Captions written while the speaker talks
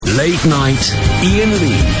Late Night, Iain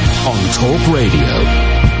Lee on Talk Radio.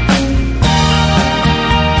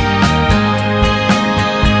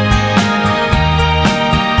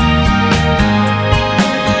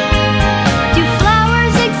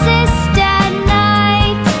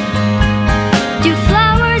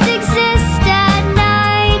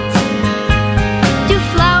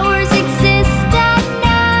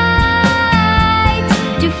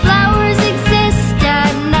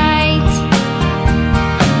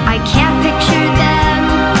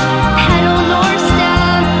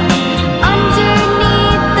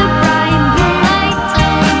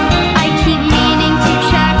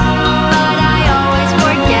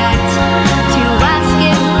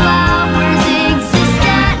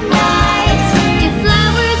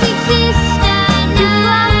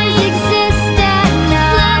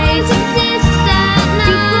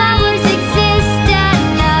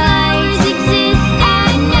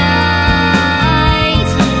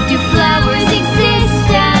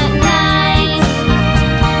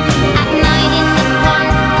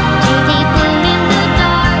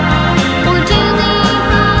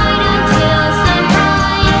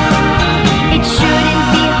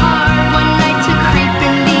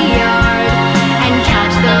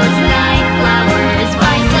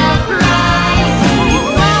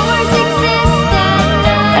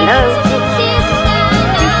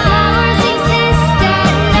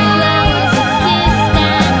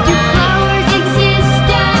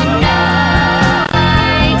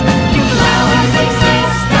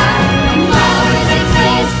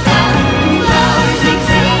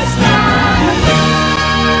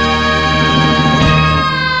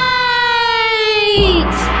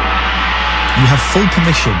 Full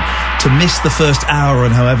permission to miss the first hour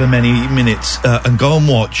and however many minutes and go and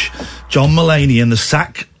watch John Mulaney and the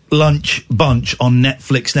Sack Lunch Bunch on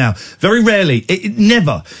Netflix now. Very rarely,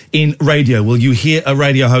 never in radio will you hear a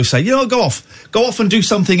radio host say, you know, go off and do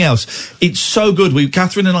something else. It's so good.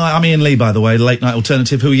 Catherine and I'm Iain Lee, by the way, Late Night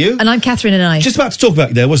Alternative. Who are you? And I'm Catherine and I. Just about to talk about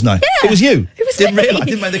you there, wasn't I? Yeah. It was you. It was Didn't me. realise,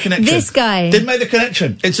 didn't make the connection. This guy. Didn't make the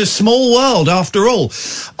connection. It's a small world after all.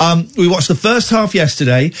 We watched the first half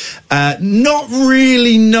yesterday, not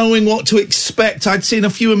really knowing what to expect. I'd seen a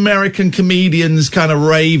few American comedians kind of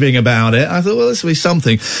raving about it. I thought, well, this will be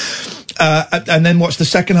something. And then watched the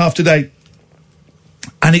second half today.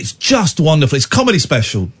 And it's just wonderful. It's a comedy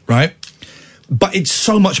special, right? But it's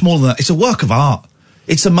so much more than that. It's a work of art.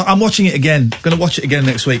 I'm watching it again. I'm going to watch it again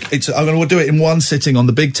next week. I'm going to do it in one sitting on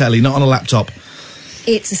the big telly, not on a laptop.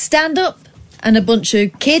 It's a stand-up and a bunch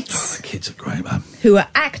of kids. Oh, the kids are great, man. Who are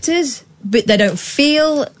actors, but they don't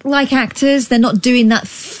feel like actors. They're not doing that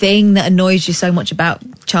thing that annoys you so much about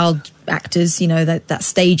child actors, you know, that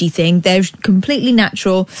stagey thing. They're completely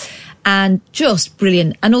natural and just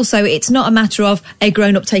brilliant. And also, it's not a matter of a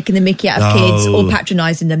grown-up taking the mickey out of kids or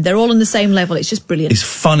patronising them. They're all on the same level. It's just brilliant. It's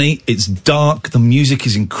funny. It's dark. The music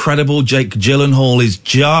is incredible. Jake Gyllenhaal is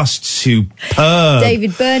just superb.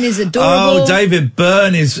 David Byrne is adorable. Oh, David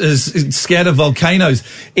Byrne is scared of volcanoes.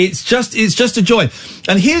 It's just a joy.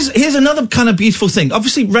 And here's another kind of beautiful thing.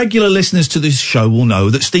 Obviously, regular listeners to this show will know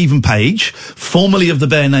that Stephen Page, formerly of the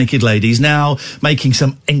Bare Naked Ladies, now making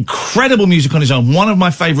some incredible music on his own. One of my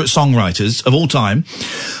favourite songwriters of all time.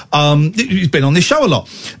 He's been on this show a lot.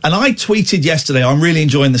 And I tweeted yesterday, I'm really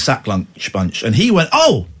enjoying the Sack Lunch Bunch. And he went,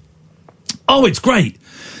 oh, it's great.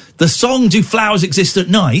 The song Do Flowers Exist at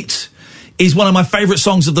Night is one of my favourite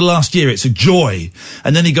songs of the last year. It's a joy.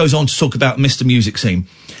 And then he goes on to talk about Mr. Music Scene.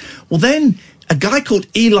 Well, then a guy called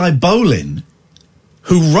Eli Bolin,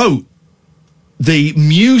 who wrote the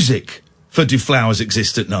music for Do Flowers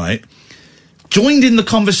Exist at Night, joined in the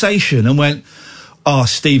conversation and went, oh,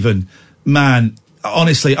 Stephen, man,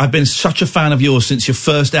 honestly, I've been such a fan of yours since your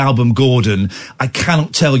first album, Gordon. I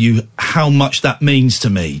cannot tell you how much that means to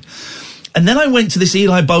me. And then I went to this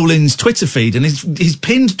Eli Bolin's Twitter feed, and his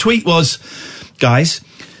pinned tweet was, guys,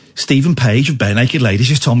 Stephen Page of Bare Naked Ladies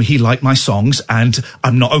just told me he liked my songs, and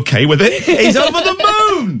I'm not okay with it. He's over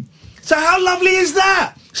the moon! So how lovely is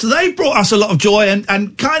that? So they brought us a lot of joy,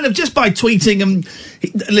 and kind of just by tweeting, and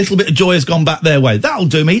a little bit of joy has gone back their way. That'll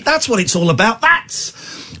do me. That's what it's all about. That's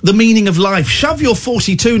the meaning of life. Shove your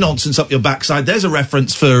 42 nonsense up your backside. There's a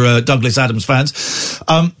reference for Douglas Adams fans.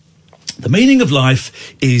 The meaning of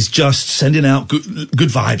life is just sending out good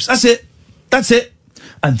vibes. That's it. That's it.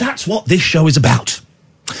 And that's what this show is about.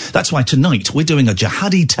 That's why tonight we're doing a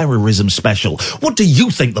jihadi terrorism special. What do you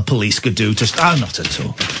think the police could do to... Oh, not at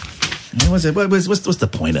all. What's the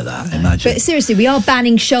point of that? Imagine. But seriously, we are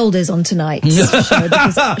banning shoulders on tonight's show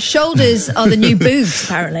because shoulders are the new boobs,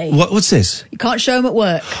 apparently. What's this? You can't show them at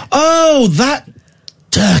work. Oh, that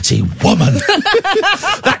dirty woman.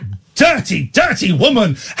 That dirty, dirty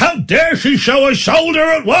woman! How dare she show her shoulder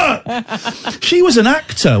at work? She was an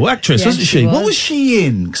actress, wasn't she? What was she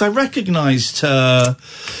in? Because I recognised her.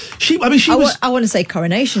 I want to say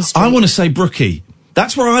Coronation Street. I want to say Brookie.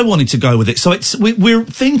 That's where I wanted to go with it. So we're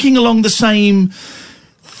thinking along the same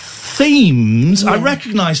themes. Yeah.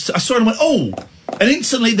 I saw it and went, oh, and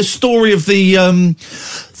instantly the story of the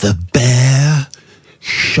bare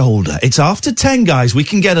shoulder. It's after 10, guys. We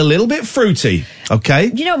can get a little bit fruity,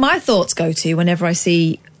 okay? You know what my thoughts go to whenever I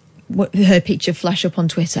see her picture flash up on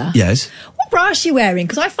Twitter? Yes. What bra is she wearing?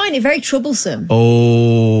 Because I find it very troublesome.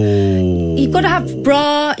 Oh. You've got to have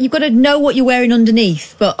bra, you've got to know what you're wearing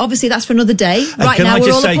underneath, but obviously that's for another day. Right now,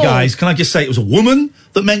 we're all appalled. Guys, can I just say it was a woman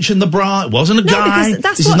that mentioned the bra? It wasn't a guy.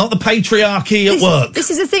 This is not the patriarchy at work. This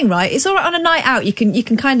is the thing, right? It's all right on a night out. You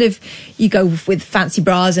can kind of, you go with fancy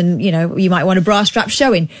bras and, you know, you might want a bra strap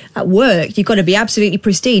showing. At work, you've got to be absolutely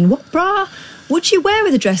pristine. What bra would you wear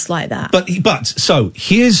with a dress like that? But so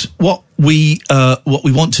here's what we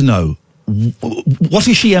want to know. What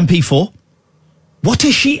is she MP for? What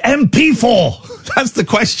is she MP for? That's the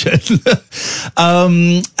question.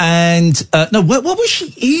 What was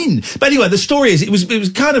she in? But anyway, the story is it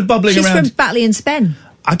was kind of bubbling around. She's from Batley and Spen.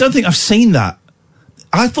 I don't think I've seen that.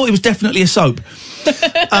 I thought it was definitely a soap.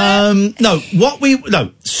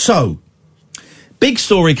 So big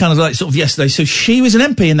story, kind of like sort of yesterday. So she was an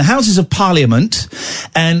MP in the Houses of Parliament,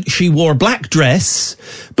 and she wore a black dress,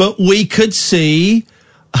 but we could see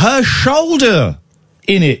her shoulder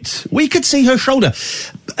in it. We could see her shoulder.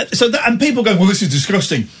 And people go, well, this is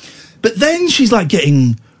disgusting. But then she's like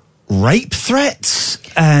getting rape threats,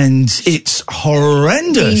 and it's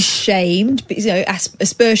horrendous. Being shamed, you know,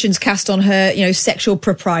 aspersions cast on her, you know, sexual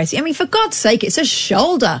propriety. I mean, for God's sake, it's a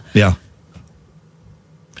shoulder. Yeah.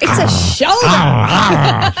 It's a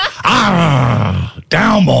shoulder.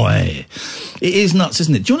 Down, boy. It is nuts,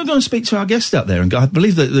 isn't it? Do you want to go and speak to our guest out there? And I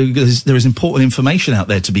believe that there is important information out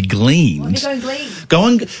there to be gleaned. What are you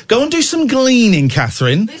going to glean? Go and do some gleaning,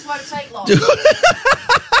 Catherine. This won't take long.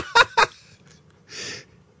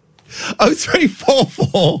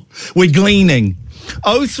 0344. We're gleaning.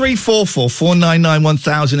 0344 499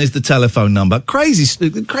 1000 is the telephone number. Crazy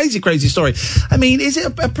story. I mean, is it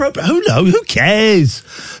appropriate? Who knows? Who cares?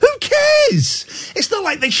 Who cares? It's not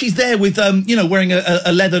like that she's there with, wearing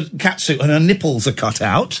a leather catsuit and her nipples are cut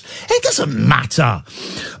out. It doesn't matter.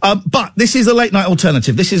 But this is a late night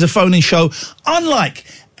alternative. This is a phone-in show, unlike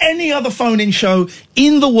any other phone-in show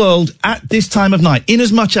in the world at this time of night, in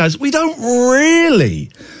as much as we don't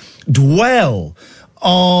really dwell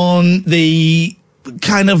on the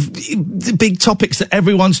kind of the big topics that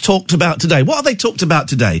everyone's talked about today. What have they talked about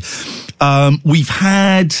today? We've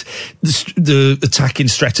had the attack in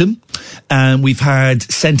Streatham, and we've had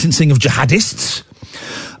sentencing of jihadists.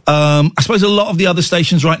 I suppose a lot of the other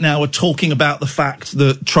stations right now are talking about the fact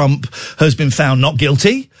that Trump has been found not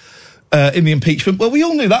guilty in the impeachment. Well, we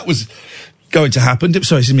all knew that was going to happen.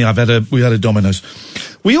 Sorry, excuse me, we had a Domino's.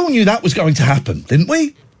 We all knew that was going to happen, didn't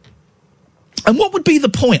we? And what would be the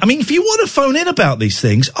point? I mean, if you want to phone in about these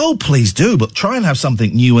things, please do, but try and have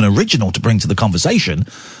something new and original to bring to the conversation.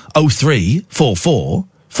 0344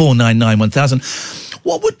 499 1000.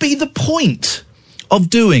 What would be the point of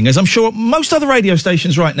doing, as I'm sure most other radio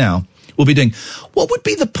stations right now will be doing, what would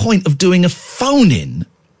be the point of doing a phone-in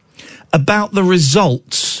about the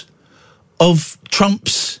results of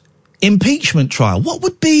Trump's impeachment trial? What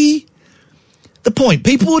would be the point?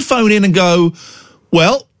 People would phone in and go,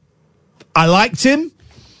 well, I liked him.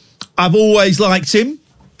 I've always liked him.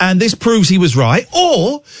 And this proves he was right.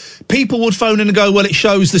 Or people would phone in and go, well, it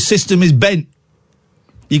shows the system is bent.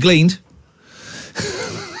 You gleaned?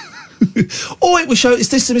 Or it will show the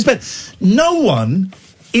system is bent. No one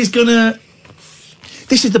is going to...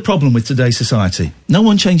 This is the problem with today's society. No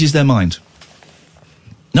one changes their mind.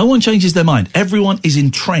 No one changes their mind. Everyone is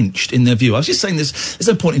entrenched in their view. I was just saying there's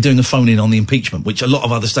no point in doing a phone-in on the impeachment, which a lot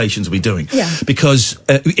of other stations will be doing. Yeah. Because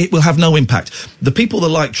it will have no impact. The people that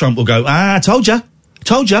like Trump will go, told ya.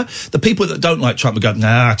 The people that don't like Trump will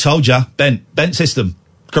go, told ya. Bent system.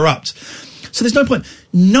 Corrupt. So there's no point.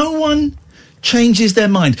 No one changes their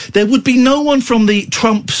mind. There would be no one from the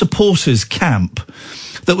Trump supporters camp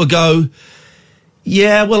that would go,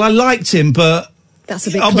 yeah, well, I liked him, but... That's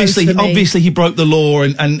a bit close for me. Obviously, he broke the law,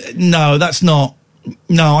 and no, that's not...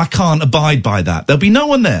 No, I can't abide by that. There'll be no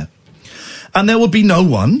one there. And there will be no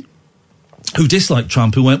one who disliked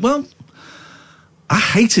Trump who went, well, I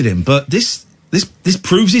hated him, but this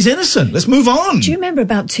proves he's innocent. Let's move on. Do you remember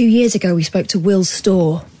about 2 years ago we spoke to Will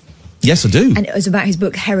Storr? Yes, I do. And it was about his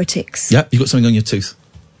book, Heretics. Yeah, you got something on your tooth.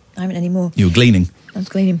 I haven't anymore. You were gleaning. I was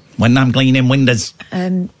gleaning. When I'm gleaning windows.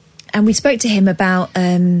 And we spoke to him about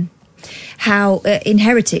how in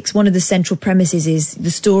Heretics, one of the central premises is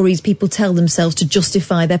the stories people tell themselves to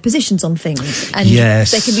justify their positions on things. And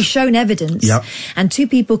yes. they can be shown evidence, yep. and two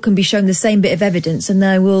people can be shown the same bit of evidence, and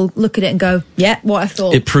they will look at it and go, yeah, what I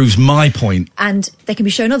thought. It proves my point. And they can be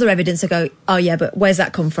shown other evidence and go, oh yeah, but where's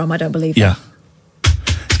that come from? I don't believe that.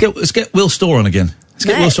 Let's get Will Storr on again.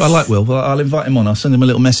 Will Storr. I like Will. I'll invite him on. I'll send him a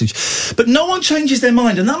little message. But no one changes their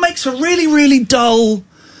mind, and that makes a really, really dull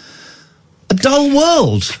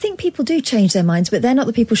world. I think people do change their minds, but they're not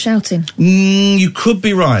the people shouting. You could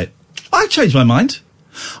be right. I change my mind.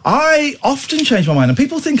 I often change my mind, and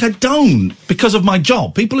people think I don't because of my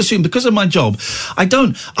job. People assume because of my job, I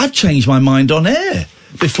don't. I've changed my mind on air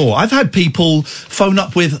before. I've had people phone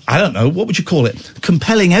up with, I don't know, what would you call it?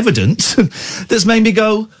 Compelling evidence that's made me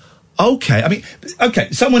go, okay. I mean,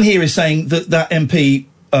 okay, someone here is saying that MP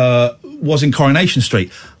was in Coronation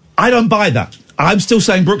Street. I don't buy that. I'm still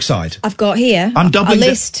saying Brookside. I've got here I'm doubling a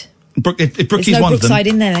list. If Brookie's There's no one Brookside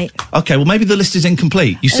of them. in there, mate. Okay, well, maybe the list is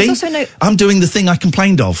incomplete. You see? Also no... I'm doing the thing I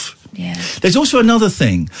complained of. Yeah. There's also another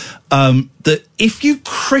thing, that if you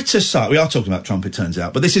criticise... We are talking about Trump, it turns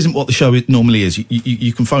out, but this isn't what the show normally is.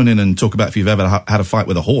 You can phone in and talk about if you've ever had a fight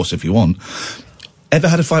with a horse, if you want. Ever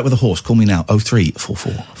had a fight with a horse? Call me now,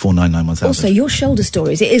 0344 499 1000. Also, your shoulder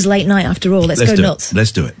stories. It is late night after all. Let's go nuts.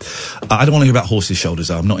 Let's do it. I don't want to hear about horses' shoulders,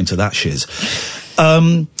 though. I'm not into that shiz.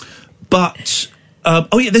 There's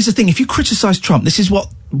the thing. If you criticise Trump, this is what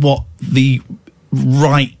the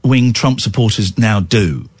right-wing Trump supporters now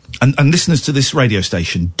do, and listeners to this radio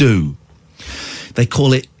station do. They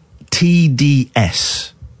call it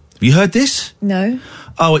TDS. Have you heard this? No.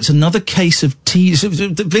 Oh, it's another case of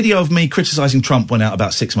the video of me criticising Trump went out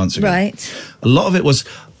about 6 months ago. Right. A lot of it was,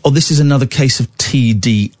 this is another case of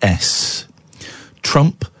TDS.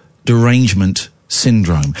 Trump derangement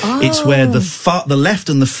syndrome. Oh. It's where the left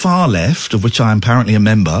and the far left, of which I am apparently a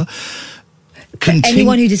member,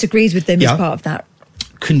 anyone who disagrees with them is part of that.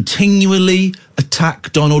 Continually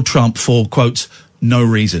attack Donald Trump for, quote, no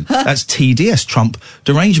reason. That's TDS, Trump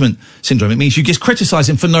derangement syndrome. It means you just criticise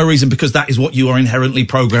him for no reason because that is what you are inherently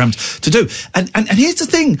programmed to do. And here's the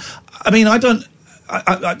thing. I mean,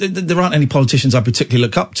 there aren't any politicians I particularly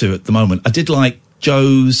look up to at the moment. I did like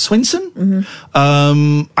Jo Swinson.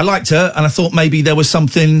 Mm-hmm. I liked her, and I thought maybe there was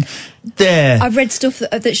something there. I've read stuff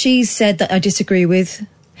that she's said that I disagree with.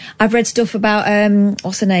 I've read stuff about,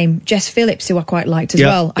 what's her name? Jess Phillips, who I quite liked as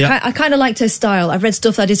well. I kind of liked her style. I've read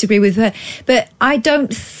stuff that I disagree with her. But I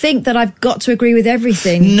don't think that I've got to agree with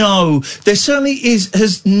everything. No, there certainly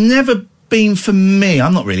has never been for me.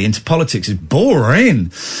 I'm not really into politics. It's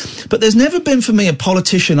boring. But there's never been for me a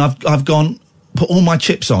politician I've gone... put all my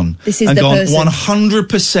chips on. This is and the gone, person.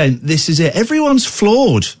 100%, this is it. Everyone's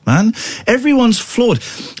flawed, man. Everyone's flawed.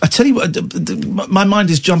 I tell you what, my mind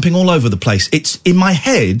is jumping all over the place. It's in my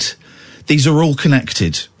head, these are all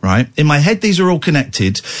connected, right? In my head, these are all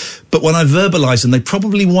connected, but when I verbalise them, they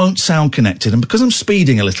probably won't sound connected. And because I'm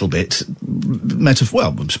speeding a little bit,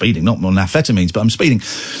 I'm speeding, not on amphetamines, but I'm speeding.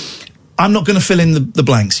 I'm not going to fill in the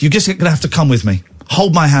blanks. You're just going to have to come with me.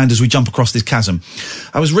 Hold my hand as we jump across this chasm.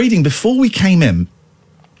 I was reading before we came in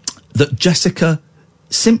that Jessica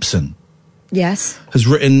Simpson has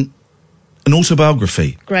written an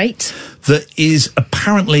autobiography. Great. That is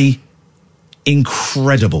apparently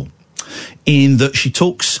incredible in that she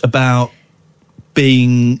talks about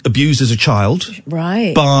being abused as a child.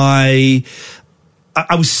 Right. I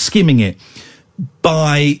was skimming it,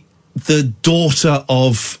 by the daughter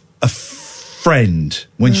of a friend.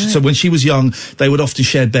 When she was young, they would often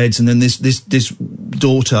share beds, and then this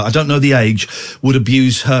daughter, I don't know the age, would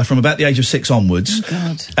abuse her from about the age of 6 onwards. Oh,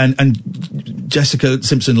 God. And Jessica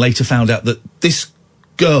Simpson later found out that this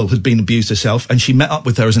girl had been abused herself, and she met up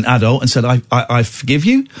with her as an adult and said, I forgive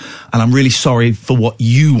you, and I'm really sorry for what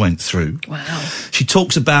you went through. Wow. She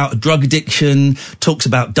talks about drug addiction, talks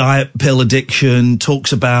about diet pill addiction,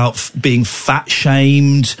 talks about being fat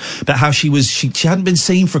shamed, about how she hadn't been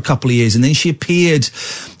seen for a couple of years, and then she appeared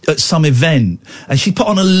at some event and she put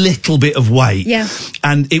on a little bit of weight. Yeah.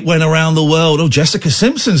 And it went around the world, Jessica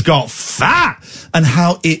Simpson's got fat, and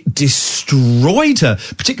how it destroyed her,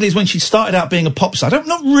 particularly as when she started out being a pop star. I'm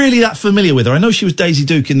not really that familiar with her. I know she was Daisy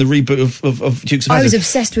Duke in the reboot of Dukes of Hazzard. I was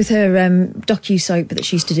obsessed with her docu-soap that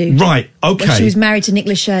she used to do. Right, okay. When she was married to Nick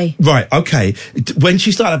Lachey. Right, okay. When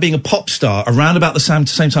she started out being a pop star, around about the same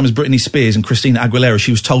time as Britney Spears and Christina Aguilera,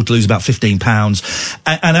 she was told to lose about 15 pounds.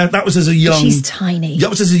 And that was as a young... She's tiny. That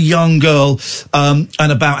was as a young girl. And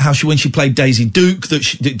about how when she played Daisy Duke,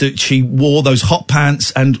 that she wore those hot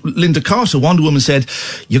pants. And Linda Carter, Wonder Woman, said,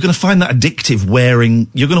 you're going to find that addictive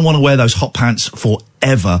you're going to want to wear those hot pants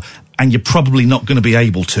forever. and you're probably not going to be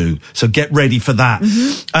able to. So get ready for that.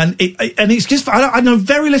 And it's just, I know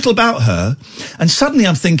very little about her, and suddenly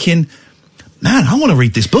I'm thinking, man, I want to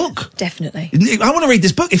read this book. Definitely. I want to read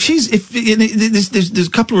this book. There's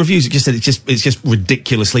a couple of reviews that just said it's just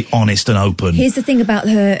ridiculously honest and open. Here's the thing about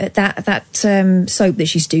her, that soap that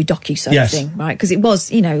she used to do, docu-soap thing, right? Because it was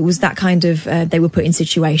that kind of, they were put in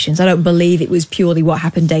situations. I don't believe it was purely what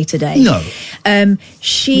happened day to day. No.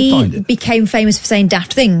 She became famous for saying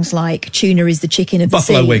daft things like tuna is the chicken of the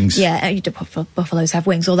sea. Buffalo wings. Yeah, buffaloes have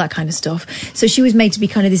wings, all that kind of stuff. So she was made to be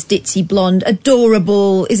kind of this ditzy blonde,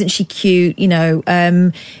 adorable, isn't she cute,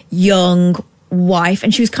 young wife,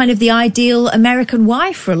 and she was kind of the ideal American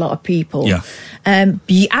wife for a lot of people. Yeah.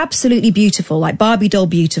 Absolutely beautiful, like Barbie doll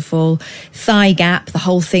beautiful, thigh gap, the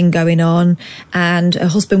whole thing going on, and her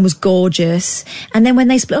husband was gorgeous. And then when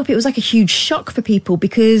they split up, it was like a huge shock for people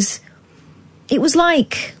because it was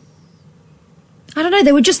like, I don't know,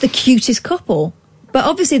 they were just the cutest couple. But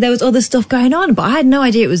obviously there was other stuff going on, but I had no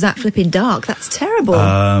idea it was that flipping dark. That's terrible.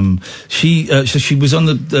 She was on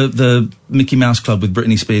the Mickey Mouse Club with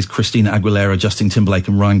Britney Spears, Christina Aguilera, Justin Timberlake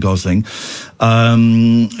and Ryan Gosling.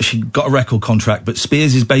 She got a record contract, but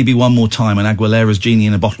Spears' Baby One More Time and Aguilera's Genie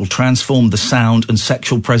in a Bottle transformed the sound and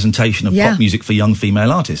sexual presentation of pop music for young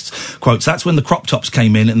female artists. Quotes, that's when the crop tops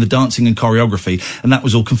came in and the dancing and choreography, and that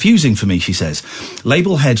was all confusing for me, she says.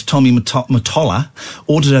 Label head Tommy Mottola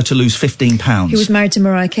ordered her to lose £15. He was married to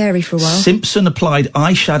Mariah Carey for a while. Simpson applied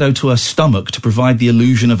eyeshadow to her stomach to provide the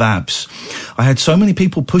illusion of abs. I had so many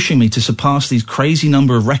people pushing me to surpass these crazy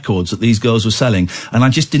number of records that these girls were selling, and I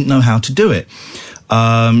just didn't know how to do it. Goes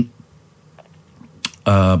on.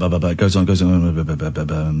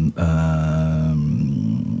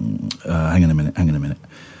 Hang on a minute.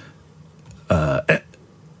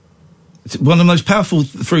 One of the most powerful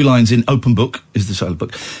through lines in Open Book, is the title of the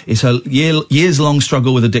book, is her years-long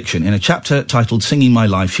struggle with addiction. In a chapter titled Singing My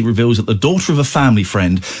Life, she reveals that the daughter of a family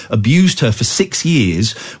friend abused her for 6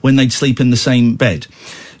 years when they'd sleep in the same bed.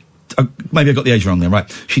 Maybe I got the age wrong there, right.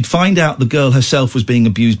 She'd find out the girl herself was being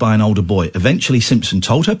abused by an older boy. Eventually, Simpson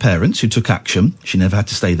told her parents, who took action. She never had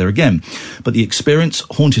to stay there again. But the experience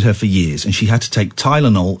haunted her for years, and she had to take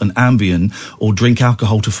Tylenol and Ambien or drink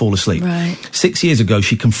alcohol to fall asleep. Right. 6 years ago,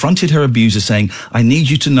 she confronted her abuser saying, I need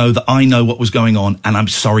you to know that I know what was going on, and I'm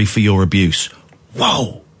sorry for your abuse.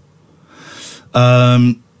 Whoa!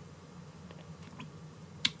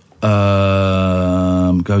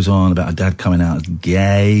 Goes on about her dad coming out as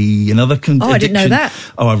gay. Another addiction. I didn't know that.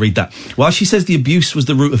 Oh, I read that. While she says the abuse was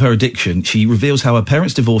the root of her addiction, she reveals how her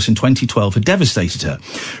parents' divorce in 2012 had devastated her.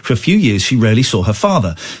 For a few years, she rarely saw her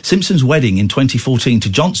father. Simpson's wedding in 2014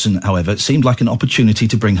 to Johnson, however, seemed like an opportunity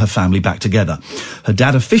to bring her family back together. Her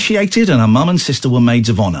dad officiated and her mum and sister were maids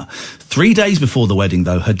of honour. 3 days before the wedding,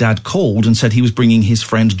 though, her dad called and said he was bringing his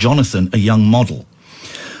friend Jonathan, a young model.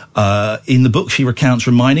 In the book, she recounts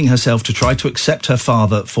reminding herself to try to accept her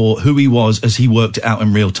father for who he was as he worked it out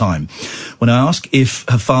in real time. When I ask if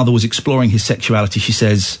her father was exploring his sexuality, she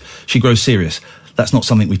says, she grows serious. That's not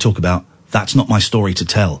something we talk about. That's not my story to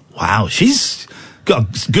tell. Wow, she's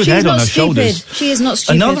got a good head on her shoulders. She is not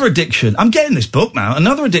stupid. Another addiction, I'm getting this book now,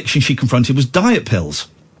 another addiction she confronted was diet pills.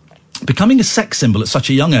 Becoming a sex symbol at such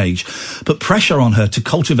a young age put pressure on her to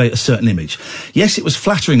cultivate a certain image. Yes, it was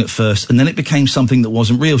flattering at first, and then it became something that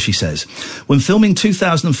wasn't real, she says. When filming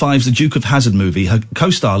 2005's The Duke of Hazzard movie, her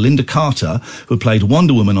co-star Linda Carter, who played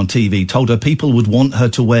Wonder Woman on TV, told her people would want her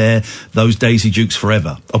to wear those Daisy Dukes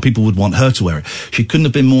forever, or people would want her to wear it. She couldn't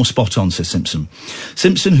have been more spot on, says Simpson.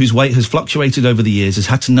 Simpson, whose weight has fluctuated over the years, has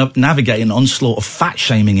had to navigate an onslaught of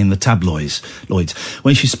fat-shaming in the tabloids.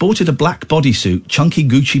 When she sported a black bodysuit, chunky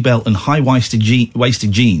Gucci belt and high-waisted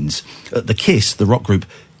jeans at the Kiss, the rock group,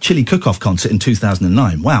 Chili Cook-Off concert in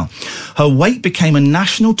 2009. Wow. Her weight became a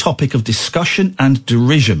national topic of discussion and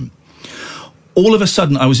derision. All of a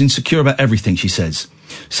sudden, I was insecure about everything, she says.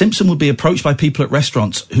 Simpson would be approached by people at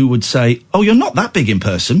restaurants who would say, oh, you're not that big in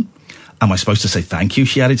person. Am I supposed to say thank you,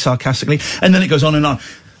 she added sarcastically. And then it goes on and on.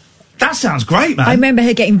 That sounds great, man. I remember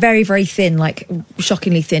her getting very, very thin, like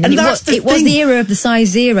shockingly thin. And it was the era of the size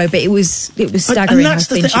zero, but it was staggering. And that's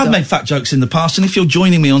the thing. I've made fat jokes in the past, and if you're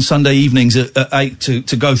joining me on Sunday evenings at 8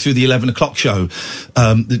 to go through the 11 o'clock show,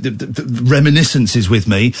 the reminiscences with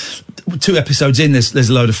me, 2 episodes in, there's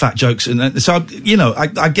a load of fat jokes, and so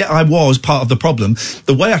I was part of the problem.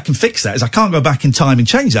 The way I can fix that is I can't go back in time and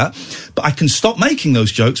change that, but I can stop making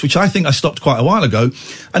those jokes, which I think I stopped quite a while ago,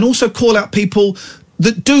 and also call out people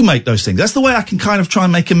that do make those things. That's the way I can kind of try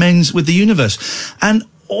and make amends with the universe. And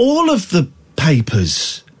all of the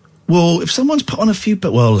papers, well, if someone's put on a few,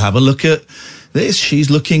 but well, have a look at She's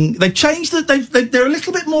looking. They've changed. They're a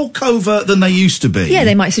little bit more covert than they used to be. Yeah,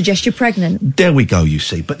 they might suggest you're pregnant. There we go. You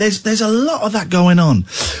see, but there's a lot of that going on.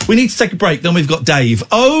 We need to take a break. Then we've got Dave.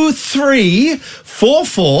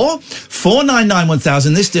 0344 499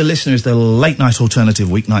 1000. This, dear listener, is the late night alternative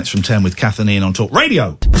weeknights from 10 with Kath and Iain on Talk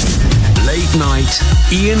Radio. Late night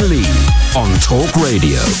Iain Lee on Talk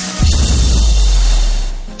Radio.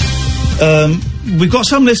 We've got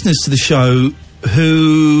some listeners to the show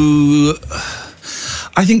who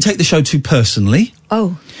I think take the show too personally.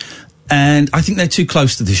 Oh. And I think they're too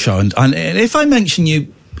close to the show. And if I mention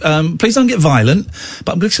you, please don't get violent,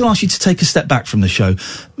 but I'm just going to ask you to take a step back from the show.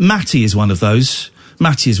 Matty is one of those.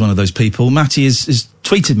 Matty is one of those people. Matty has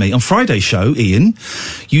tweeted me on Friday's show, Iain.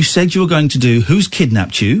 You said you were going to do Who's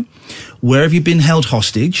Kidnapped You, Where Have You Been Held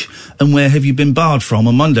Hostage, and Where Have You Been Barred From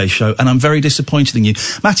on Monday's show, and I'm very disappointed in you.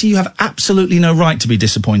 Matty, you have absolutely no right to be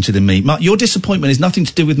disappointed in me. Your disappointment is nothing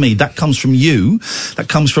to do with me. That comes from you. That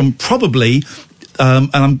comes from probably,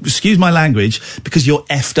 excuse my language, because you're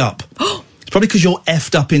effed up. It's probably because you're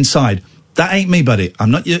effed up inside. That ain't me, buddy. I'm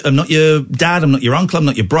not your dad, I'm not your uncle, I'm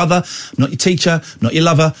not your brother, I'm not your teacher, I'm not your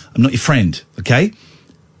lover, I'm not your friend, okay?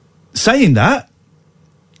 Saying that,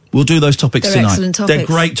 we'll do those topics They're tonight. Excellent topics. They're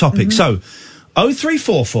great topics. So,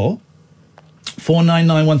 0344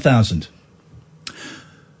 499 1000.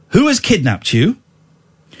 Who has kidnapped you?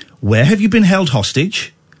 Where have you been held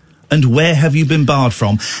hostage? And where have you been barred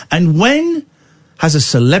from? And when has a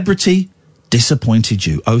celebrity disappointed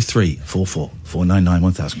you? 0344 499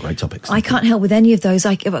 1000. Great topics. I can't help with any of those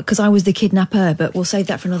because I was the kidnapper, but we'll save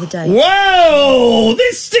that for another day. Whoa!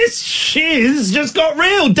 This shiz just got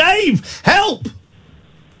real. Dave, help!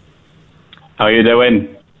 How are you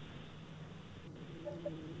doing?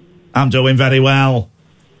 I'm doing very well.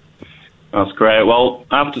 That's great. Well,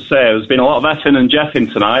 I have to say, there's been a lot of effing and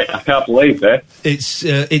jeffing tonight. I can't believe it.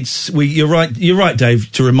 You're right,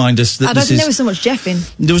 Dave, to remind us that I don't think there was so much jeffing.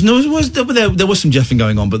 There was some jeffing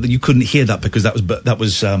going on, but you couldn't hear that because that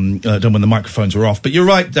was done when the microphones were off. But you're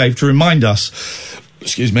right, Dave, to remind us.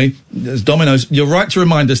 Excuse me, there's Domino's. You're right to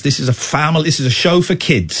remind us this is a show for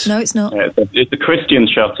kids. No, it's not. It's a Christian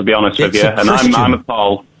show, to be honest with you, and I'm a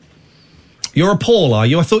Paul. You're a Paul, are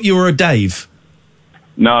you? I thought you were a Dave.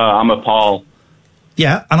 No, I'm a Paul.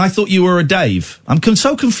 Yeah, and I thought you were a Dave. I'm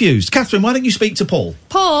so confused. Catherine, why don't you speak to Paul?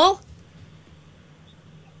 Paul?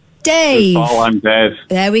 Dave. Paul, I'm Dave.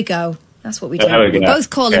 There we go. That's what we do. We both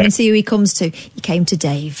call him and see who he comes to. He came to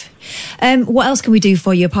Dave. What else can we do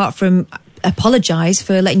for you apart from apologise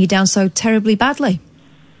for letting you down so terribly badly?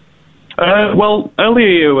 Well,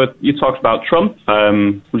 earlier you talked about Trump.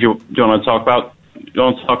 Do you want to talk about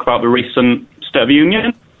the recent State of the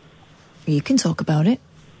Union? You can talk about it.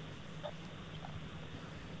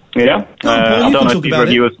 Yeah. I don't know if either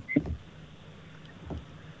of you have...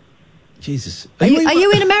 Jesus. Are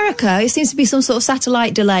you in America? It seems to be some sort of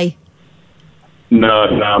satellite delay. No,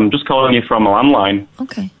 I'm just calling you from a landline.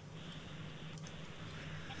 Okay.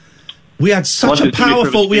 We had such a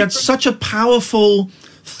powerful,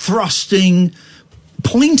 thrusting,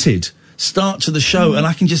 pointed start to the show, and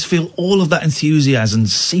I can just feel all of that enthusiasm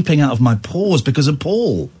seeping out of my pores because of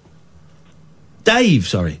Paul. Dave,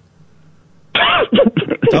 sorry.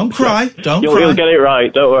 Don't cry. You'll get it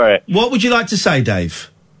right. Don't worry. What would you like to say,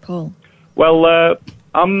 Dave? Paul. Well,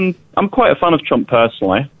 I'm quite a fan of Trump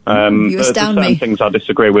personally. You astound me. There's certain things I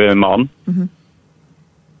disagree with him on. Mm-hmm.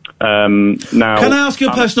 Now, can I ask you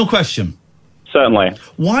a personal question? Certainly.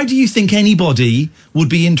 Why do you think anybody would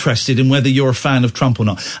be interested in whether you're a fan of Trump or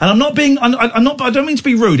not? And I'm not being, I don't mean to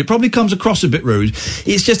be rude. It probably comes across a bit rude.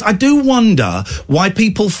 It's just, I do wonder why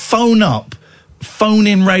people phone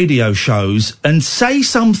in radio shows and say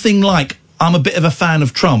something like, I'm a bit of a fan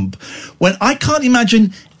of Trump, when I can't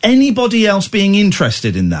imagine anybody else being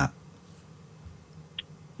interested in that.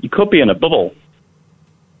 You could be in a bubble.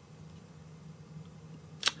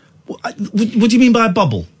 What do you mean by a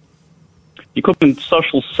bubble? You could be in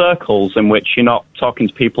social circles in which you're not talking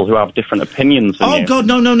to people who have different opinions than you. Oh God,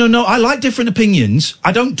 no! I like different opinions.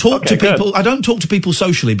 I don't talk to people. I don't talk to people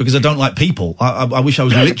socially because I don't like people. I wish I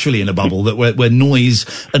was literally in a bubble where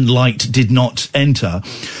noise and light did not enter.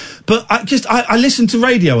 But I listen to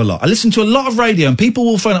radio a lot. I listen to a lot of radio, and people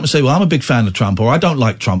will phone up and say, "Well, I'm a big fan of Trump," or "I don't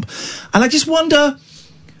like Trump," and I just wonder,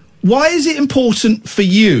 why is it important for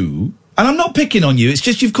you? And I'm not picking on you. It's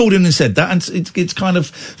just you've called in and said that, and it's kind of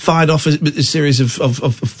fired off a series of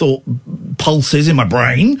thought pulses in my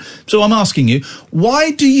brain. So I'm asking you,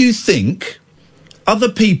 why do you think other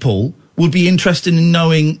people would be interested in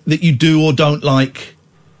knowing that you do or don't like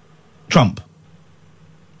Trump?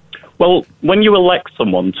 Well, when you elect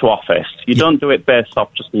someone to office, you don't do it based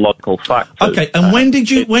off just local factors. Okay, and when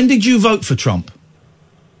did you vote for Trump?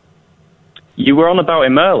 You were on about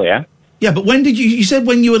him earlier. Yeah, but when did you said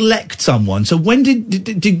when you elect someone, so when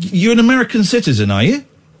did you're an American citizen, are you?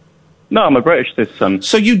 No, I'm a British citizen.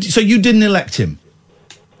 So you didn't elect him?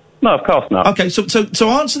 No, of course not. Okay, so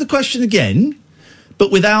answer the question again,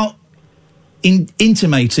 but without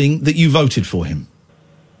intimating that you voted for him.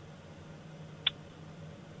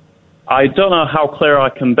 I don't know how clear I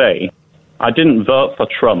can be. I didn't vote for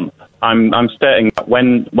Trump. I'm stating that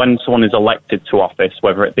when someone is elected to office,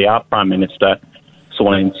 whether it be our Prime Minister,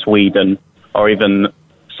 someone in Sweden, or even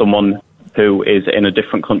someone who is in a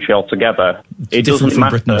different country altogether, it doesn't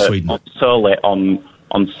matter solely on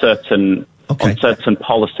certain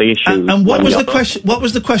policy issues. And what was the question? What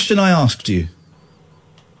was the question I asked you?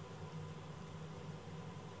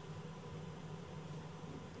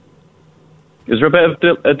 Is there a bit of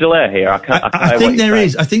a delay here? I think there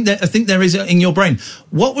is. I think there is in your brain.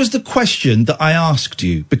 What was the question that I asked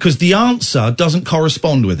you? Because the answer doesn't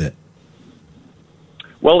correspond with it.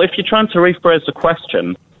 Well, if you're trying to rephrase the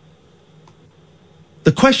question...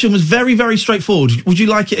 The question was very, very straightforward. Would you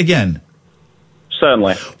like it again?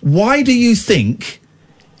 Certainly. Why do you think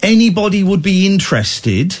anybody would be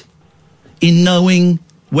interested in knowing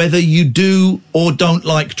whether you do or don't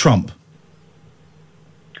like Trump?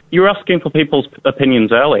 You were asking for people's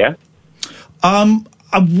opinions earlier. I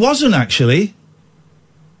wasn't, actually.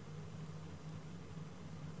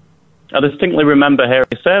 I distinctly remember hearing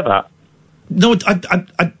you say that. No,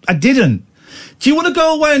 I didn't. Do you want to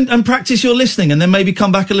go away and practice your listening and then maybe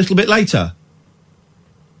come back a little bit later?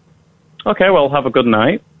 Okay, well, have a good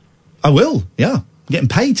night. I will, yeah. I'm getting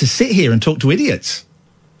paid to sit here and talk to idiots.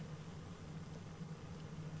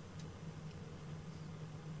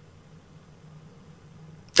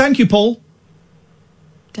 Thank you, Paul.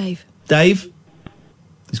 Dave.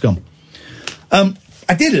 He's gone. I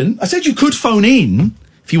didn't. I said you could phone in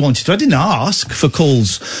if you wanted to. I didn't ask for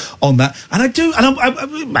calls on that. And I do, and I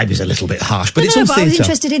maybe it's a little bit harsh, but it's all but theatre. I was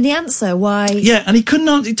interested in the answer. Why? Yeah, and he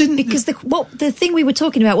couldn't, he didn't... Because the thing we were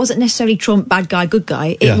talking about wasn't necessarily Trump, bad guy, good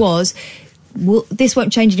guy. It was, well, this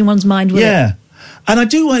won't change anyone's mind, will it? Yeah. And I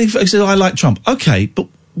do, when he says, I like Trump. Okay, but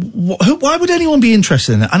why would anyone be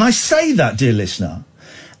interested in that? And I say that, dear listener,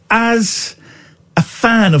 as a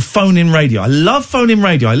fan of phone-in radio. I love phone-in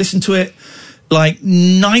radio. I listen to it like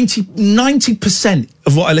 90%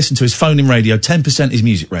 of what I listen to is phone-in radio, 10% is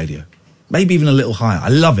music radio. Maybe even a little higher. I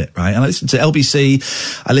love it, right? And I listen to LBC,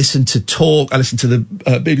 I listen to Talk, I listen to the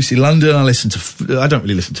BBC London, I don't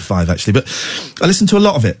really listen to 5 actually, but I listen to a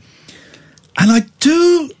lot of it. And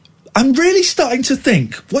I'm really starting to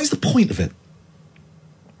think, what is the point of it?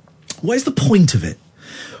 What is the point of it?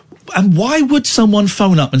 And why would someone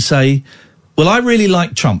phone up and say, well, I really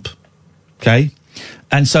like Trump, okay?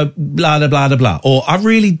 And so blah, blah, blah, blah, blah. Or I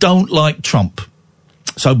really don't like Trump,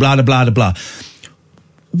 so blah, blah, blah, blah.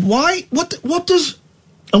 Why? What does...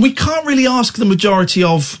 And we can't really ask the majority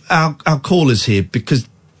of our callers here because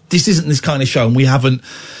this isn't this kind of show and we haven't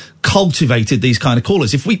cultivated these kind of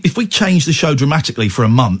callers. If we change the show dramatically for a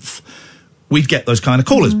month, we'd get those kind of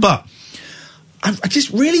callers. But I just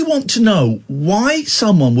really want to know why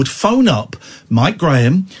someone would phone up Mike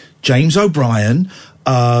Graham, James O'Brien,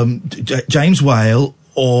 James Whale,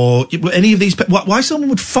 or any of these... Why someone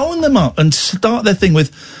would phone them up and start their thing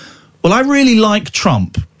with, well, I really like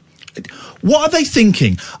Trump. What are they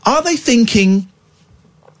thinking? Are they thinking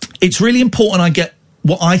it's really important I get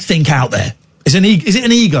what I think out there? Is it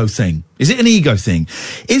an ego thing? Is it an ego thing?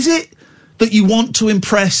 Is it that you want to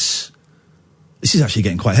impress... This is actually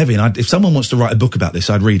getting quite heavy, and if someone wants to write a book about this,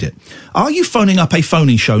 I'd read it. Are you phoning up a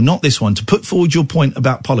phone-in show, not this one, to put forward your point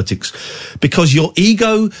about politics because your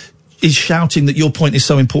ego is shouting that your point is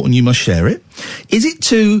so important you must share it? Is it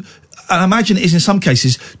to... I imagine it is in some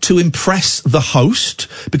cases to impress the host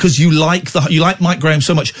because you like Mike Graham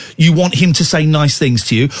so much you want him to say nice things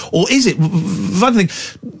to you, or is it? One thing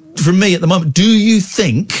from me at the moment, do you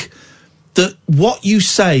think that what you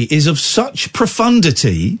say is of such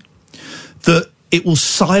profundity that it will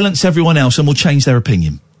silence everyone else and will change their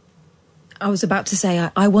opinion? I was about to say,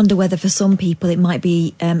 I wonder whether for some people it might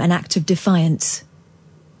be an act of defiance.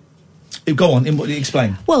 Go on,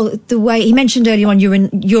 explain. Well, the way he mentioned earlier on,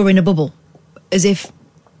 you're in a bubble, as if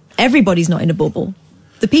everybody's not in a bubble.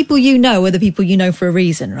 The people you know are the people you know for a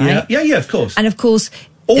reason, right? Yeah, of course. And of course,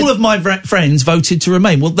 All of my friends voted to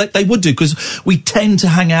remain. Well, they would do, because we tend to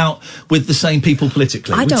hang out with the same people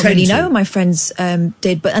politically. I don't really know what my friends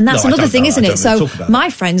did, and that's another thing, isn't it? So my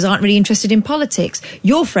friends aren't really interested in politics.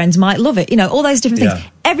 Your friends might love it. You know, all those different things.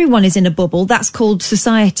 Everyone is in a bubble. That's called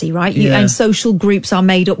society, right? And social groups are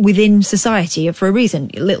made up within society for a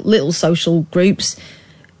reason. Little social groups.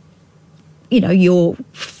 You know, your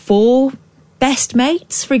 4 best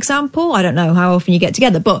mates, for example. I don't know how often you get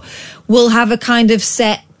together, but we'll have a kind of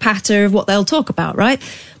set patter of what they'll talk about, right?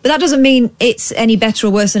 But that doesn't mean it's any better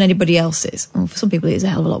or worse than anybody else's. Well, for some people, it is a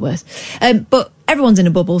hell of a lot worse. But everyone's in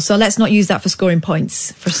a bubble, so let's not use that for scoring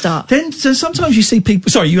points for a start. Then so sometimes you see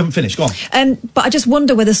people... Sorry, you haven't finished. Go on. But I just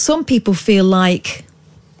wonder whether some people feel like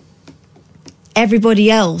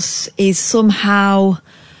everybody else is somehow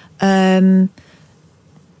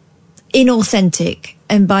inauthentic.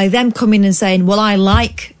 And by them coming and saying, well, I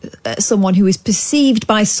like someone who is perceived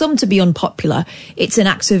by some to be unpopular, it's an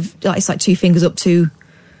act of, it's like 2 fingers up to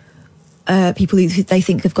people who they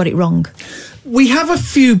think have got it wrong. We have a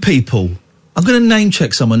few people. I'm going to name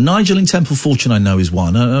check someone. Nigel in Temple Fortune, I know, is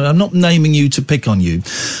one. I'm not naming you to pick on you.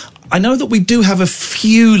 I know that we do have a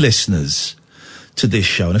few listeners to this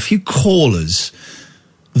show and a few callers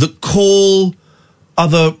that call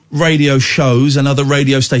other radio shows and other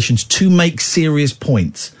radio stations to make serious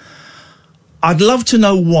points. I'd love to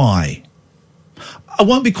know why. I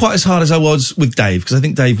won't be quite as hard as I was with Dave, because I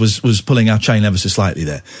think Dave was pulling our chain ever so slightly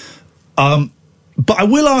there. But I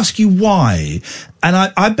will ask you why. And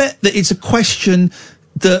I bet that it's a question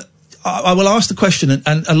that I will ask the question,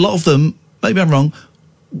 and a lot of them, maybe I'm wrong,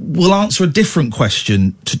 will answer a different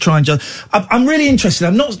question to try and judge. I'm really interested.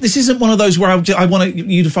 This isn't one of those where I want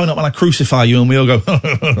you to phone up when I crucify you and we all go,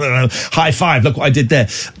 high five, look what I did there.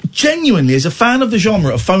 Genuinely, as a fan of the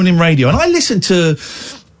genre of phone-in radio, and I listen to,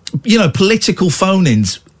 political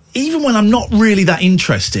phone-ins, even when I'm not really that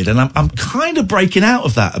interested, and I'm kind of breaking out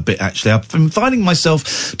of that a bit, actually. I've been finding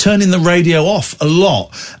myself turning the radio off a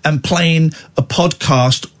lot and playing a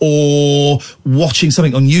podcast or watching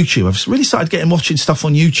something on YouTube. I've really started watching stuff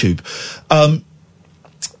on YouTube.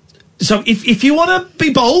 So if you want to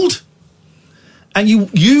be bold and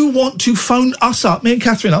you want to phone us up, me and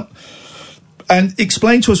Catherine up, and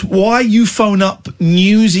explain to us why you phone up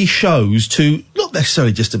newsy shows to, not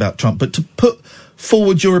necessarily just about Trump, but to put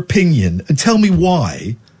forward your opinion and tell me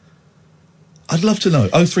why, I'd love to know.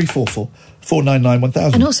 0344 499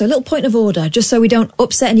 1000. And also, a little point of order, just so we don't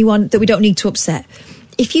upset anyone that we don't need to upset.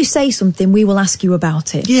 If you say something, we will ask you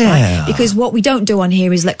about it. Yeah. Right? Because what we don't do on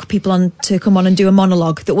here is let people come on and do a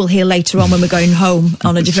monologue that we'll hear later on when we're going home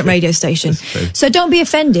on a different radio station. So don't be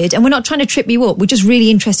offended, and we're not trying to trip you up. We're just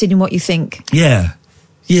really interested in what you think. Yeah.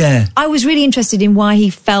 Yeah. I was really interested in why he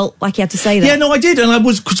felt like he had to say that. Yeah, no, I did, and I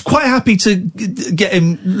was quite happy to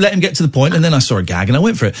let him get to the point, and then I saw a gag and I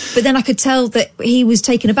went for it. But then I could tell that he was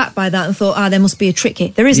taken aback by that and thought, there must be a trick here.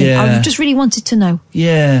 There isn't. Yeah. I just really wanted to know.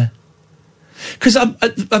 Yeah. Because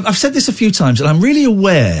I've said this a few times, and I'm really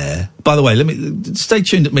aware. By the way, let me stay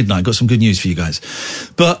tuned at midnight. I've got some good news for you guys.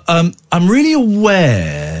 But I'm really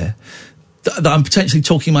aware that I'm potentially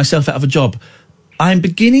talking myself out of a job. I'm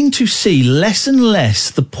beginning to see less and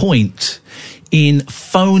less the point in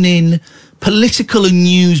phone-in political and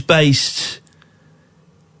news-based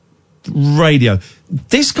radio.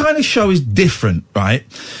 This kind of show is different, right?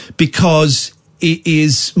 Because it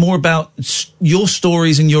is more about your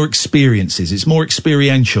stories and your experiences. It's more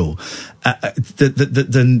experiential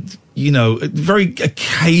than very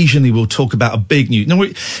occasionally we'll talk about a big news. No,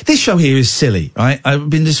 this show here is silly, right? I've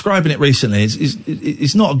been describing it recently.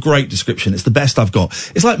 It's not a great description. It's the best I've got.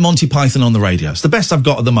 It's like Monty Python on the radio. It's the best I've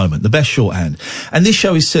got at the moment, the best shorthand. And this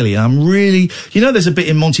show is silly. And I'm really, there's a bit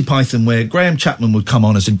in Monty Python where Graham Chapman would come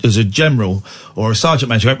on as a general or a sergeant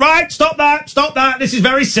major, go, right, stop that. This is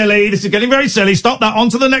very silly. This is getting very silly. Stop that. On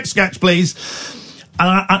to the next sketch, please. And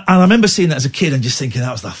I remember seeing that as a kid and just thinking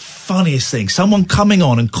that was the funniest thing. Someone coming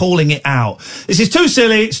on and calling it out. This is too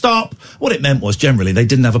silly. Stop. What it meant was generally they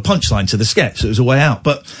didn't have a punchline to the sketch. So it was a way out.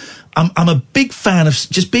 But I'm a big fan of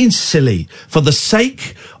just being silly for the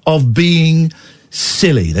sake of being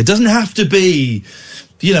silly. There doesn't have to be,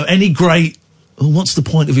 any great... what's the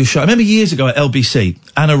point of your show? I remember years ago at LBC,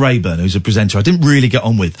 Anna Rayburn, who's a presenter I didn't really get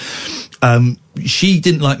on with. She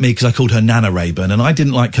didn't like me because I called her Nana Rayburn, and I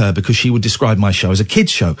didn't like her because she would describe my show as a kids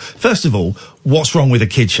show. First of all, what's wrong with a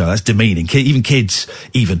kids show? That's demeaning. Kids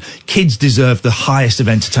deserve the highest of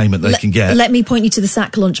entertainment they can get. Let me point you to the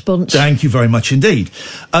sack lunch bunch. Thank you very much indeed.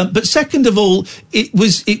 But second of all, it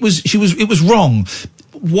was wrong.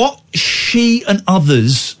 What she and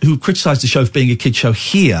others who criticised the show for being a kids show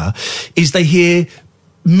hear is they hear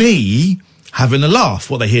me having a laugh.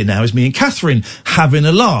 What they hear now is me and Catherine having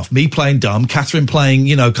a laugh. Me playing dumb, Catherine playing,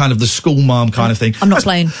 kind of the school mom kind of thing. I'm not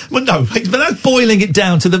playing. Well, no, but that's boiling it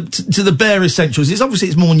down to the bare essentials. It's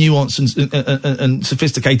more nuanced and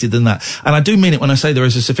sophisticated than that. And I do mean it when I say there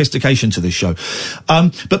is a sophistication to this show.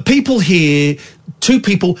 But people hear two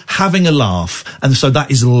people having a laugh, and so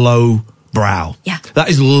that is low brow. Yeah. That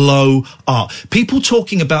is low art. People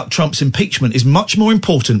talking about Trump's impeachment is much more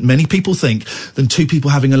important, many people think, than two people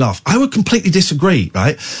having a laugh. I would completely disagree,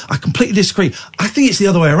 right? I completely disagree. I think it's the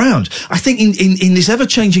other way around. I think in this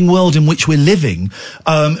ever-changing world in which we're living,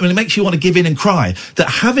 it makes you want to give in and cry, that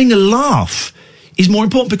having a laugh is more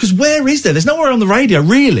important, because where is there? There's nowhere on the radio,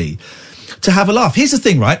 really, to have a laugh. Here's the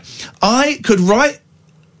thing, right? I could write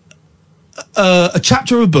a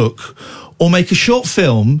chapter of a book, or make a short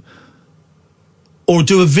film, or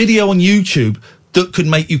do a video on YouTube that could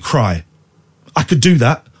make you cry. I could do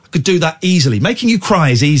that. I could do that easily. Making you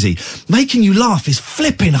cry is easy. Making you laugh is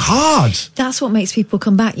flipping hard. That's what makes people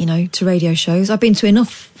come back, to radio shows. I've been to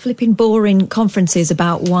enough flipping boring conferences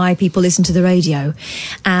about why people listen to the radio,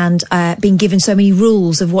 and been given so many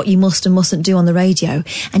rules of what you must and mustn't do on the radio.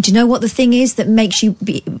 And do you know what the thing is that makes you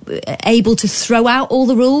be able to throw out all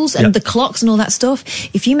the rules and the clocks and all that stuff?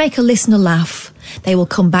 If you make a listener laugh, they will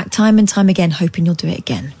come back time and time again, hoping you'll do it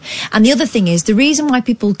again. And the other thing is, the reason why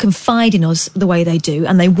people confide in us the way they do,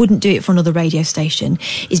 and they wouldn't do it for another radio station,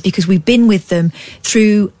 is because we've been with them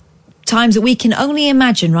through times that we can only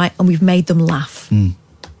imagine, right? And we've made them laugh.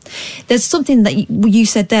 There's something that you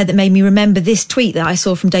said there that made me remember this tweet that I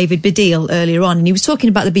saw from David Baddiel earlier on, and he was talking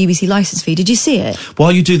about the BBC licence fee. Did you see it?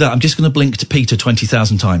 While you do that, I'm just going to blink to Peter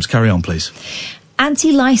 20,000 times. Carry on, please.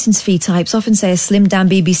 Anti-licence fee types often say a slimmed-down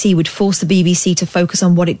BBC would force the BBC to focus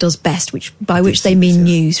on what it does best, by which they mean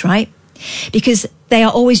news, right? Because they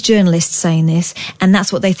are always journalists saying this, and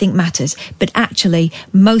that's what they think matters. But actually,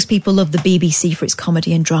 most people love the BBC for its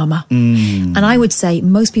comedy and drama. And I would say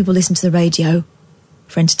most people listen to the radio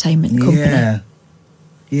for entertainment and company.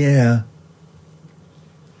 Yeah.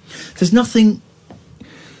 There's nothing...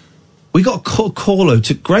 We got a caller,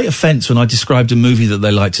 took great offence when I described a movie that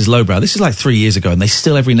they liked as lowbrow. This is like 3 years ago, and they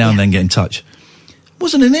still every now and then get in touch. It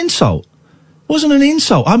wasn't an insult.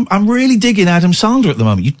 I'm really digging Adam Sandler at the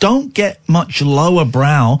moment. You don't get much lower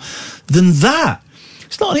brow than that.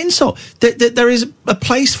 It's not an insult. There is a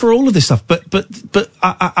place for all of this stuff, but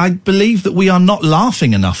I believe that we are not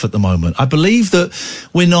laughing enough at the moment. I believe that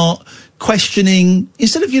we're not questioning,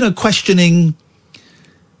 instead of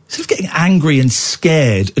getting angry and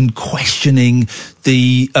scared and questioning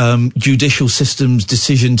the judicial system's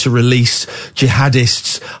decision to release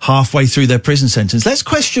jihadists halfway through their prison sentence, let's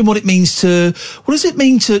question what does it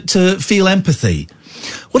mean to feel empathy?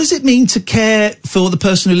 What does it mean to care for the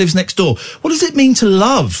person who lives next door? What does it mean to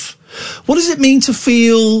love? What does it mean to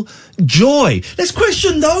feel joy? Let's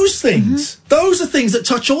question those things. Those are things that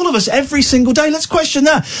touch all of us every single day. Let's question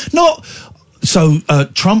that. So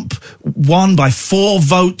Trump won by 4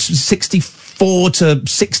 votes, 64 to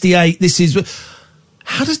 68. This is...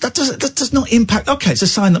 that does not impact... Okay, it's a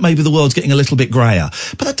sign that maybe the world's getting a little bit greyer.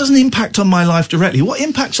 But that doesn't impact on my life directly. What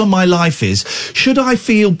impacts on my life is, should I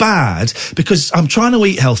feel bad because I'm trying to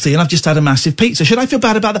eat healthy and I've just had a massive pizza? Should I feel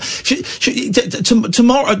bad about that?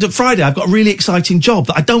 Tomorrow, Friday, I've got a really exciting job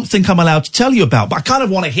that I don't think I'm allowed to tell you about, but I kind of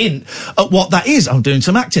want to hint at what that is. I'm doing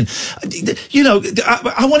some acting.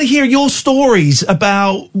 I want to hear your stories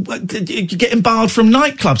about getting barred from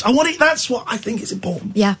nightclubs. That's what I think is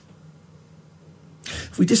important. Yeah.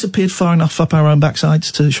 Have we disappeared far enough up our own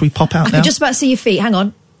backsides should we pop out now? I can just about see your feet. Hang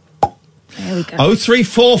on. There we go.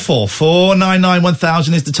 0344 499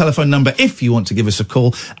 1000 is the telephone number if you want to give us a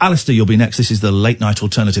call. Alistair, you'll be next. This is the Late Night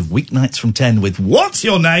Alternative, weeknights from 10 with What's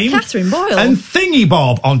Your Name? Catherine Boyle. And Thingy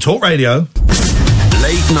Bob on Talk Radio.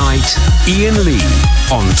 Late Night, Iain Lee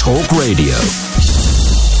on Talk Radio.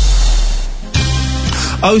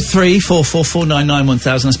 0344 499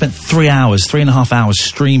 1000. I spent 3.5 hours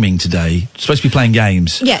streaming today. Supposed to be playing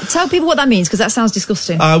games. Yeah, tell people what that means, because that sounds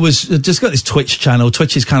disgusting. I was just got this Twitch channel.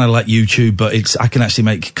 Twitch is kind of like YouTube, but I can actually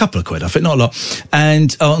make a couple of quid off it, not a lot.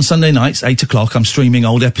 And on Sunday nights, 8 o'clock, I'm streaming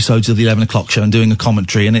old episodes of the 11 o'clock show and doing a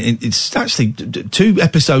commentary. And it's actually 2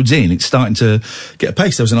 episodes in, it's starting to get a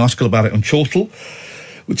pace. There was an article about it on Chortle,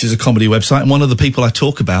 which is a comedy website. And one of the people I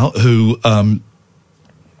talk about who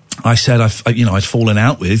I said, I'd fallen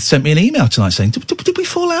out with, sent me an email tonight saying, did we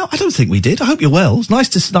fall out? I don't think we did. I hope you're well. It's nice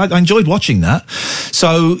to, I enjoyed watching that.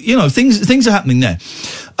 So, things are happening there.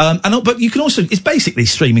 But you can also, it's basically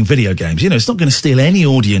streaming video games. It's not going to steal any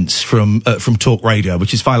audience from Talk Radio,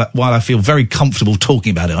 which is why I feel very comfortable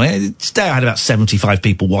talking about it. Today I had about 75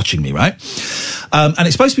 people watching me, right? And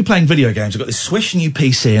it's supposed to be playing video games. I've got this swish new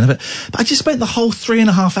PC, but I just spent the whole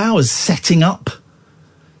 3.5 hours setting up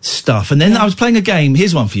stuff. And then I was playing a game,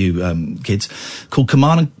 here's one for you, kids, called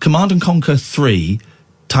Command and Conquer 3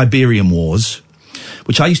 Tiberium Wars,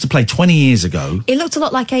 which I used to play 20 years ago. It looked a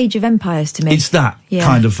lot like Age of Empires to me. It's that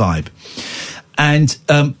kind of vibe. And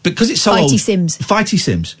because it's so old...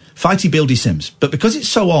 Fighty buildy sims. But because it's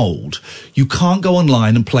so old, you can't go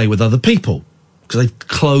online and play with other people, because they've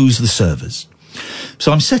closed the servers.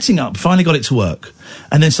 So I'm setting up, finally got it to work,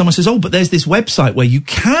 and then someone says, but there's this website where you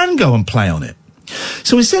can go and play on it.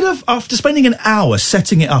 So instead of, after spending an hour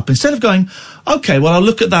setting it up, instead of going, okay, well, I'll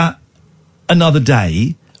look at that another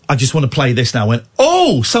day, I just want to play this now, I went,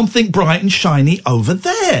 something bright and shiny over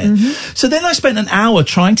there. Mm-hmm. So then I spent an hour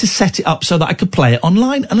trying to set it up so that I could play it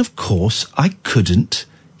online, and of course, I couldn't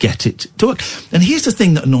get it to work. And here's the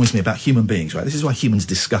thing that annoys me about human beings, right? This is why humans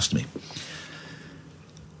disgust me.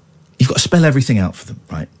 You've got to spell everything out for them,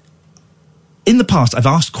 right? In the past, I've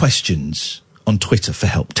asked questions on Twitter for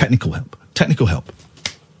help, technical help.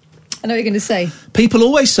 I know what you're going to say. People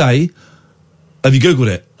always say, have you Googled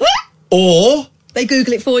it? Or... They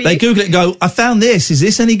Google it for you. They Google it and go, I found this. Is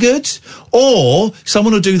this any good? Or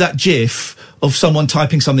someone will do that GIF of someone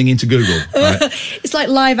typing something into Google. Right? It's like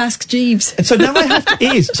live Ask Jeeves. And so now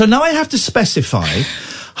I have to specify,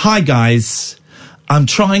 hi guys, I'm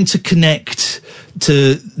trying to connect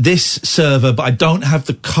to this server, but I don't have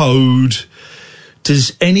the code.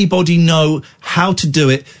 Does anybody know how to do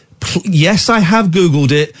it? Yes, I have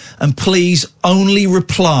Googled it, and please only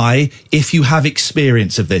reply if you have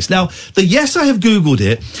experience of this. Now, the yes, I have Googled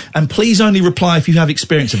it, and please only reply if you have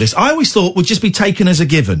experience of this, I always thought would just be taken as a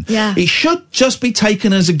given. Yeah. It should just be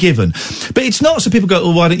taken as a given. But it's not, so people go,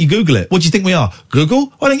 well, why don't you Google it? What do you think we are?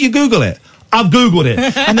 Google? Why don't you Google it? I've Googled it.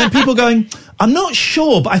 And then people going, I'm not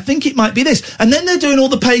sure, but I think it might be this. And then they're doing all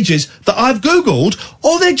the pages that I've Googled,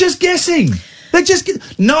 or they're just guessing.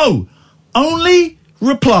 No. Only...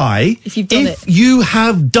 reply if you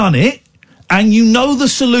have done it and you know the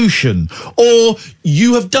solution, or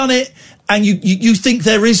you have done it and you think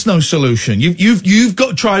there is no solution. You've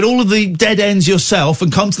tried all of the dead ends yourself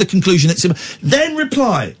and come to the conclusion it's then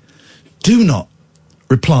reply. Do not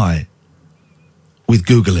reply with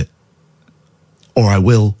Google it, or I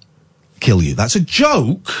will kill you. That's a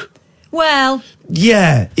joke. Well,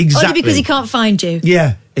 yeah, exactly. Only because he can't find you.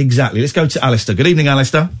 Yeah, exactly. Let's go to Alistair. Good evening,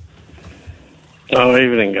 Alistair. Oh,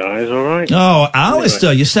 evening, guys. All right. Oh, Alistair,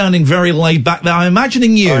 anyway. You're sounding very laid back there. I'm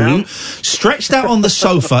imagining you stretched out on the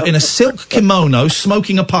sofa in a silk kimono,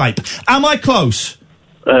 smoking a pipe. Am I close?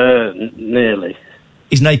 Nearly.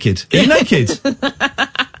 He's naked. Are you naked?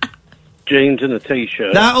 Jeans and a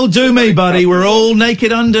T-shirt. That'll do me, buddy. We're all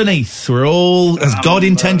naked underneath. We're all as God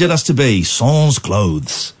intended us to be, sans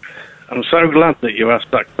clothes. I'm so glad that you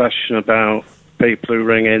asked that question about people who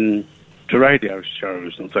ring in to radio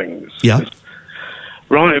shows and things. Yeah.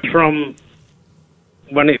 Right from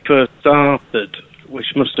when it first started, which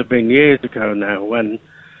must have been years ago now, when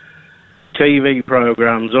TV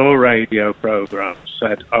programmes or radio programmes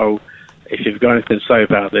said, if you've got anything to say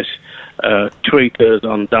about this, tweet us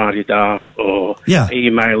on da-di-da, or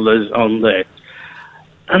email us on this.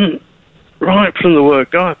 And right from the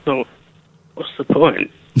word go, I thought, what's the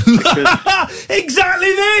point?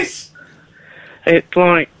 Exactly this! It's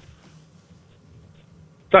like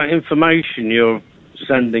that information you're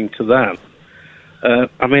sending to them.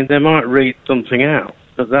 I mean, they might read something out,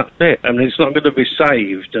 but that's it. I mean, it's not going to be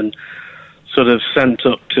saved and sort of sent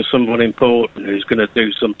up to someone important who's going to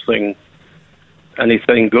do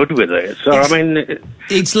anything good with it. So,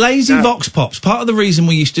 it's lazy vox pops. Part of the reason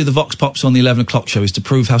we used to do the vox pops on the 11 o'clock show is to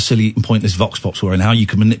prove how silly and pointless vox pops were and how you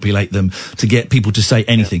can manipulate them to get people to say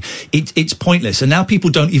anything. Yeah. It's pointless. And now people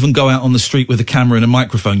don't even go out on the street with a camera and a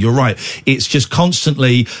microphone. You're right. It's just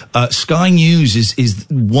constantly, Sky News is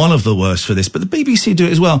one of the worst for this, but the BBC do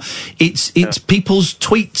it as well. It's people's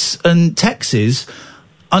tweets and texts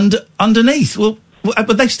underneath. Well,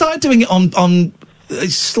 but they started doing it on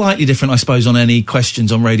it's slightly different, I suppose, on any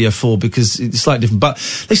questions on Radio 4 because it's slightly different. But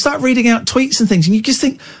they start reading out tweets and things, and you just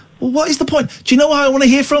think, well, what is the point? Do you know what I want to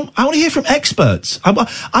hear from? I want to hear from experts.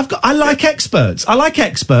 I like experts. I like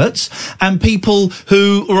experts and people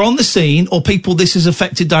who are on the scene or people this has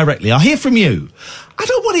affected directly. I'll hear from you. I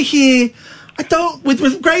don't want to hear. I don't.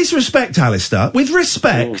 With great respect, Alistair. With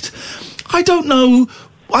respect, I don't know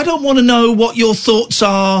I don't want to know what your thoughts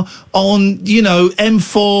are on, you know,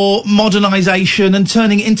 M4 modernisation and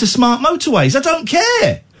turning it into smart motorways. I don't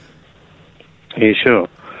care. Are you sure?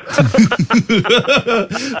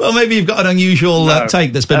 Well, maybe you've got an unusual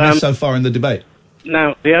take that's been missed so far in the debate.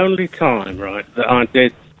 Now, the only time, right, that I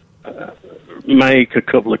did make a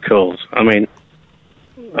couple of calls, I mean,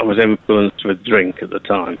 I was influenced with drink at the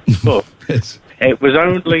time, but Yes. it was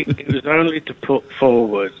only to put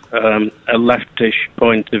forward a leftish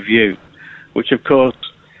point of view, which, of course,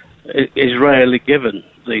 is rarely given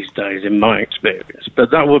these days, in my experience.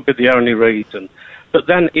 But that would be the only reason. But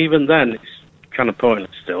then, even then, it's kind of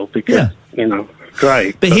pointless still, because, you know,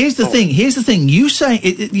 great. But here's the thing. You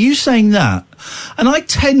saying that, and I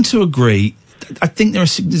tend to agree. I think there are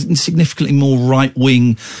significantly more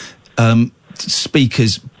right-wing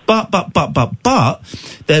speakers, but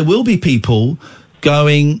there will be people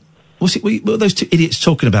going, what are those two idiots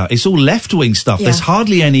talking about? It's all left-wing stuff. Yeah. There's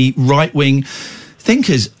hardly any right-wing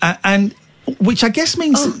thinkers, and which I guess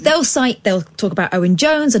means they'll talk about Owen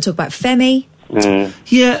Jones, they'll talk about Femi.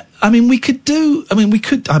 Yeah, I mean, we could.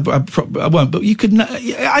 I won't, but you could.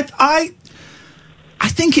 I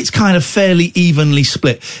think it's kind of fairly evenly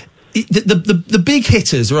split. The big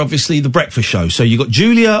hitters are obviously the breakfast show. So you've got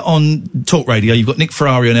Julia on Talk Radio, you've got Nick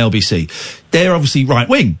Ferrari on LBC. They're obviously right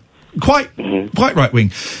wing, quite right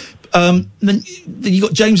wing. Then you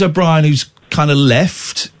got James O'Brien, who's kind of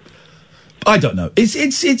left. I don't know.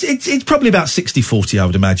 It's probably about 60-40, I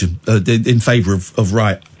would imagine, in favour of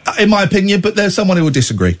right. In my opinion, but there's someone who will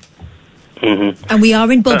disagree. And we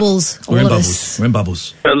are in bubbles, all of us. We're in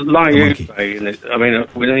bubbles. Like you say, I mean,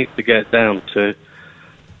 we need to get down to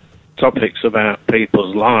topics about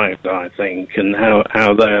people's lives, I think, and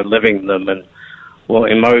how they're living them, and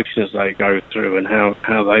what emotions they go through, and how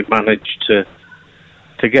they manage to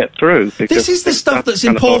get through. This is the stuff that's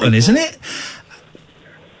important, isn't it?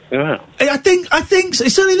 Yeah. I think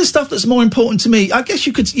it's certainly the stuff that's more important to me. I guess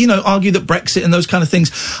you could, argue that Brexit and those kind of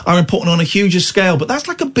things are important on a huger scale, but that's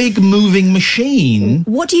like a big moving machine.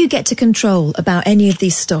 What do you get to control about any of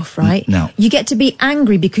this stuff, right? No. You get to be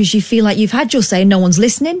angry because you feel like you've had your say and no one's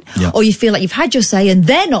listening, or you feel like you've had your say and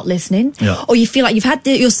they're not listening, or you feel like you've had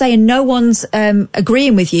your say and no one's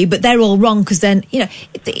agreeing with you, but they're all wrong because then,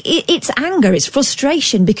 it's anger, it's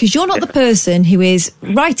frustration because you're not the person who is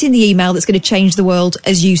writing the email that's going to change the world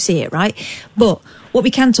as you see it, right? But what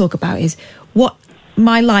we can talk about is what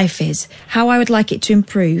my life is, how I would like it to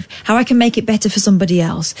improve, how I can make it better for somebody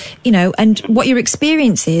else, and what your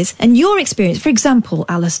experience is, and your experience, for example,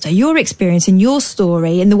 Alistair, your experience and your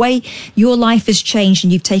story and the way your life has changed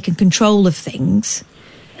and you've taken control of things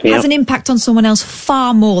has an impact on someone else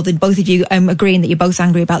far more than both of you agreeing that you're both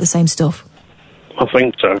angry about the same stuff. I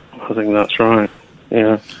think so. I think that's right.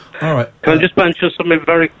 Yeah. All right. Can I just mention something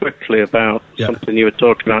very quickly about something you were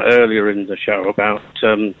talking about earlier in the show about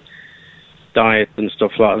diet and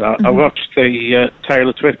stuff like that? Mm-hmm. I watched the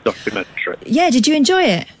Taylor Swift documentary. Yeah, did you enjoy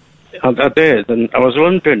it? I did, and I was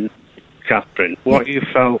wondering, Catherine, what you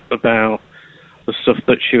felt about the stuff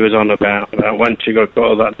that she was on about when she got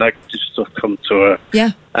all that negative stuff come to her.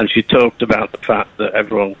 Yeah. And she talked about the fact that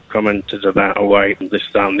everyone commented about her weight and this,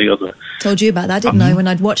 that and the other. Told you about that, didn't I, when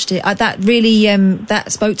I'd watched it? That really,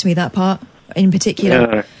 that spoke to me, that part in particular.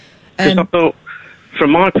 Yeah. Because I thought, from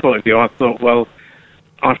my point of view, I thought, well,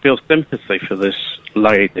 I feel sympathy for this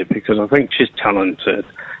lady because I think she's talented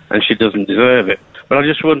and she doesn't deserve it. But I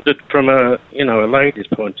just wondered from a lady's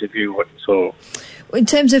point of view what you thought. In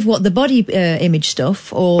terms of what, the body image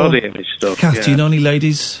stuff, or body image stuff? Kath, do you know any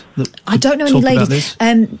ladies that I don't know any ladies.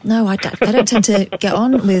 No, I don't tend to get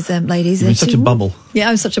on with ladies. You're in such a bubble. Yeah,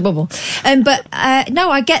 I'm such a bubble. But no,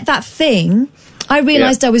 I get that thing. I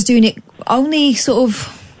realised I was doing it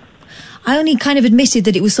I only kind of admitted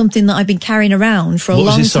that it was something that I've been carrying around for a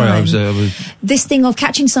long time. Sorry, this thing of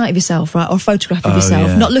catching sight of yourself, right, or photograph of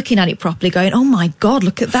yourself, not looking at it properly, going, oh my God,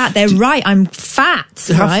 look at that, they're right, I'm fat,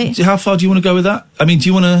 right? How far do you want to go with that? I mean, do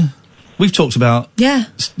you want to... We've talked about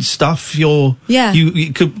stuff. You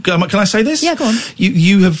could. Can I say this? Yeah, go on.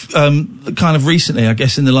 You have kind of recently, I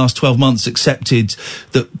guess, in the last 12 months, accepted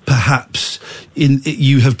that perhaps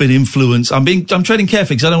you have been influenced. I'm treading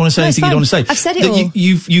carefully because I don't want to say anything you don't want to say. I've said it all.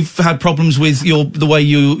 You've had problems with the way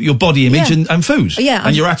your body image and food. Yeah,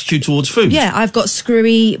 and your attitude towards food. Yeah, I've got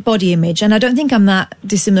screwy body image, and I don't think I'm that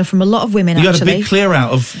dissimilar from a lot of women. You had a big clear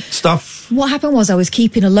out of stuff. What happened was I was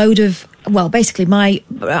keeping a load of. Well, basically, my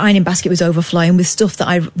ironing basket was overflowing with stuff that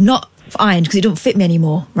I've not ironed because it don't fit me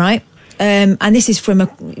anymore, right? And this is from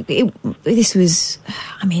this was,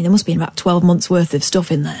 I mean, there must be about 12 months worth of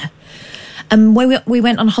stuff in there. And when we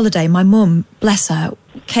went on holiday, my mum, bless her,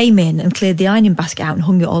 came in and cleared the ironing basket out and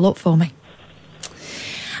hung it all up for me.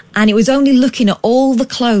 And it was only looking at all the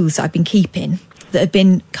clothes that I've been keeping that had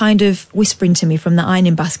been kind of whispering to me from the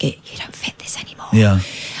ironing basket, you don't fit this anymore. Yeah.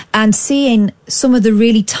 And seeing some of the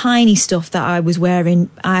really tiny stuff that I was wearing,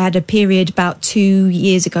 I had a period about 2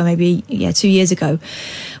 years ago, 2 years ago,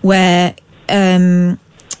 where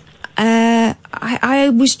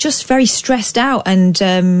I was just very stressed out,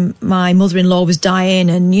 and my mother-in-law was dying,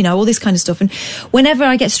 and, you know, all this kind of stuff. And whenever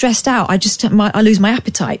I get stressed out, I lose my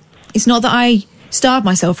appetite. It's not that I starve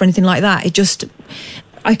myself or anything like that.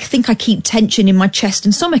 I think I keep tension in my chest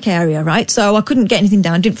and stomach area, right? So I couldn't get anything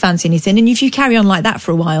down, didn't fancy anything. And if you carry on like that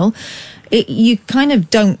for a while, you kind of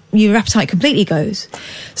your appetite completely goes.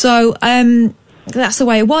 So that's the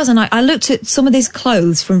way it was. And I looked at some of these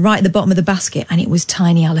clothes from right at the bottom of the basket, and it was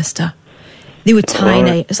tiny, Alistair. They were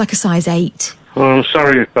tiny. Right. It was like a size 8. Well, I'm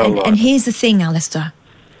sorry you felt that. And here's the thing, Alistair.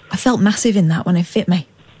 I felt massive in that when it fit me.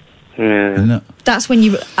 Yeah. Isn't it? That's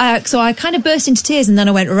when so I kind of burst into tears, and then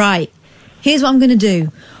I went, right, here's what I'm going to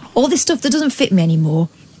do. All this stuff that doesn't fit me anymore,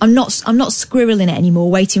 I'm not squirreling it anymore,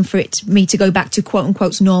 waiting for me to go back to quote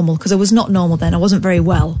unquote normal, because I was not normal then. I wasn't very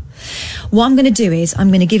well. What I'm going to do is I'm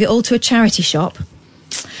going to give it all to a charity shop,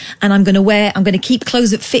 and I'm going to keep clothes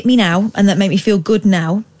that fit me now and that make me feel good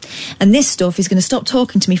now. And this stuff is going to stop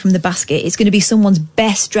talking to me from the basket. It's going to be someone's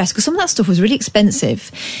best dress, because some of that stuff was really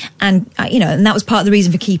expensive, and and that was part of the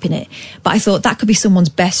reason for keeping it. But I thought that could be someone's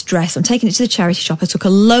best dress. I'm taking it to the charity shop. I took a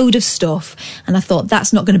load of stuff, and I thought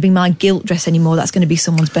that's not going to be my guilt dress anymore. That's going to be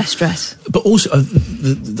someone's best dress. But also,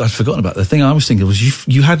 I'd forgotten about the thing I was thinking was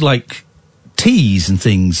you had like teas and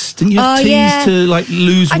things, didn't you have teas to like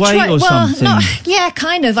lose weight or something?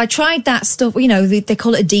 Kind of. I tried that stuff. You know, they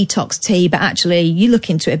call it a detox tea, but actually, you look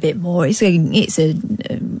into it a bit more. It's a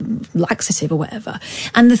laxative or whatever.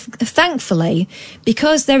 And thankfully,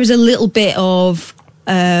 because there is a little bit of,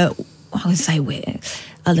 I would say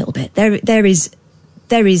a little bit.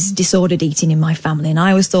 There is disordered eating in my family, and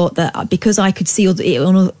I always thought that because I could see it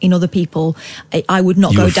in other people, I would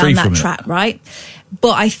not go down that track, right?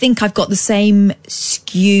 But I think I've got the same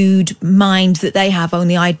skewed mind that they have,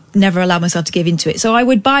 only I never allowed myself to give into it. So I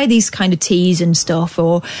would buy these kind of teas and stuff,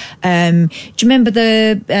 or do you remember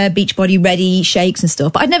the Beachbody Ready shakes and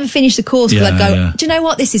stuff? But I'd never finish the course, because I'd go, do you know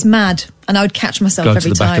what, this is mad? And I would catch myself every time.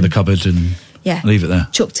 Go to the back of the cupboard and leave it there.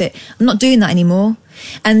 Chucked it. I'm not doing that anymore.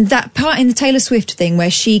 And that part in the Taylor Swift thing where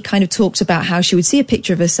she kind of talked about how she would see a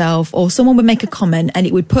picture of herself, or someone would make a comment and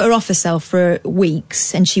it would put her off herself for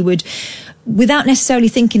weeks, and she would, without necessarily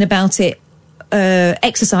thinking about it,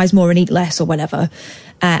 exercise more and eat less or whatever.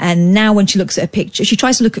 And now when she looks at a picture, she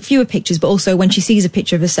tries to look at fewer pictures, but also when she sees a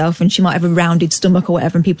picture of herself and she might have a rounded stomach or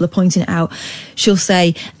whatever, and people are pointing it out, she'll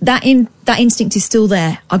say, that instinct is still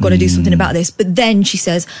there. I've got to do something about this. But then she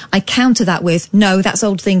says, I counter that with, no, that's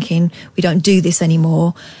old thinking. We don't do this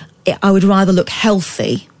anymore. I would rather look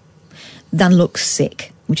healthy than look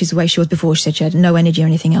sick, which is the way she was before. She said she had no energy or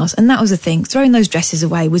anything else. And that was the thing. Throwing those dresses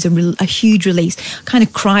away was a huge release. Kind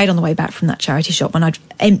of cried on the way back from that charity shop when I'd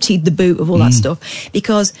emptied the boot of all that stuff,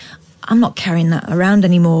 because I'm not carrying that around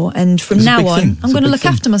anymore. And from now on, I'm going to look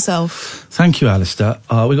after myself. Thank you, Alistair.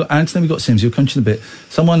 We've got Anthony, we've got Sims. You'll come to in a bit.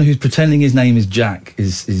 Someone who's pretending his name is Jack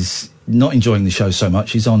is not enjoying the show so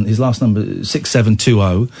much. He's on his last number,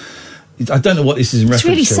 6720. I don't know what this is in reference to.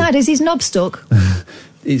 It's really sad. Is his knob stuck?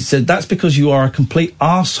 It said, that's because you are a complete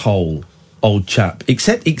arsehole, old chap.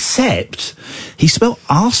 Except he spelled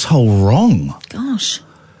arsehole wrong. Gosh.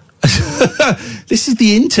 This is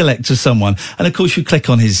the intellect of someone. And of course you click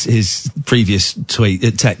on his previous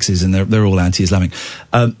texts and they're all anti-Islamic.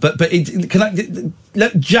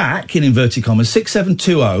 Look, Jack, in inverted commas,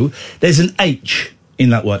 6720, there's an H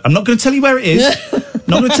in that word. I'm not going to tell you where it is.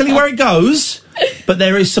 Not going to tell you where it goes. But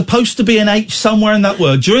there is supposed to be an H somewhere in that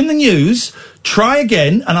word. During the news, try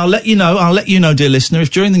again, and I'll let you know. I'll let you know, dear listener, if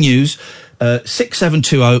during the news,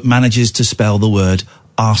 6720 manages to spell the word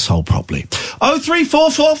arsehole properly.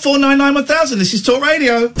 0344 499 1000. This is Talk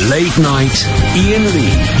Radio. Late night, Iain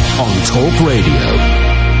Lee on Talk Radio.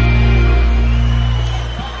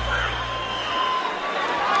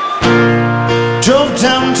 Drove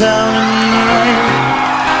downtown in the rain,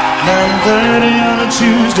 9:30 on a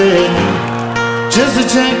Tuesday, just to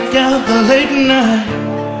check out the late night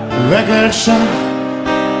record shop.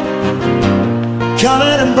 Call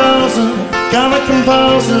it impulsive, call it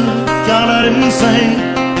compulsive, call it insane.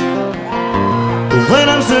 But when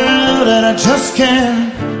I'm surrounded, I just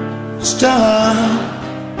can't stop.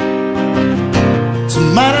 It's a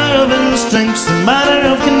matter of instinct, it's a matter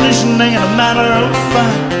of conditioning, and a matter of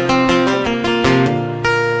fact.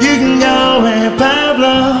 You can go where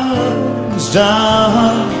Pablo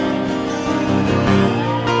stop.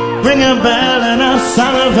 Ring a bell and I'll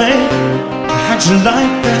salivate. I much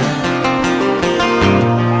like that.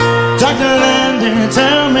 Dr. Landy,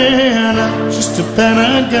 tell me I'm not just a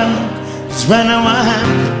pedagogue. 'Cause right now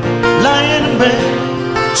I'm lying in bed,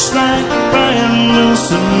 just like Brian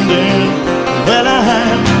Wilson did. Well,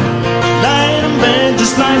 I'm lying in bed,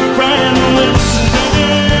 just like Brian Wilson did.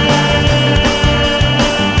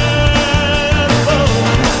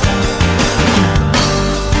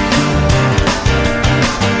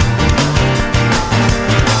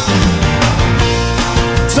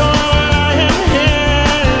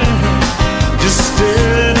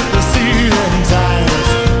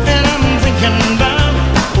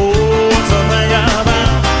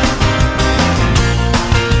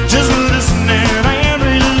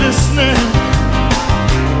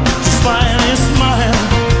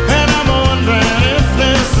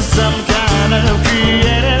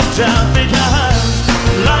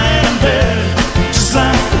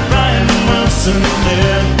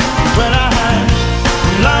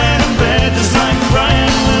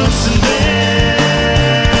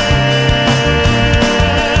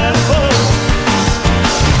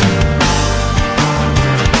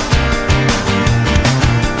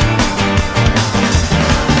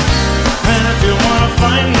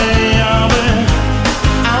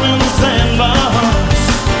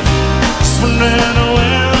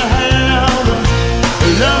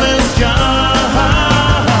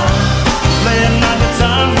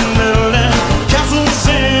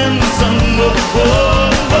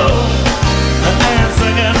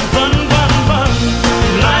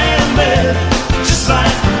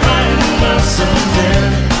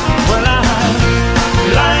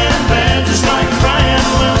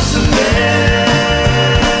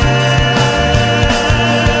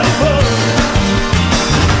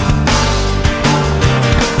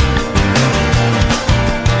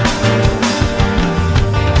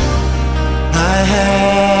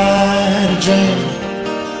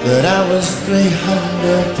 But I was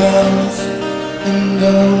 300 pounds, and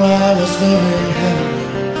though I was very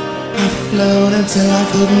happy, I flown until I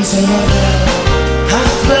couldn't see my ground. I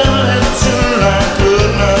flown until I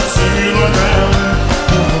could not see my ground.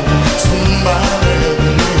 Oh, somebody help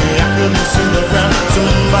me, I couldn't see the ground.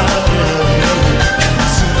 Somebody help me, I couldn't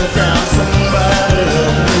see the ground. Somebody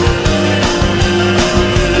help me.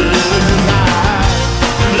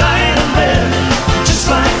 I'm lying in bed, just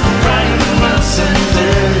like Brian Wilson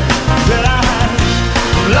did. But I'm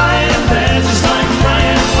lying in bed, just like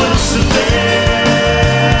Brian Wilson did.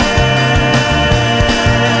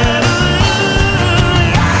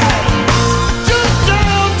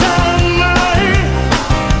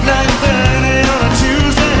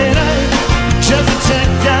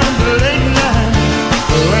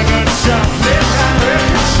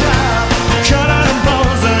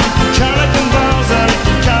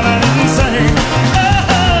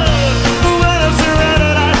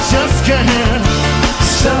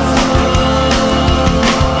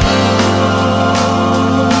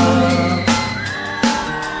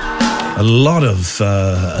 A lot of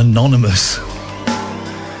anonymous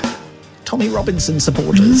Tommy Robinson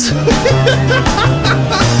supporters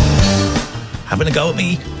having a go at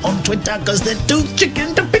me on Twitter because they're too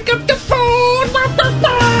chicken to pick up the phone.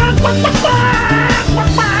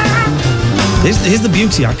 Here's the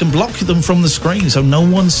beauty. I can block them from the screen so no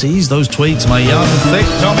one sees those tweets. My young, thick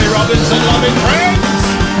Tommy Robinson loving friends.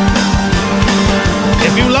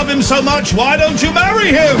 If you love him so much, why don't you marry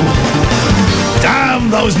him? Damn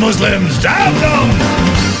those Muslims, damn them!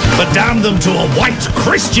 But damn them to a white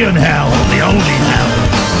Christian hell, the only hell.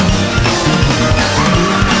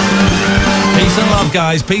 Peace and love,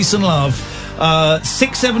 guys, peace and love.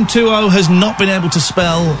 6720 has not been able to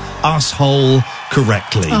spell asshole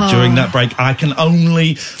correctly during that break. I can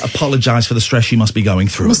only apologise for the stress you must be going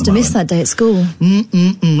through. Must have missed that day at school.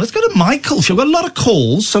 Let's go to Michael. We've got a lot of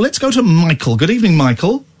calls, so let's go to Michael. Good evening,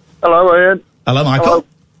 Michael. Hello, Ian. Hello, Michael. Hello,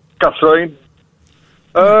 Catherine.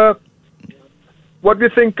 What do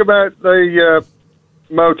you think about the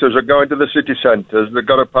motors that go into the city centres? They've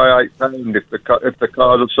got to pay £8 if the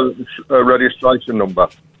car's a certain registration number.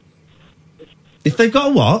 If they've got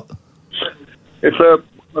a what? If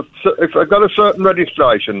they've got a certain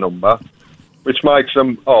registration number, which makes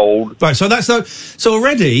them old. Right. So so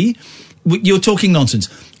already you're talking nonsense.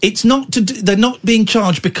 It's not they're not being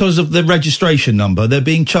charged because of the registration number. They're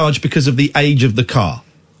being charged because of the age of the car.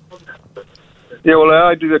 Yeah, well, the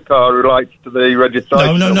age of the car relates to the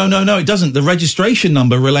registration number. No, it doesn't. The registration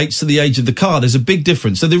number relates to the age of the car. There's a big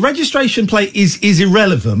difference. So the registration plate is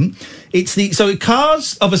irrelevant. So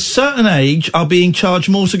cars of a certain age are being charged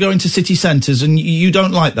more to go into city centres, and you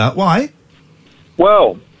don't like that. Why?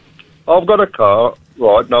 Well, I've got a car,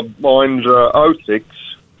 right, now mine's 06,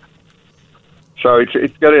 So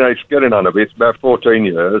it's getting on a bit. It's about 14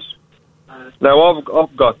 years. Now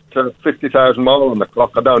I've got 50,000 miles on the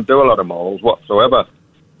clock. I don't do a lot of miles whatsoever.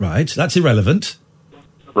 Right, that's irrelevant.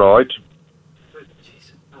 Right.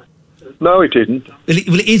 No, it isn't. Well,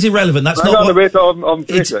 it is irrelevant. That's Hang not. on a bit.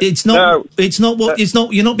 It's not. No. It's not what. It's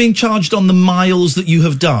not. You're not being charged on the miles that you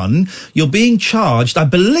have done. You're being charged. I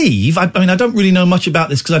believe. I mean, I don't really know much about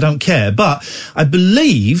this because I don't care. But I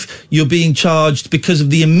believe you're being charged because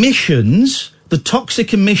of the emissions, the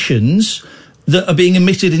toxic emissions that are being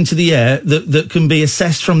emitted into the air that can be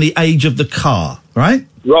assessed from the age of the car. Right.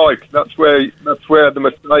 Right. That's where the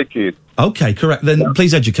mistake is. Okay. Correct. Then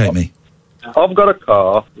please educate me. I've got a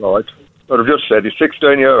car. Right. But I've just said it's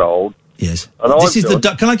 16-year-old. Yes. And this is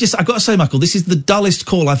can I just? I've got to say, Michael, this is the dullest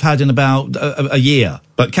call I've had in about a year.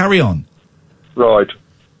 But carry on. Right.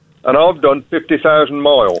 And I've done 50,000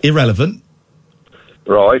 miles. Irrelevant.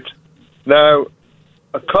 Right. Now,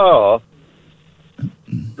 a car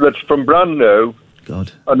that's from brand new.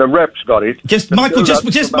 God. And the rep's got it. Michael, stop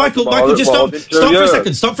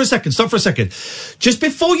for a second. Just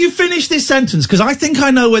before you finish this sentence, because I think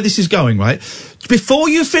I know where this is going, right? Before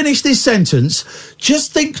you finish this sentence,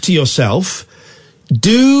 just think to yourself,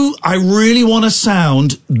 do I really want to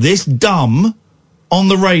sound this dumb on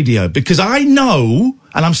the radio? Because I know,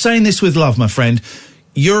 and I'm saying this with love, my friend,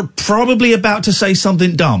 you're probably about to say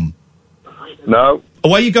something dumb. No.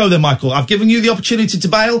 Away you go then, Michael. I've given you the opportunity to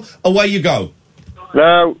bail. Away you go.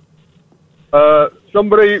 Now,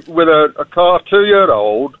 somebody with a car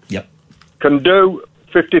 2-year-old can do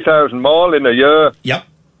 50,000 miles in a year. Yep.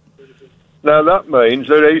 Now, that means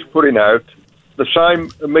that he's putting out the same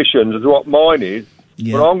emissions as what mine is,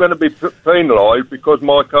 but I'm going to be penalised because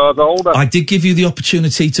my car's older. I did give you the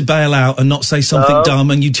opportunity to bail out and not say something dumb,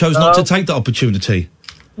 and you chose not to take that opportunity.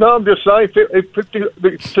 No, I'm just saying,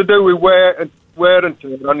 it's to do with wear and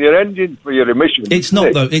tear on your engine for your emissions. It's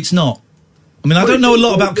not, though. It's not. I mean, I don't know a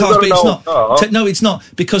lot about cars, but it's not. No, it's not.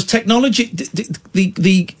 Because technology,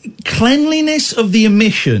 the cleanliness of the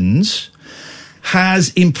emissions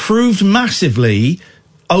has improved massively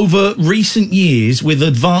over recent years with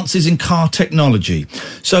advances in car technology.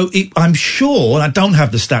 So I'm sure, and I don't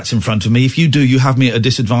have the stats in front of me. If you do, you have me at a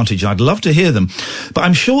disadvantage. I'd love to hear them. But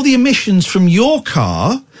I'm sure the emissions from your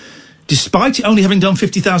car, despite it only having done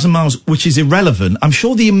 50,000 miles, which is irrelevant, I'm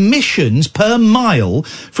sure the emissions per mile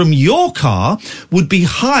from your car would be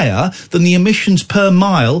higher than the emissions per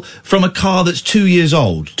mile from a car that's 2 years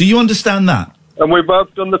old. Do you understand that? And we've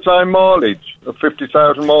both done the same mileage of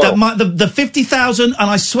 50,000 miles. The 50,000, and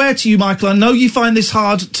I swear to you, Michael, I know you find this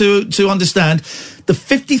hard to understand, the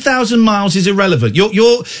 50,000 miles is irrelevant.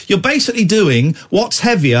 You're basically doing what's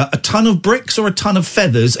heavier, a ton of bricks or a ton of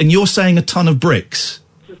feathers, and you're saying a ton of bricks.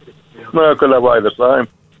 No, because they weigh the same.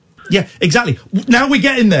 Yeah, exactly. Now we're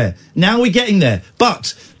getting there.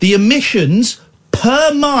 But the emissions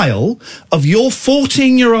per mile of your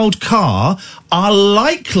 14-year-old car are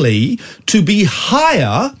likely to be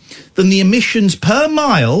higher than the emissions per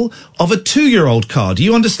mile of a 2-year-old car. Do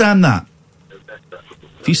you understand that?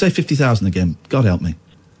 If you say 50,000 again, God help me.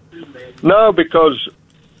 No, because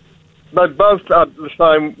they both had the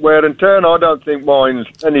same wear and tear, and I don't think mine's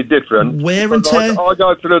any different. Wear and tear? I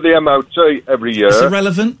go through the MOT every year. It's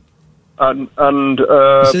irrelevant. And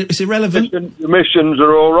it's irrelevant. Emissions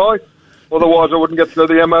are all right. Otherwise, I wouldn't get through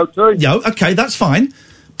the MOT. Yeah, okay, that's fine.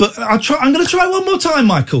 But I'm going to try one more time,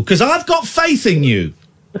 Michael, because I've got faith in you.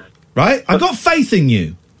 Right? I've got faith in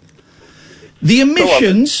you. The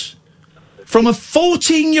emissions from a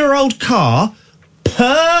 14-year-old car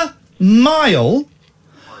per mile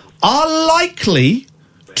are likely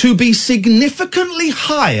to be significantly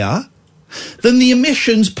higher than the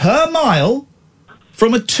emissions per mile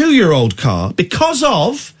from a 2-year-old car because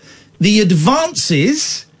of the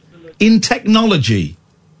advances in technology.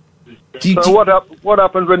 So what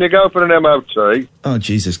happens when you go for an MOT? Oh,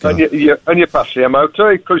 Jesus God. And you pass the MOT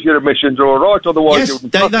because your emissions are all right, otherwise you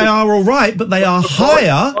wouldn't they are all right, but they are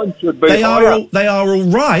higher. They are all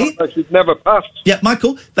right. They should never pass. Yeah,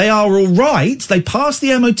 Michael, they are all right. They pass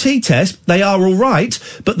the MOT test. They are all right,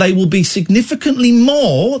 but they will be significantly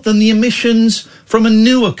more than the emissions from a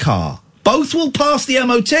newer car. Both will pass the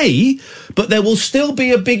MOT, but there will still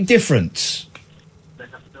be a big difference.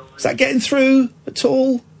 Is that getting through at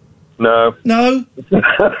all? No. No?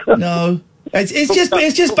 No. It's just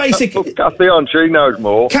basic. Cathy on, she knows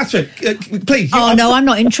more. Catherine, please. Oh, no, I'm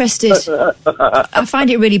not interested. I find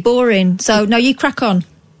it really boring. So, no, you crack on.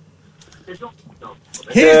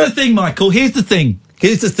 Here's the thing, Michael. Here's the thing.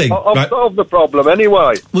 I've solved the problem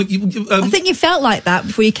anyway. Well, I think you felt like that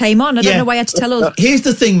before you came on. I don't know why you had to tell us. Here's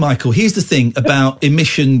the thing, Michael. Here's the thing about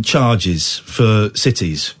emission charges for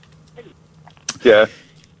cities. Yeah.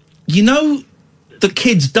 You know that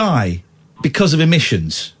kids die because of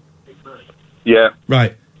emissions? Yeah.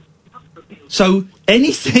 Right. So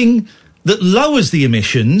anything that lowers the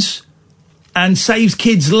emissions and saves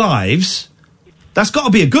kids' lives, that's got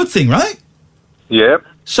to be a good thing, right? Yeah.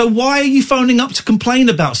 So why are you phoning up to complain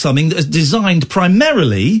about something that is designed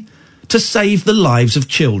primarily to save the lives of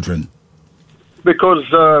children? Because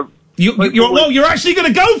you're actually going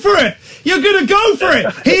to go for it. You're going to go for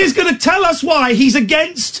it. He is going to tell us why he's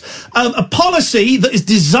against a policy that is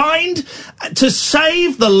designed to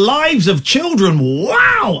save the lives of children.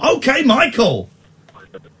 Wow. Okay, Michael.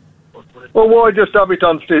 Well, why just have it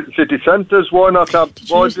on city centres? Why not have?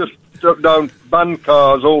 Why just don't ban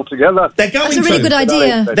cars altogether? They're going to. That's a really good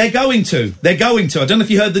idea. They're going to. They're going to. I don't know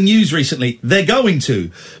if you heard the news recently. They're going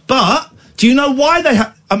to. But do you know why they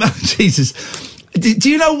have? Jesus. Do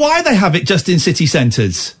you know why they have it just in city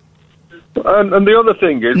centres? And the other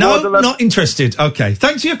thing is... No, not interested. OK.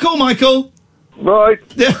 Thanks for your call, Michael. Right.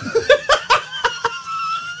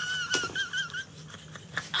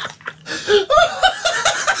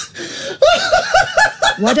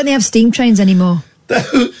 Why don't they have steam trains anymore?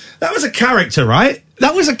 That was a character, right?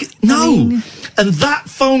 That was And that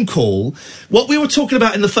phone call, what we were talking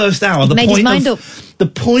about in the first hour,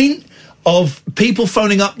 the point of people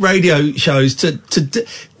phoning up radio shows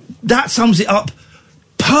that sums it up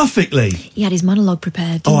perfectly. He had his monologue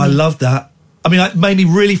prepared. I loved that. I mean, it made me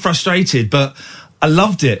really frustrated, but I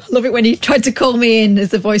loved it. I love it when he tried to call me in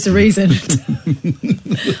as the voice of reason.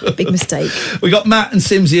 Big mistake. We got Matt and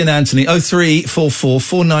Simsy and Anthony. 0344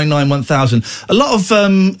 499 1000. A lot of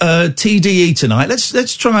TDE tonight.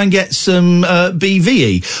 Let's try and get some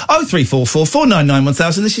BVE. 0344 499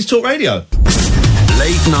 1000. This is Talk Radio.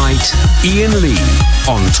 Late night, Iain Lee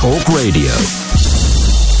on Talk Radio.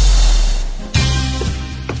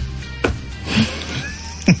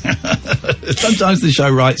 Sometimes the show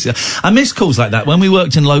writes. I miss calls like that. When we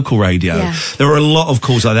worked in local radio, there were a lot of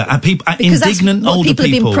calls like that. And indignant older people. People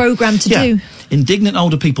have been programmed to do. Indignant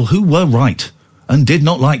older people who were right and did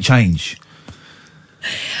not like change.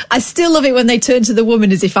 I still love it when they turn to the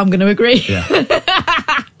woman as if I'm going to agree.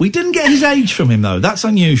 Yeah. We didn't get his age from him though. That's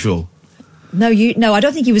unusual. No, I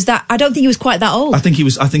don't think he was that. I don't think he was quite that old. I think he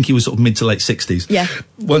was sort of mid to late 60s. Yeah.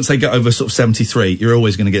 Once they get over sort of 73, you're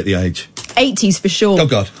always going to get the age. 80s for sure. Oh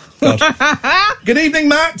God. Good evening,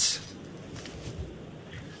 Matt.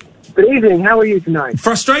 Good evening. How are you tonight?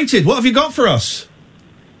 Frustrated. What have you got for us?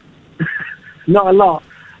 Not a lot.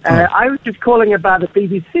 I was just calling about the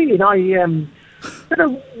BBC, and I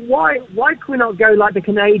why can we not go like the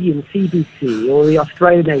Canadian CBC or the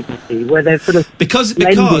Australian ABC, where they're sort of because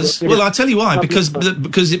well, I'll tell you why. Because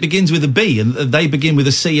it begins with a B and they begin with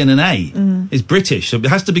a C and an A. It's British, so it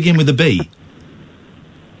has to begin with a B.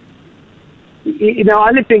 You know,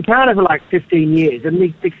 I lived in Canada for like 15 years, and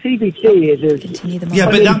the CBC is... Yeah,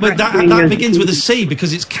 but that begins with a C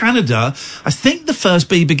because it's Canada. I think the first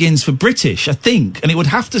B begins for British, I think, and it would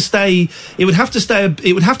have to stay a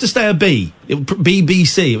B.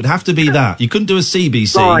 BBC. It would have to be that. You couldn't do a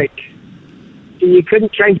CBC. Right. You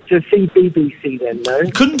couldn't change to CBBC then, no?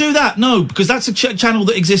 You couldn't do that, no, because that's a channel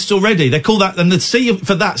that exists already. They call that, and the C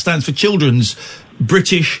for that stands for Children's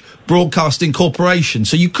British Broadcasting Corporation.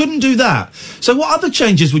 So you couldn't do that. So what other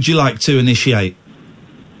changes would you like to initiate?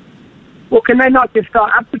 Well, can they not just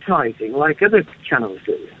start advertising like other channels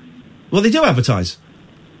do? Well, they do advertise.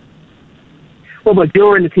 Well, but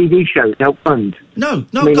during the TV shows, they'll fund. No,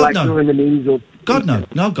 I mean, God, like no. during the news or... God, no.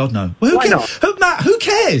 No, God, no. Well, Why not? Matt, who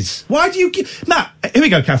cares? Why do you... Matt, here we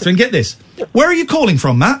go, Catherine, get this. Where are you calling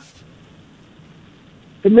from, Matt?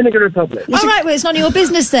 Dominican Republic. All right, well, it's none of your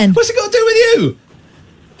business then. What's it got to do with you?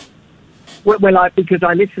 Well, because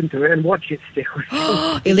I listen to it and watch it still.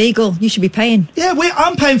 Illegal. You should be paying. Yeah,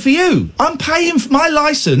 I'm paying for you. I'm paying for my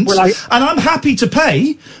licence, and I'm happy to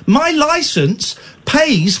pay. My licence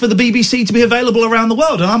pays for the BBC to be available around the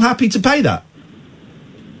world, and I'm happy to pay that.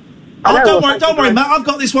 Don't worry, Matt. I've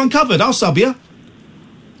got this one covered. I'll sub you.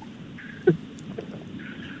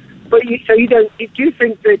 But do you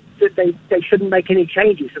think that they shouldn't make any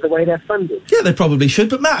changes to the way they're funded? Yeah, they probably should.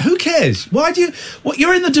 But Matt, who cares? Why do you?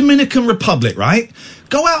 You're in the Dominican Republic, right?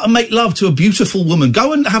 Go out and make love to a beautiful woman.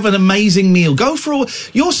 Go and have an amazing meal.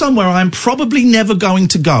 You're somewhere I'm probably never going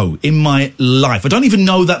to go in my life. I don't even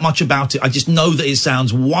know that much about it. I just know that it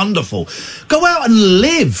sounds wonderful. Go out and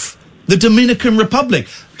live the Dominican Republic.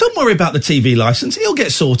 Don't worry about the TV licence. It'll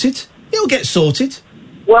get sorted.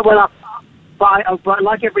 But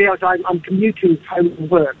like everybody else, I'm commuting home from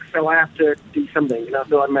work, so I have to do something. And I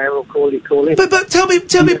thought I may as well call in. But tell me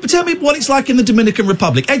what it's like in the Dominican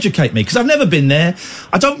Republic. Educate me, because I've never been there.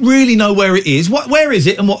 I don't really know where it is. Where is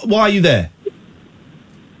it, and why are you there?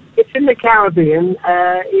 in the Caribbean.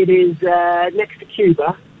 It is next to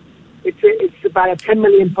Cuba. It's about a 10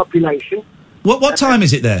 million population. What time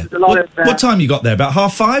is it there? What time you got there? About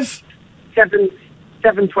 5:30?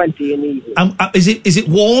 7:20 in the evening. Is it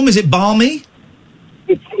warm? Is it balmy?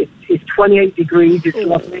 It's 28 degrees. It's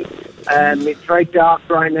lovely. It's very dark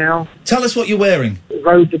right now. Tell us what you're wearing.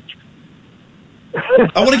 Roads are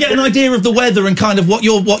I want to get an idea of the weather and kind of what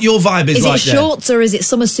your vibe is. Is right it shorts or is it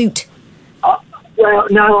summer suit? Well,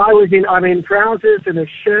 no, I'm in trousers and a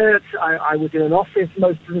shirt. I was in an office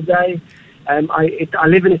most of the day. I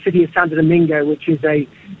live in a city of Santo Domingo, which is a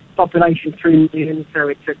population 3 million, so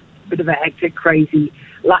it's a bit of a hectic, crazy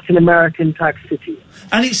Latin American type city.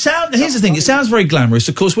 And here's the thing, it sounds very glamorous.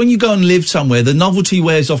 Of course, when you go and live somewhere, the novelty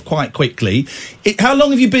wears off quite quickly. How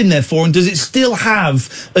long have you been there for, and does it still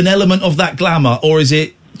have an element of that glamour, or is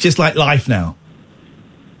it just like life now?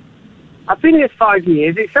 I've been here 5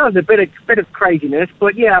 years. It sounds a bit of craziness,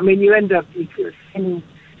 but yeah, I mean, you end up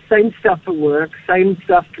same stuff at work, same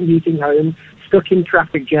stuff commuting home, stuck in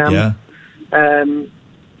traffic jams,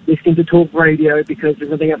 listening to talk radio because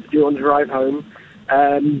there's nothing else to do on the drive home.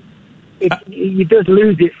 It does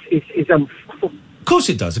lose its Of course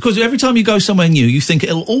it does. Of course, every time you go somewhere new, you think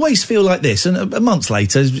it'll always feel like this, and a month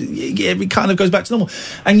later, it kind of goes back to normal.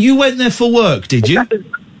 And you went there for work, did you?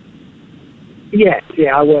 Yes,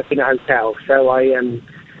 yeah, I work in a hotel, so I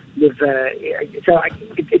live.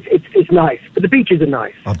 It's nice, but the beaches are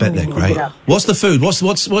nice. I bet they're great. Yeah. What's the food? What's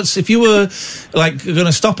if you were like going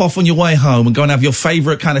to stop off on your way home and go and have your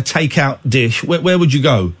favourite kind of takeout dish? Where would you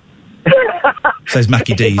go? Says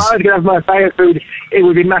Mackie D's. If I was going to have my favourite food, it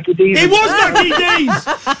would be Mackie D's. It was Mackie D's!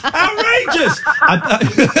 Outrageous!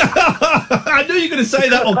 I knew you were going to say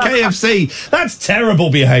that, or KFC. That's terrible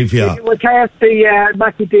behaviour. Well, KFC,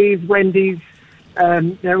 Mackie D's, Wendy's,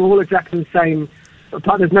 they're all exactly the same.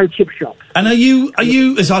 But there's no chip shops. And are you?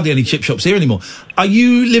 There's hardly any chip shops here anymore. Are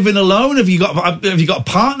you living alone? Have you got a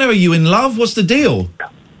partner? Are you in love? What's the deal?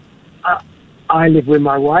 I live with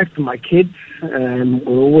my wife and my kids. We're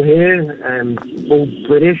all here, all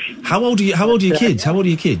British. How old are you? How old are your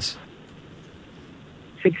kids?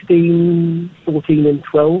 16, 14 and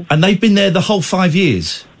 12. And they've been there the whole 5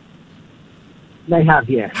 years? They have,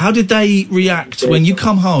 yeah. How did they react when you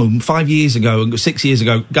come home 5 years ago, 6 years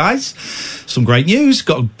ago? Guys, some great news,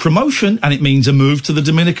 got a promotion, and it means a move to the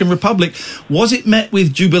Dominican Republic. Was it met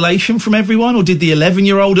with jubilation from everyone, or did the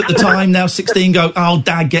 11-year-old at the time, now 16, go, oh,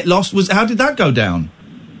 Dad, get lost? How did that go down?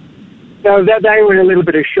 No, they were in a little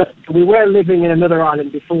bit of shock. We were living in another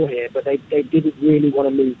island before here, but they didn't really want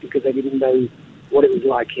to move because they didn't know what it was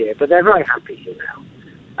like here. But they're very happy here now.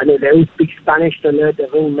 I know they all speak Spanish.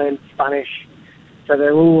 They've all learned Spanish. So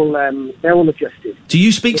they're all adjusted. Do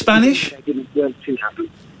you speak Spanish? They weren't too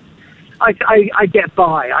happy. I get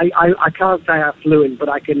by. I can't say I'm fluent, but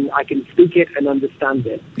I can speak it and understand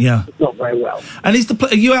it. Yeah, it's not very well. And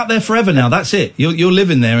are you out there forever now? That's it. You're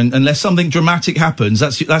living there, and unless something dramatic happens,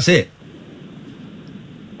 that's it.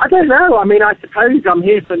 I don't know. I mean, I suppose I'm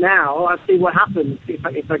here for now. I'll see what happens.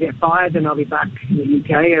 If I get fired, then I'll be back in the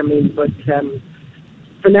UK. I mean, but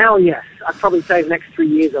for now, yes. I'd probably say the next 3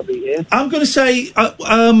 years I'll be here. I'm going to say,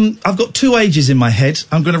 I've got two ages in my head.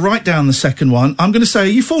 I'm going to write down the second one. I'm going to say, are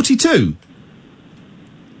you 42?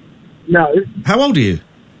 No. How old are you?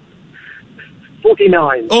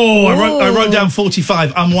 49. Oh, I wrote down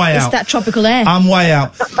 45. I'm way out. It's that tropical air. I'm way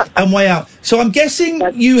out. So I'm guessing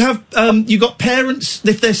you have, you got parents,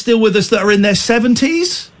 if they're still with us, that are in their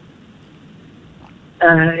 70s?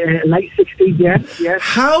 Late 60s, yes.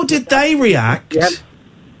 How did they react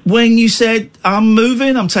when you said, I'm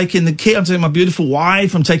moving, I'm taking my beautiful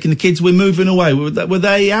wife, I'm taking the kids, we're moving away? Were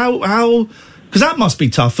they, how, because that must be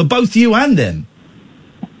tough for both you and them.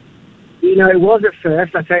 You know, it was at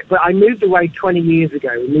first, but I moved away 20 years ago.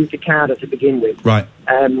 We moved to Canada to begin with. Right.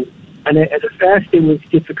 And at first it was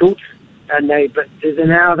difficult, but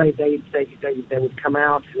now they would come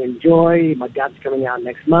out and enjoy. My dad's coming out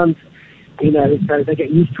next month, you know, so they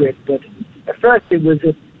get used to it. But at first it was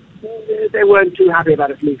they weren't too happy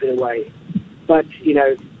about us moving away. But, you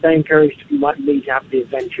know, they encouraged me to have the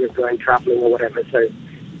adventure of going travelling or whatever. So,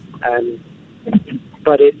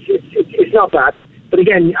 but it's not bad. But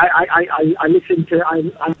again, I listen to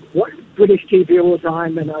I watch British TV all the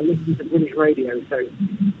time, and I listen to British radio. So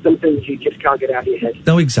some things you just can't get out of your head.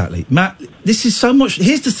 No, exactly, Matt. This is so much.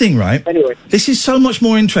 Here's the thing, right? Anyway, this is so much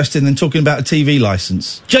more interesting than talking about a TV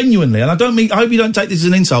license. Genuinely, and I hope you don't take this as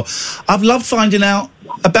an insult. I've loved finding out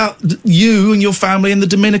about you and your family in the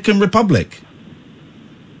Dominican Republic.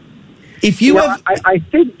 If you I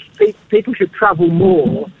think people should travel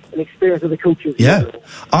more and experience other cultures. Yeah.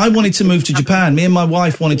 I wanted to move to Japan. Me and my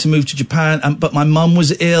wife wanted to move to Japan, but my mum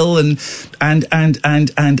was ill and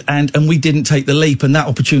we didn't take the leap, and that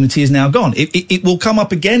opportunity is now gone. It will come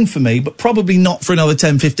up again for me, but probably not for another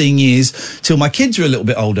 10, 15 years till my kids are a little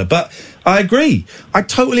bit older. But I agree. I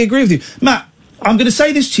totally agree with you. Matt, I'm going to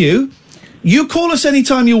say this to you. You call us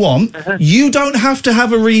anytime you want. You don't have to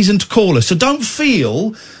have a reason to call us. So don't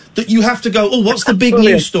feel that you have to go, oh, what's the big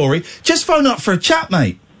news story? Just phone up for a chat,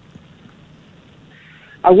 mate.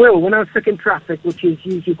 I will. When I'm stuck in traffic, which is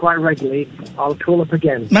usually quite regularly, I'll call up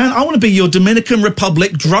again. Man, I want to be your Dominican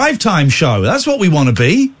Republic drive time show. That's what we want to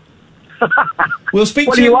be. We'll speak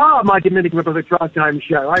well, to you. Well, you are my Dominican Republic drive time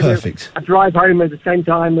show. Perfect. I drive home at the same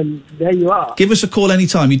time, and there you are. Give us a call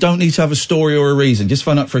anytime. You don't need to have a story or a reason. Just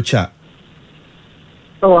phone up for a chat.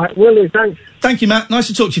 All right, will do. Thanks. Thank you, Matt. Nice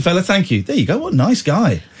to talk to you, fella. Thank you. There you go. What a nice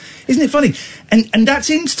guy. Isn't it funny? And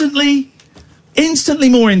that's instantly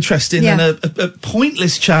more interesting than a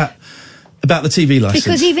pointless chat about the TV licence.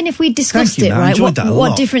 Because even if we discussed Thank you, it, man. right,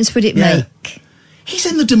 what difference would it make? He's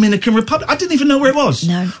in the Dominican Republic. I didn't even know where it was.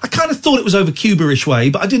 No. I kind of thought it was over Cuba-ish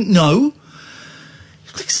way, but I didn't know.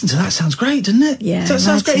 Listen to that. Sounds great, doesn't it? Yeah. That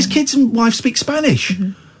sounds great. His kids and wife speak Spanish.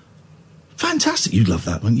 Mm-hmm. Fantastic. You'd love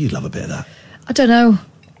that, wouldn't you? You'd love a bit of that. I don't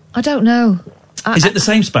know. Is it the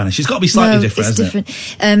same Spanish? It's got to be slightly different, hasn't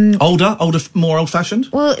it? Older, more old-fashioned?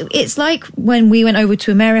 Well, it's like when we went over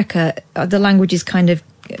to America, the languages kind of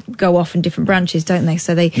go off in different branches, don't they?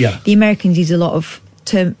 So the Americans use a lot of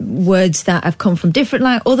words that have come from different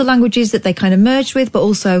other languages that they kind of merged with, but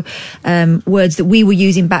also words that we were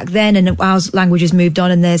using back then, and our languages moved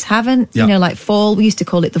on and theirs haven't. Yeah. You know, like fall, we used to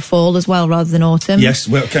call it the fall as well rather than autumn. Yes,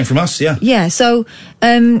 well, it came from us, yeah. Yeah, so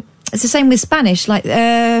it's the same with Spanish. Like,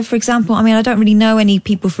 for example, I mean, I don't really know any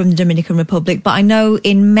people from the Dominican Republic, but I know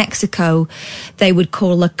in Mexico they would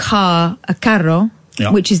call a car a carro,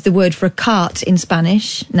 which is the word for a cart in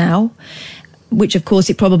Spanish now, which of course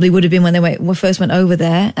it probably would have been when they first went over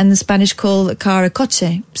there, and the Spanish call a car a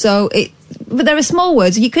coche. But there are small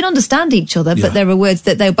words, you can understand each other, but there are words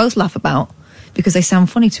that they both laugh about because they sound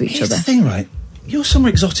funny to each Here's other. The thing, right? You're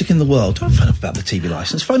somewhere exotic in the world. Don't phone up about the TV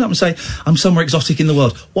licence. Phone up and say, I'm somewhere exotic in the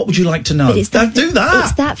world. What would you like to know? Don't do that.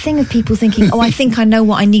 It's that thing of people thinking, oh, I think I know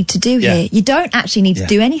what I need to do here. You don't actually need to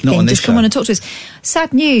do anything. Just come on and talk to us.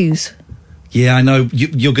 Sad news. Yeah, I know.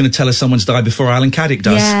 You're going to tell us someone's died before Alan Caddick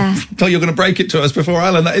does. Yeah. Oh, you're going to break it to us before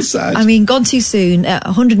Alan. That is sad. I mean, gone too soon. At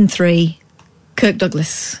 103, Kirk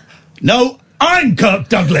Douglas. No, I'm Kirk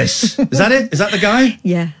Douglas. Is that it? Is that the guy?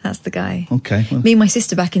 Yeah, that's the guy. Okay. Well. Me and my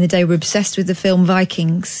sister back in the day were obsessed with the film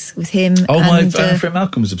Vikings with him. Oh, my friend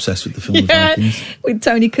Malcolm was obsessed with the film Vikings. With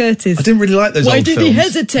Tony Curtis. I didn't really like those old films. Why did he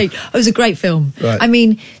hesitate? It was a great film. Right. I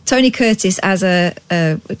mean, Tony Curtis as it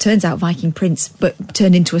turns out Viking prince, but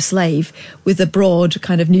turned into a slave with a broad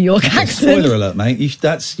kind of New York accent. Spoiler alert, mate.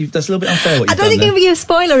 That's a little bit unfair what you've I don't think it'll be a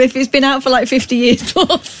spoiler if it's been out for like 50 years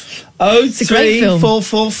plus.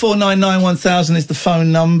 03444991000 is the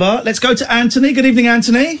phone number. Let's go to Anthony. Good evening,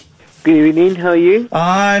 Anthony. Good evening. How are you?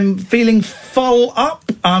 I'm feeling full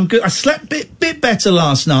up. I'm good. I slept bit better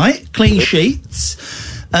last night. Clean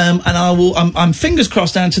sheets. And I'm fingers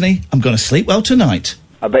crossed, Anthony. I'm going to sleep well tonight.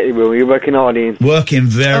 I bet you will. You're working hard, Ian. Working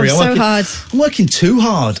very hard. I'm working too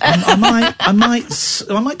hard. I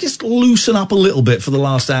might just loosen up a little bit for the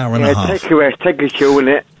last hour and a half. Take a rest. Take a chill,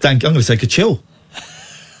 innit? I'm going to take a chill.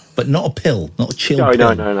 But not a pill, not a chill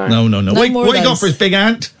pill. No. What you got for us, big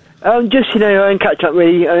ant? Just, catch up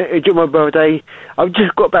really. During my birthday, I've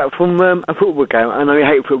just got back from a football game. I know you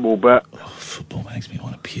hate football, but... Oh, football makes me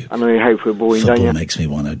want to puke. I know you hate football, don't you? Football makes me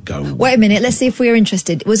want to go... Wait a minute, let's see if we're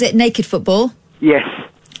interested. Was it naked football? Yes.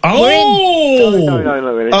 Oh! No,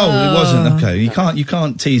 not really. Oh, it wasn't. Okay, you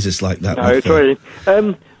can't tease us like that. No, sorry.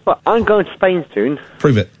 But I'm going to Spain soon.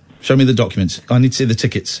 Prove it. Show me the documents. I need to see the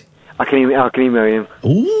tickets. I can email him.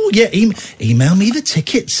 Oh, yeah, email me the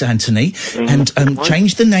tickets, Anthony, and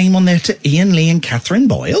change the name on there to Iain, Lee and Catherine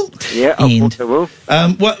Boyle. Yeah, of course I will.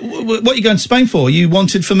 What are you going to Spain for? You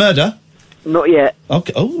wanted for murder? Not yet.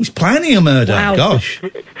 Okay. Oh, he's planning a murder. Wow. Gosh.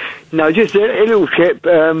 No, just a little trip,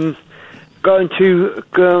 going to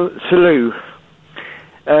Salou.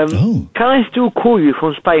 Can I still call you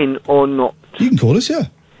from Spain or not? You can call us, yeah.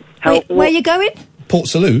 Wait, where are you going? Port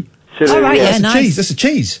Salut. Oh, right, yeah, That's nice. a cheese. That's a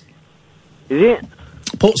cheese. Is it?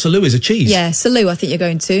 Port Salut is a cheese. Yeah, Salou, I think you're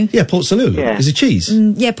going to. Yeah, Port Salut is a cheese.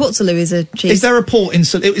 Yeah, Port Salut is a cheese. Is there a port in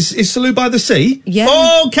Salut? Is Salut by the sea? Yeah.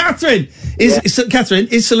 Oh, Catherine! Is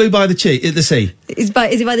Salut by the sea? Is it by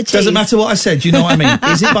the cheese? Doesn't matter what I said. You know what I mean?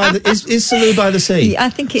 Is Salut by the sea? Yeah, I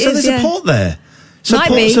think it so is. So there's a port there. So Might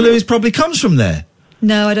Port be. Salut probably comes from there.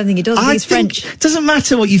 No, I don't think it does. It's French. Doesn't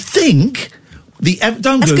matter what you think.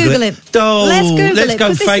 Don't Let's Google it. Oh, Let's Google let's it. go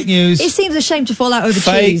 'cause fake news. It seems a shame to fall out over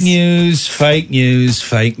Fake cheese. news, fake news,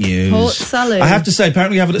 fake news. Port Salut. I have to say,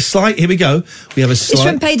 apparently we have a slight... Here we go. We have a It's from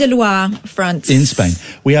slight... Pays de Loire, France. In Spain.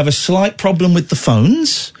 We have a slight problem with the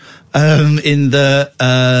phones. In the...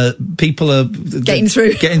 people are... Getting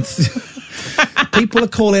through. People are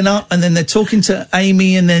calling up and then they're talking to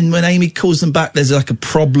Amy, and then when Amy calls them back, there's like a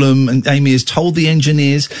problem, and Amy has told the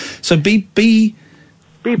engineers. So be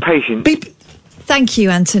patient. Thank you,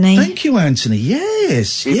 Anthony. Thank you, Anthony.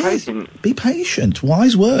 Yes. Be patient. Be patient.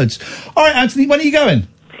 Wise words. All right, Anthony, when are you going?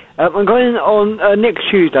 I'm going on next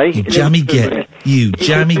Tuesday. You jammy git. You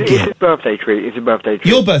jammy It's git. a birthday treat. It's a birthday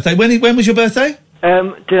treat. Your birthday. When was your birthday?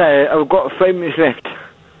 Today. I've got 3 minutes left.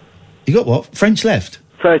 You got what? French left?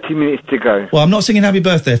 30 minutes to go. Well, I'm not singing happy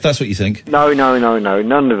birthday if that's what you think. No. None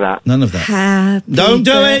of that. None of that. Happy Don't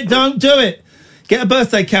do birthday. it. Don't do it. Get a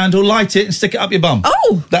birthday candle, light it, and stick it up your bum.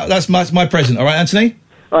 Oh! That's my present. All right, Anthony?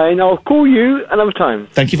 And I'll call you another time.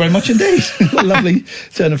 Thank you very much indeed. Lovely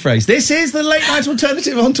turn of phrase. This is the Late Night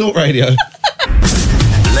Alternative on Talk Radio.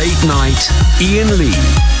 Late Night, Iain Lee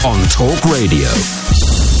on Talk Radio.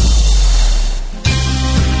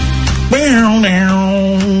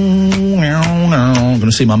 I'm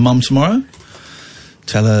going to see my mum tomorrow.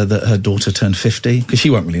 Tell her that her daughter turned 50, because she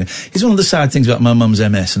won't really know. It's one of the sad things about my mum's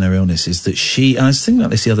MS and her illness is that and I was thinking about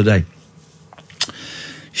this the other day,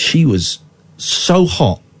 she was so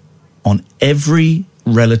hot on every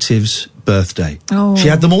relative's birthday. Oh. She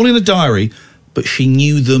had them all in a diary, but she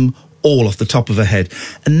knew them all off the top of her head.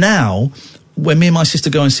 And now, when me and my sister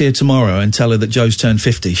go and see her tomorrow and tell her that Joe's turned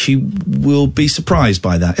 50, she will be surprised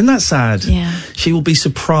by that. Isn't that sad? Yeah. She will be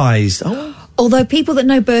surprised. Oh, Although people that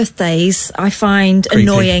know birthdays, I find creepy.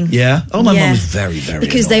 annoying. Yeah? Oh, my Yeah. mum was very, very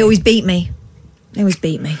Because they annoying. always beat me. They always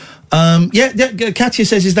beat me. Katya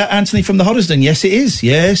says, is that Anthony from the Hoddesdon? Yes, it is.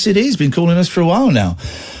 Yes, it is. Been calling us for a while now.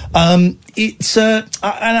 I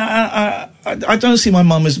don't see my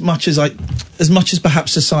mum as much as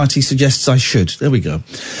perhaps society suggests I should. There we go.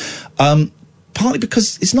 Partly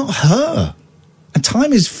because it's not her. And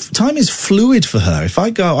time is fluid for her. If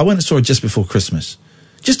I went and saw her just before Christmas.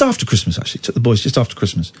 Just after Christmas, actually. Took the boys just after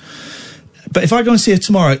Christmas. But if I go and see her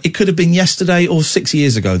tomorrow, it could have been yesterday or 6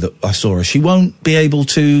 years ago that I saw her. She won't be able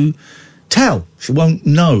to tell. She won't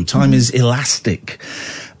know. Time is elastic.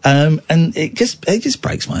 And it just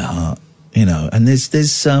breaks my heart, you know. And there's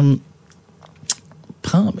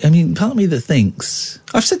part of me that thinks,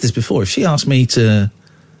 I've said this before, if she asked me to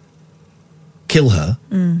kill her,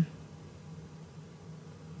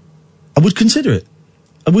 I would consider it.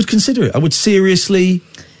 I would seriously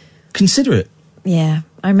consider it. Yeah.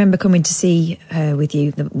 I remember coming to see her with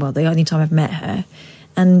you, the only time I've met her.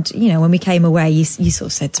 And, you know, when we came away, you sort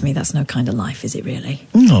of said to me, that's no kind of life, is it really?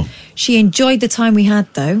 No. She enjoyed the time we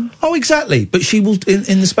had, though. Oh, exactly. But she will,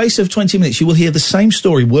 in the space of 20 minutes, she will hear the same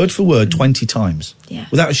story, word for word, 20 times. Yeah.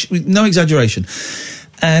 With no exaggeration.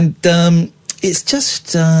 And it's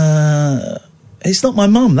just, it's not my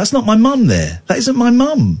mum. That's not my mum there. That isn't my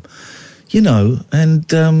mum. You know, and...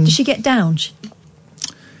 Does she get down?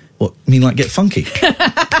 What, you mean like get funky?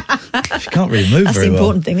 She can't really move That's very the well.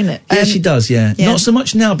 important thing, isn't it? Yeah, she does, yeah. yeah. Not so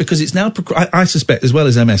much now, because it's now... I suspect, as well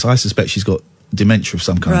as MS, I suspect she's got dementia of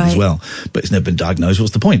some kind as Right. well. But it's never been diagnosed.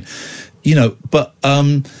 What's the point? You know, but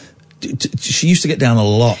she used to get down a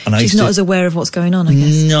lot. And She's not as aware of what's going on, I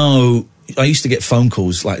guess. No. I used to get phone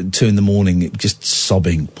calls like 2 a.m, just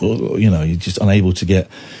sobbing. You know, you're just unable to get...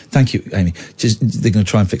 Thank you, Amy. They're going to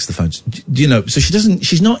try and fix the phones. You know, so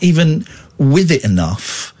she's not even with it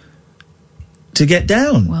enough to get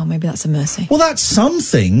down. Well, maybe that's a mercy. Well, that's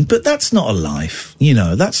something, but that's not a life. You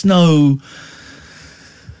know, that's no...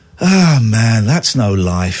 Ah, man, that's no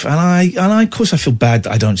life. And I, of course, I feel bad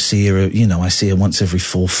that I don't see her. You know, I see her once every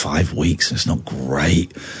 4 or 5 weeks. It's not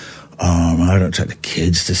great. I don't take the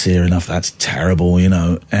kids to see her enough. That's terrible, you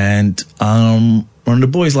know. And the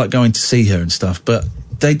boys like going to see her and stuff, but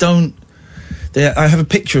they don't... I have a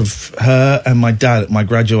picture of her and my dad at my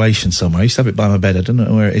graduation somewhere. I used to have it by my bed. I don't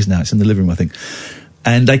know where it is now. It's in the living room, I think.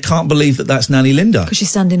 And they can't believe that that's Nanny Linda. Because she's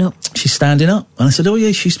standing up. She's standing up. And I said, oh,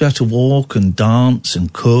 yeah, she used to be able to walk and dance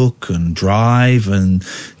and cook and drive. And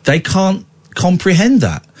they can't comprehend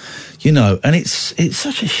that, you know. And it's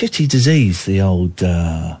such a shitty disease, the old...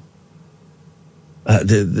 the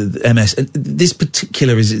MS. And this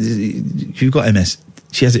particular if you've got MS,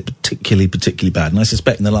 she has it particularly bad. And I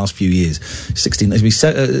suspect in the last few years, 16, it'll be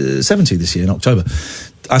 70 this year in October.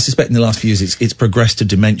 I suspect in the last few years it's progressed to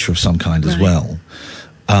dementia of some kind as well.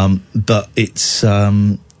 But it's, you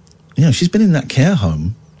know, she's been in that care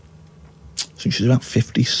home. I think she's about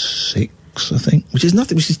 56, I think, which is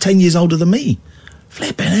nothing, which is 10 years older than me.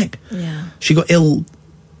 Flipping heck. Yeah. She got ill.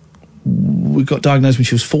 We got diagnosed when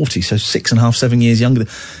she was 40, so 6.5, 7 years younger.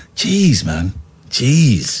 Jeez, man.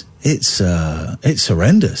 Jeez. It's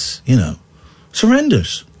horrendous, you know. It's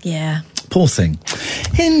horrendous. Yeah. Poor thing.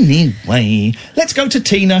 Anyway, let's go to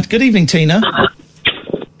Tina. Good evening, Tina.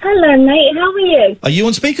 Hello, mate. How are you? Are you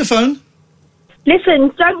on speakerphone?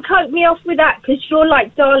 Listen, don't coat me off with that because you're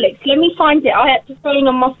like Daleks. Let me find it. I had to phone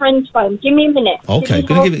on my friend's phone. Give me a minute. Okay, we're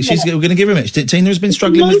going to give her a minute. Tina has been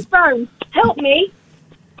struggling New with... phone. Help me.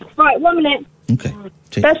 Right, 1 minute. Okay.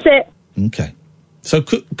 That's it. Okay. So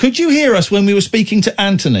could you hear us when we were speaking to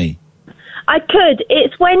Anthony? I could.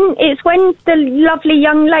 It's when the lovely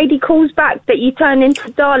young lady calls back that you turn into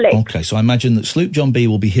Dalek. Okay, so I imagine that Sloop John B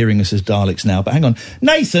will be hearing us as Daleks now, but hang on.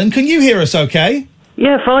 Nathan, can you hear us okay?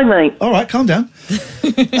 Yeah, fine, mate. All right, calm down.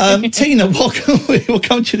 Tina, we'll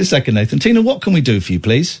come to you in a second, Nathan. Tina, what can we do for you,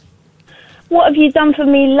 please? What have you done for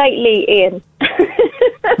me lately, Ian?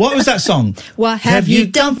 What was that song? What have you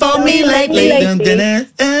done for me lately?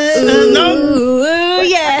 No.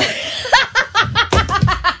 Yeah.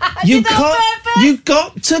 You've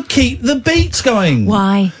got to keep the beats going.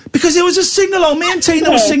 Why? Because it was a sing-along. Me and Tina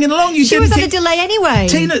were singing along. She was on a delay anyway.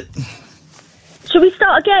 Tina... Should we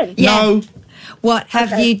start again? Yeah. No. What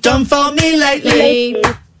have you done for me lately?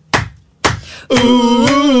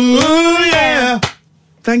 Ooh, yeah.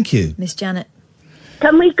 Thank you. Miss Janet.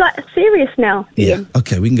 Can we get serious now? Yeah.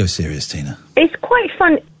 Okay, we can go serious, Tina. It's quite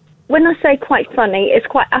fun. When I say quite funny, it's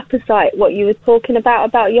quite apposite what you were talking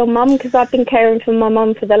about your mum, because I've been caring for my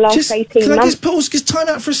mum for the last 18 Can I months. just pause? Just time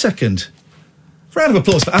out for a second. Round of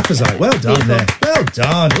applause for apposite. Well done there. Well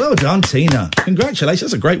done. Well done, Tina. Congratulations.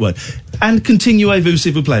 That's a great word. And continuez-vous,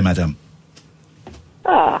 s'il vous plaît, madame.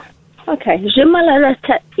 Ah, okay. Je me la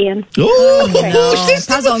tête, Ian. Oh, No,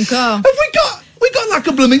 pas encore. Have we got like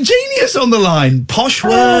a blooming genius on the line? Posh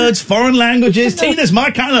words, foreign languages. Tina's my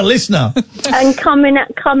kind of listener. And coming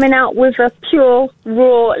out with a pure,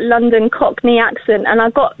 raw London Cockney accent. And I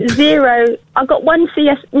got I got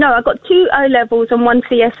I got 2 O-levels and 1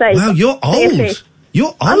 CSA. Wow, you're old.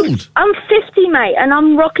 You're old. I'm 50, mate, and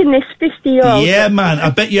I'm rocking this 50-year-old. Yeah, man. I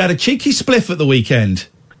bet you had a cheeky spliff at the weekend.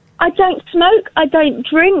 I don't smoke. I don't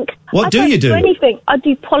drink. What do you do? I don't do anything. I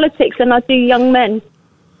do politics and I do young men.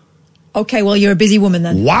 Okay, well, you're a busy woman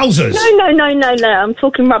then. Wowzers. No. I'm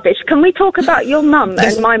talking rubbish. Can we talk about your mum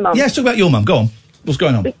and my mum? Yes, talk about your mum. Go on. What's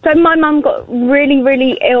going on? So my mum got really,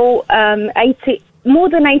 really ill more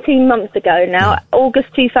than 18 months ago now,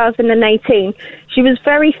 August 2018. She was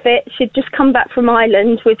very fit. She'd just come back from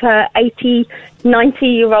Ireland with her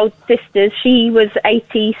 90-year-old sisters. She was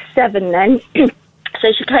 87 then.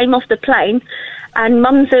 So she came off the plane, and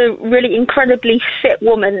Mum's a really incredibly fit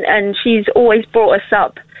woman, and she's always brought us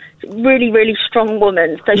up. Really, really strong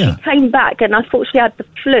woman. So she came back, and I thought she had the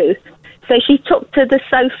flu. So she took to the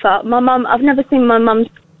sofa. My mum, I've never seen my mum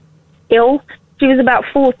ill. She was about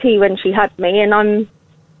 40 when she had me, and I'm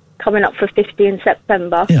coming up for 50 in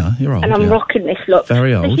September. Yeah, you're old. And I'm rocking this look.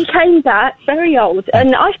 Very old. So she came back, very old.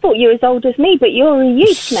 And I thought you were as old as me, but you're a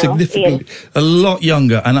youth now, Significantly, Ian. a lot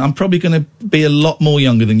younger, and I'm probably going to be a lot more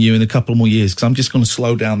younger than you in a couple more years, because I'm just going to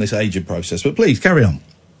slow down this aging process. But please, carry on.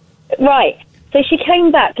 Right. So she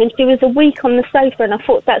came back, and she was a week on the sofa, and I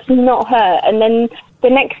thought, that's not her. And then the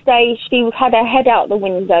next day, she had her head out the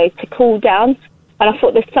window to cool down, and I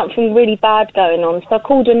thought there's something really bad going on. So I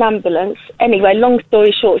called an ambulance. Anyway, long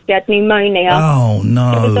story short, she had pneumonia. Oh,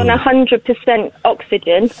 no. She was on 100%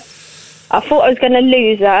 oxygen. I thought I was going to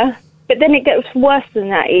lose her, but then it gets worse than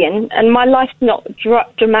that, Ian. And my life's not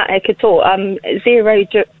dramatic at all. Zero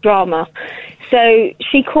drama. So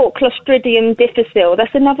she caught Clostridium difficile.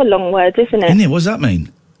 That's another long word, isn't it? Isn't it? What does that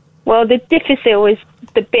mean? Well, the difficile is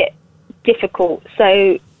the bit difficult,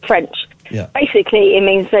 so French. Yeah. Basically, it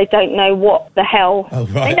means they don't know what the hell... Oh,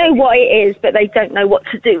 right. They know what it is, but they don't know what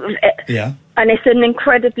to do with it. Yeah. And it's an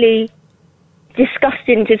incredibly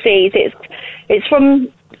disgusting disease. It's from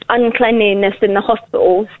uncleanliness in the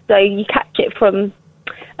hospitals, so you catch it from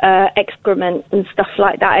excrement and stuff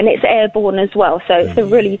like that, and it's airborne as well, so it's a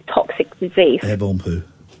really toxic disease. Airborne poo.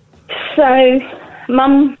 So,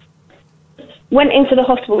 Mum went into the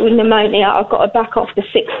hospital with pneumonia. I got her back after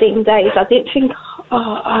 16 days. I didn't think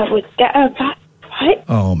I would get her back, right?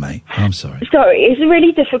 Oh, mate, I'm sorry. Sorry, it's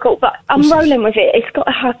really difficult, but I'm rolling with it. It's got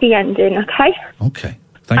a happy ending, okay? Okay.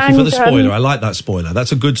 Thank you for the spoiler. I like that spoiler.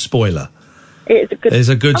 That's a good spoiler. It's a good... There's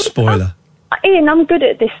a good spoiler. Ian, I'm good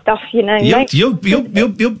at this stuff, you know, mate. You're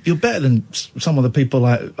better than some of the people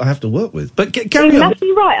I have to work with. But carry on.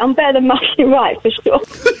 Matthew Wright. I'm better than Matthew Wright, for sure.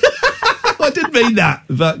 I didn't mean that,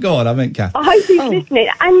 but go on, I meant Kath. I hope he's listening.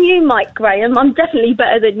 And you, Mike Graham. I'm definitely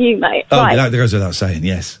better than you, mate. Oh, right. that goes without saying,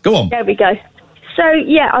 yes. Go on. There we go. So So,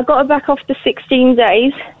 yeah, I got her back after 16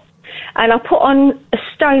 days, and I put on a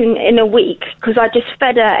stone in a week because I just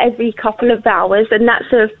fed her every couple of hours, and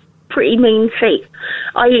that's a pretty mean feat.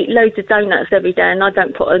 I eat loads of donuts every day, and I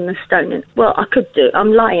don't put on a stone in. Well, I could do.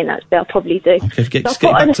 I'm lying, actually. I probably do. Okay, let's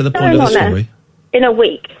get back to the point of the story. In a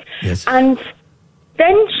week. Yes. And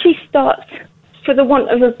then she starts, for the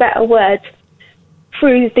want of a better word,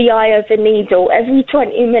 through the eye of a needle every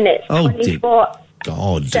 20 minutes. Oh, 24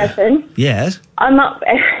 God. 7. Yes. I'm up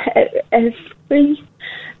every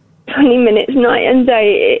 20 minutes, night and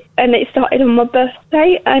day, and it started on my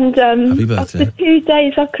birthday, and Happy birthday. after 2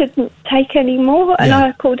 days I couldn't take any more, and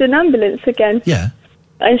I called an ambulance again. Yeah.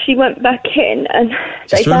 And she went back in, and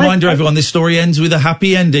Just a reminder, everyone, this story ends with a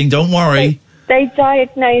happy ending, don't worry. They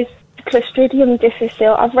diagnosed Clostridium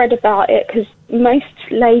difficile. I've read about it, because most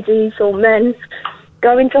ladies or men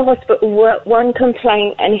go into hospital, work one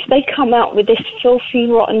complaint, and if they come out with this filthy,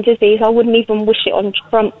 rotten disease, I wouldn't even wish it on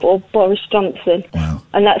Trump or Boris Johnson. Wow.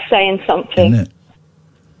 And that's saying something. Isn't it?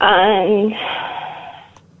 And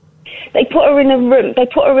they put her in a room. They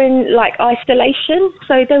put her in, like, isolation.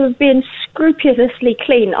 So they were being scrupulously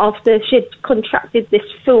clean after she'd contracted this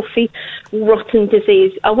filthy, rotten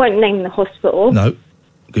disease. I won't name the hospital. No.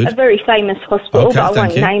 Good. A very famous hospital, Okay, but I thank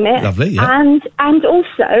won't you. name it. Lovely, yeah. And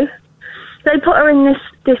also, they put her in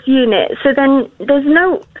this unit. So then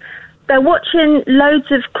they're watching loads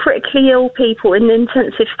of critically ill people in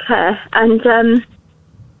intensive care, and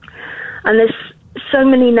there's so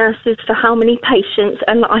many nurses for how many patients,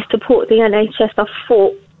 and I support the NHS. I've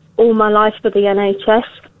fought all my life for the NHS,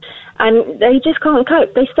 and they just can't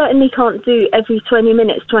cope. They certainly can't do every 20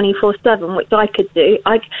 minutes, 24/7, which I could do.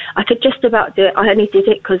 I could just about do it. I only did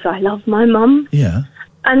it because I love my mum. Yeah.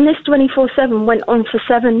 And this 24/7 went on for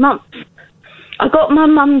 7 months. I got my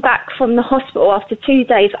mum back from the hospital after 2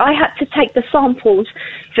 days. I had to take the samples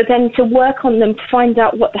for them to work on them to find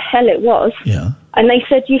out what the hell it was. Yeah. And they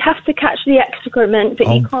said, you have to catch the excrement, but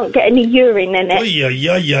you can't get any urine in it. Yeah.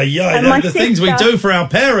 The things we do for our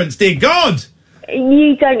parents, dear God!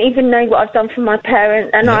 You don't even know what I've done for my parent,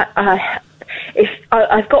 and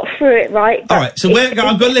I've got through it, right? All right, so I'm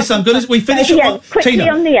going to listen. We finish at one. Quickly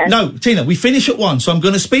Tina, on the end. No, Tina, we finish at 1, so I'm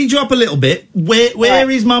going to speed you up a little bit. Where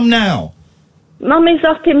is Mum now? Mum is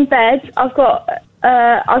up in bed. I've got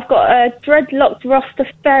a dreadlocked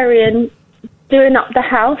Rastafarian doing up the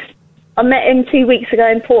house. I met him 2 weeks ago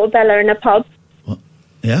in Portobello in a pub. What?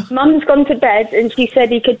 Yeah? Mum's gone to bed, and she said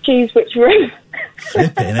he could choose which room.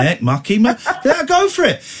 Flipping heck, mucky. Yeah, go for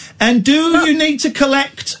it. And do you need to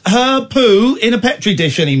collect her poo in a Petri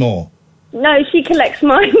dish anymore? No, she collects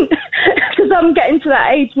mine, because I'm getting to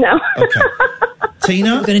that age now. Okay.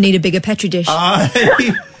 Tina? We're going to need a bigger Petri dish.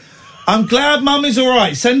 I'm glad Mum is all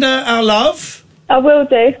right. Send her our love. I will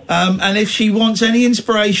do. And if she wants any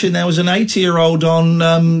inspiration, there was an 80-year-old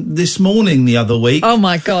on this morning the other week. Oh,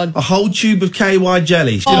 my God. A whole tube of KY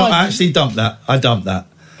jelly. I actually dumped that. I dumped that.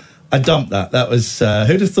 That was,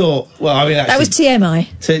 who'd have thought? Well, I mean, actually... That was TMI.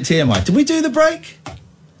 TMI. Did we do the break?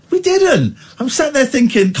 We didn't. I'm sat there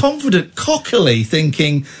thinking, confident, cockily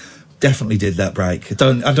thinking, definitely did that break.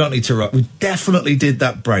 I don't need to... We definitely did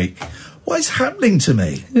that break. What is happening to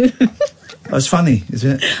me? That's funny,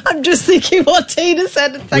 isn't it? I'm just thinking what Tina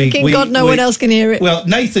said and thanking God no one else can hear it. Well,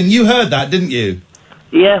 Nathan, you heard that, didn't you?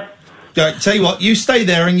 Yeah. Right, tell you what, you stay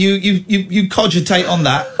there and you cogitate on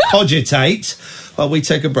that. Cogitate while we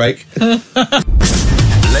take a break. Late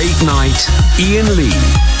night, Iain Lee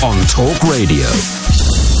on Talk Radio.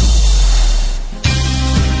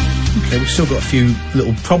 Okay, we've still got a few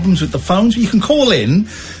little problems with the phones. You can call in,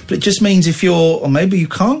 but it just means if you're... Or maybe you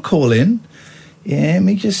can't call in. Yeah, let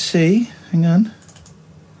me just see. Hang on.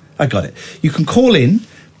 I got it. You can call in,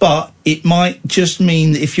 but it might just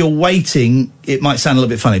mean that if you're waiting, it might sound a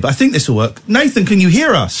little bit funny. But I think this will work. Nathan, can you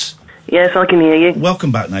hear us? Yes, I can hear you.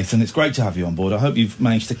 Welcome back, Nathan. It's great to have you on board. I hope you've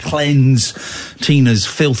managed to cleanse Tina's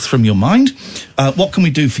filth from your mind. What can we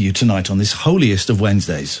do for you tonight on this holiest of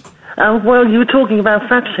Wednesdays? Well, you were talking about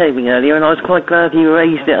fat shaming earlier, and I was quite glad you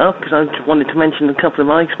raised it up, because I wanted to mention a couple of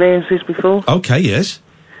my experiences before. Okay, yes.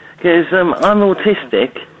 Because I'm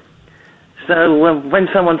autistic, so when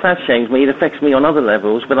someone fat shames me, it affects me on other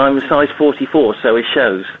levels, but I'm a size 44, so it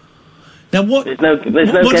shows. Now, what? There's no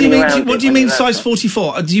getting around it. What do you mean size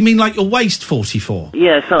 44? Do you mean like your waist 44?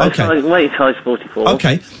 Yeah, size 44.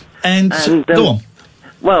 Okay, and go on.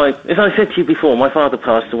 Well, as I said to you before, my father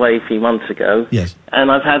passed away a few months ago. Yes.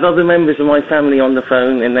 And I've had other members of my family on the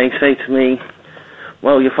phone, and they say to me,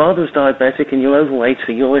 well, your father was diabetic and you're overweight,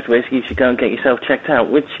 so you're at risk, you should go and get yourself checked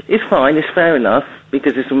out, which is fine, it's fair enough,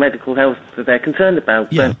 because it's a medical health that they're concerned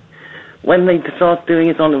about. Yeah. when they start doing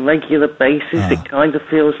it on a regular basis, it kind of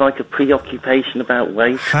feels like a preoccupation about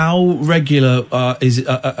weight. How regular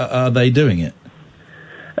are they doing it?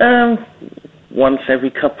 Once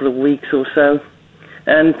every couple of weeks or so.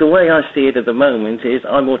 And the way I see it at the moment is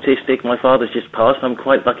I'm autistic, my father's just passed, I'm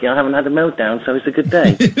quite lucky I haven't had a meltdown, so it's a good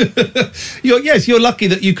day. You're lucky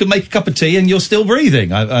that you can make a cup of tea and you're still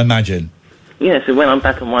breathing, I imagine. Yeah, so when I'm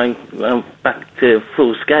back on back to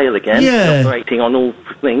full scale again, operating on all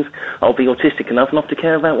things, I'll be autistic enough not to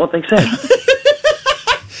care about what they said.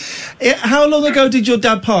 How long ago did your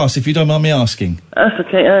dad pass, if you don't mind me asking? That's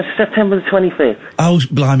okay, September the 25th. Oh,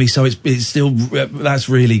 blimey, so it's still, that's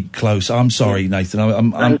really close. I'm sorry, Nathan.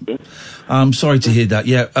 I'm sorry to hear that,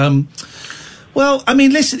 yeah. Well, I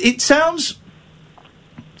mean, listen, it sounds...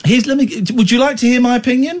 would you like to hear my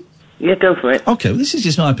opinion? Yeah, go for it. Okay, well, this is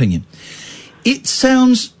just my opinion. It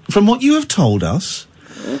sounds, from what you have told us,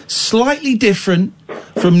 slightly different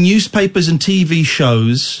from newspapers and TV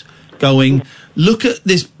shows going, look at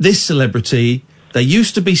this celebrity, they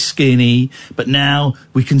used to be skinny, but now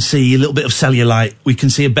we can see a little bit of cellulite,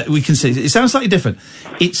 it sounds slightly different.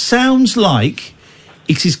 It sounds like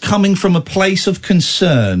it is coming from a place of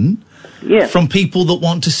concern from people that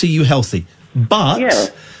want to see you healthy. But...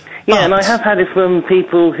 Yeah, and I have had it from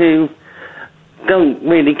people who don't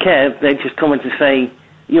really care. They just come in to say,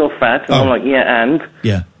 you're fat. And I'm like,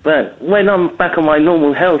 Yeah. But when I'm back on my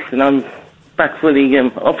normal health and I'm back fully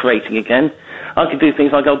operating again, I could do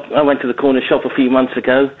things like I went to the corner shop a few months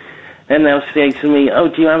ago and they'll say to me, oh,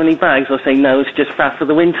 do you have any bags? I'll say, no, it's just fat for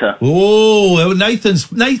the winter. Oh,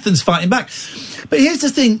 Nathan's fighting back. But here's the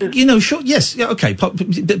thing, okay,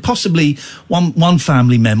 possibly one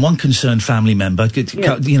family member, one concerned family member,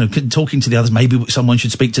 talking to the others, maybe someone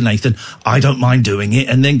should speak to Nathan. I don't mind doing it,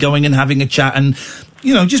 and then going and having a chat and,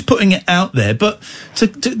 just putting it out there. But to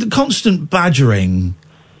the constant badgering...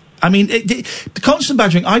 I mean, the constant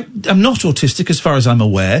badgering, I'm not autistic as far as I'm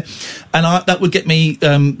aware, and that would get me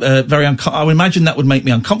very uncomfortable. I would imagine that would make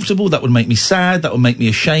me uncomfortable, that would make me sad, that would make me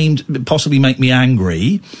ashamed, possibly make me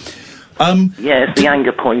angry. It's the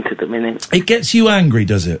anger point at the minute. It gets you angry,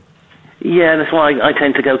 does it? Yeah, that's why I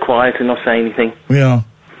tend to go quiet and not say anything. Yeah.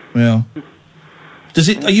 Are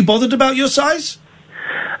you bothered about your size?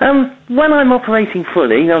 When I'm operating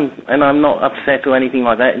fully, and I'm not upset or anything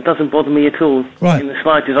like that, it doesn't bother me at all. Right. In the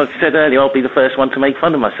slightest, like I said earlier, I'll be the first one to make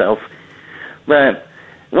fun of myself. But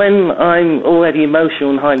when I'm already emotional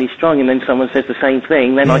and highly strung and then someone says the same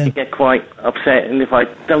thing, then I can get quite upset, and if I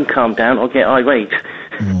don't calm down, I'll get irate.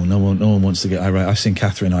 Oh, no one wants to get irate. I've seen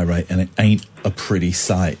Catherine irate, and it ain't a pretty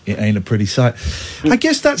sight. I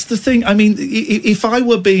guess that's the thing. I mean, if I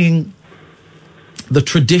were being the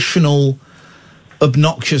traditional...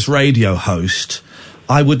 obnoxious radio host,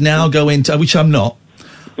 I would now go into, which I'm not,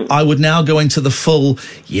 I would now go into the full,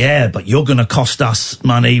 but you're going to cost us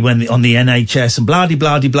money on the NHS and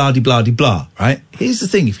blah-de-blah-de-blah-de-blah-de-blah, right? Here's the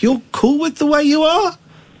thing, if you're cool with the way you are,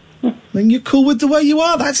 then you're cool with the way you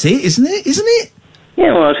are. That's it, isn't it?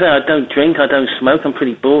 Yeah, well, I don't drink, I don't smoke, I'm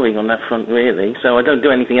pretty boring on that front, really, so I don't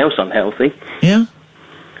do anything else unhealthy. Yeah?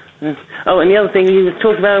 Oh, and the other thing, you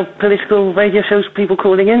talked about political radio shows, people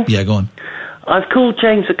calling in? Yeah, go on. I've called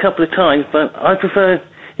James a couple of times, but I prefer,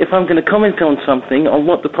 if I'm going to comment on something, on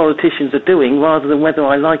what the politicians are doing, rather than whether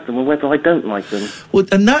I like them or whether I don't like them. Well,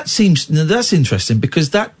 and that's interesting,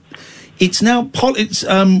 because it's now,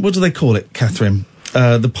 what do they call it, Catherine?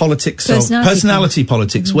 The politics of personality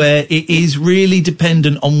politics, where it is really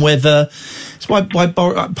dependent on whether, it's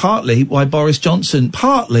partly why Boris Johnson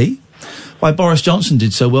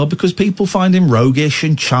did so well, because people find him roguish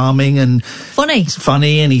and charming and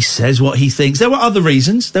funny, and he says what he thinks. There were other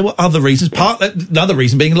reasons. Another reason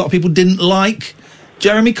being a lot of people didn't like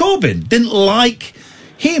Jeremy Corbyn, didn't like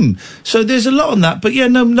him. So there's a lot on that. But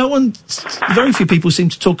very few people seem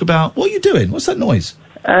to talk about, what are you doing? What's that noise?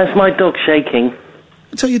 It's my dog shaking.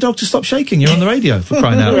 Tell your dog to stop shaking. You're on the radio, for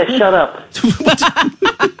crying out. Yeah, shut up.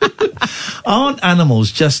 Aren't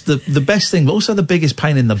animals just the best thing, but also the biggest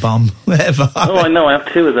pain in the bum ever? Oh, I know. I have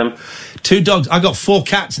 2 of them. 2 dogs. I got 4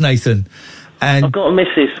 cats, Nathan. And I've got a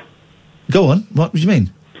missus. Go on. What do you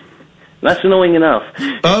mean? That's annoying enough.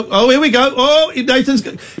 Oh, here we go. Oh,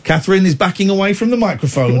 Catherine is backing away from the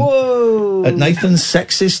microphone. Whoa. At Nathan's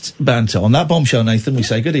sexist banter. On that bombshell, Nathan, we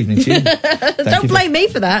say good evening to you. Don't blame me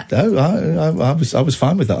for that. No, I was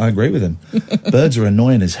fine with that. I agree with him. Birds are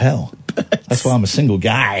annoying as hell. That's why I'm a single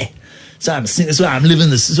guy. That's why I'm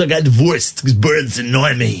living this. That's why I got divorced, because birds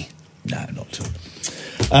annoy me. No, not at all.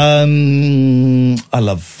 I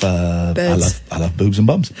love boobs and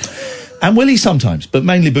bums. And willies sometimes, but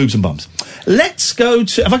mainly boobs and bums. Let's go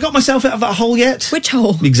to... Have I got myself out of that hole yet? Which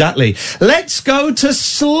hole? Exactly. Let's go to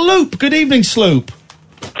Sloop. Good evening, Sloop.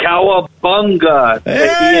 Cowabunga!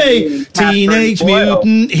 Hey, Teenage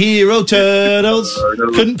Mutant Hero Turtles.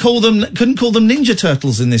 Couldn't call them Ninja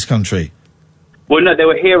Turtles in this country. Well, no, they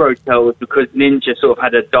were hero turtles because ninja sort of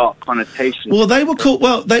had a dark connotation. Well, they were called...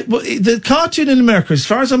 Well, the cartoon in America, as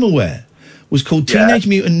far as I'm aware, was called Teenage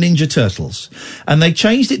Mutant Ninja Turtles. And they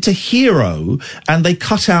changed it to Hero, and they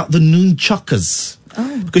cut out the nunchuckers.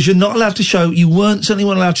 Oh. Because you're not allowed to show... You certainly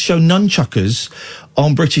weren't allowed to show nunchuckers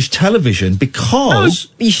on British television because...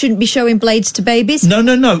 No, you shouldn't be showing blades to babies?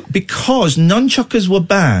 No. Because nunchuckers were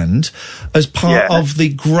banned as part of the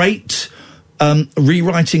great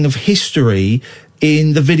rewriting of history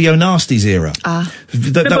in the Video Nasties era.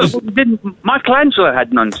 Didn't Michelangelo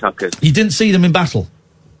had nunchuckers? You didn't see them in battle.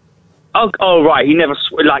 Oh, right. He never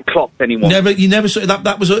clocked anyone. You never saw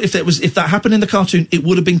that. Was if that happened in the cartoon, it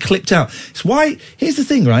would have been clipped out. It's why. Here's the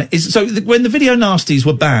thing, right? When the Video Nasties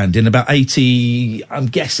were banned in about 80, I'm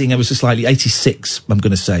guessing it was slightly 86. I'm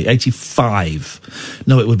going to say 85.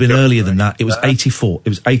 No, it would have been earlier than that. It was 84. It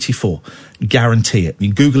was 84. Guarantee it. You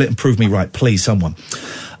can Google it and prove me right, please, someone.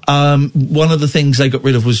 One of the things they got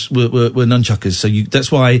rid of were nunchuckers. So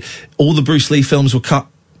that's why all the Bruce Lee films were cut.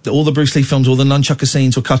 All the Bruce Lee films, all the nunchucker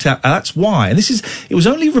scenes were cut out. And that's why, and it was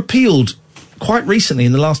only repealed quite recently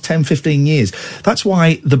in the last 10, 15 years. That's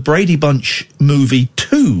why the Brady Bunch movie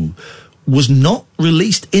 2 was not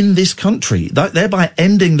released in this country, thereby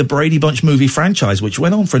ending the Brady Bunch movie franchise, which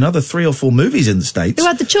went on for another 3 or 4 movies in the States. Who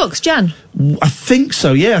had the chucks, Jan? I think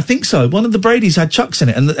so, yeah, I think so. One of the Bradys had chucks in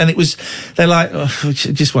it, and it was, they're like, we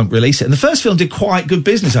just won't release it. And the first film did quite good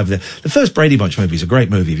business over there. The first Brady Bunch movie is a great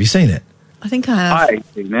movie. Have you seen it? I think I have. I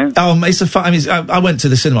ain't seen it. It's a fun. I went to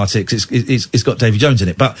the cinema because it's got Davy Jones in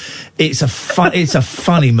it, but it's a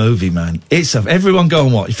funny movie, man. Everyone go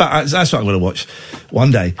and watch. In fact, that's what I'm going to watch one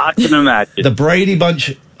day. I can imagine the Brady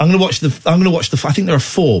Bunch. I'm going to watch the. I think there are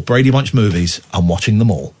 4 Brady Bunch movies. I'm watching them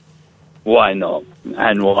all. Why not?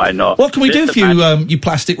 And why not? What can we do for you, you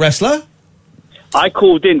plastic wrestler? I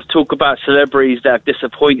called in to talk about celebrities that have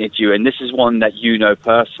disappointed you, and this is one that you know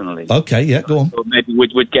personally. Okay, yeah, go on. So maybe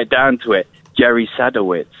we'd get down to it. Jerry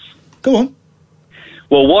Sadowitz. Go on.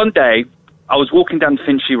 Well, one day, I was walking down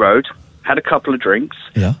Finchley Road, had a couple of drinks,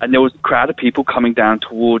 and there was a crowd of people coming down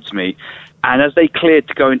towards me. And as they cleared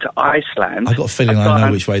to go into Iceland... I got a feeling I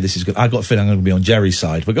know which way this is going. I got a feeling I'm going to be on Jerry's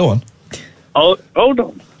side, but go on. Oh, hold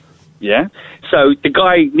on. Yeah? So the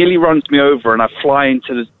guy nearly runs me over and I fly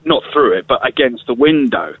into not through it, but against the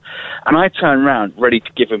window. And I turn around, ready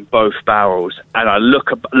to give him both barrels. And I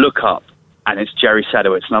look up, and it's Jerry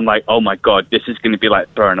Sadowitz. And I'm like, oh my God, this is going to be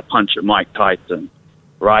like throwing a punch at Mike Tyson.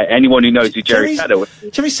 Right? Anyone who knows who Jerry Sadowitz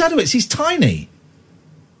is. Jerry Sadowitz, he's tiny.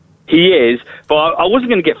 He is, but I wasn't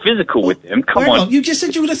going to get physical with him. Come on. You just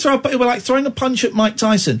said you were going to like throwing a punch at Mike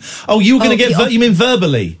Tyson. Oh, you were going to get... you mean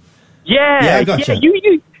verbally? Yeah. I gotcha.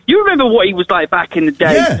 Yeah, you remember what he was like back in the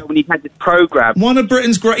day when he had this program?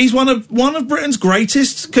 He's one of Britain's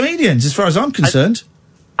greatest comedians, as far as I'm concerned.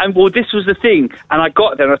 And well, this was the thing. And I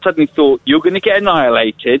got there and I suddenly thought, you're going to get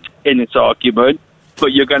annihilated in this argument, but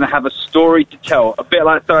you're going to have a story to tell. A bit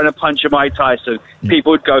like throwing a punch at Mike Tyson.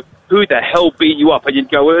 People would go, who the hell beat you up? And you'd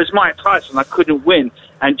go, well, it was Mike Tyson. I couldn't win.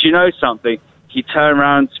 And do you know something? He turned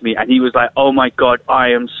around to me and he was like, oh my God,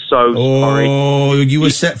 I am so sorry. Oh, you were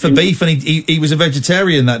set for beef and he was a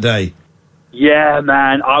vegetarian that day. Yeah,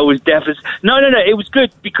 man, I was definitely... No, it was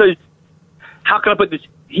good because, how can I put this?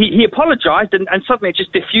 He apologised and suddenly it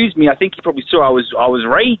just diffused me. I think he probably saw I was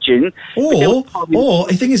raging. Or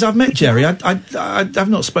the thing is, I've met Jerry. I've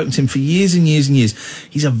not spoken to him for years and years and years.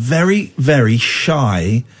 He's a very, very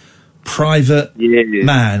shy, private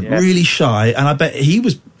man, really shy, and I bet he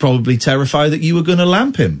was probably terrified that you were going to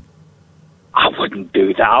lamp him. I wouldn't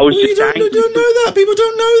do that. I was you don't know that. People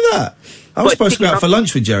don't know that. I was supposed to go out for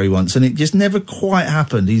lunch with Jerry once, and it just never quite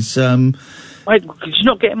happened. He's Wait, could you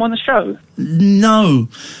not get him on the show? No,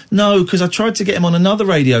 because I tried to get him on another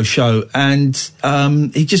radio show, and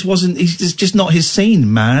he just wasn't. He's just not his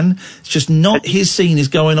scene, man. It's just not his scene. Is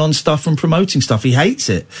going on stuff and promoting stuff. He hates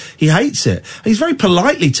it. And he's very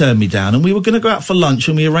politely turned me down, and we were going to go out for lunch,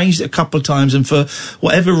 and we arranged it a couple of times, and for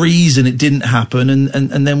whatever reason, it didn't happen,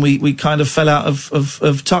 and then we kind of fell out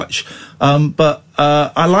of touch. But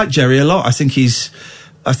I like Jerry a lot. I think he's.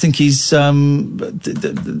 I've seen him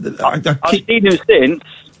since.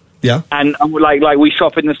 Yeah. And I'm like we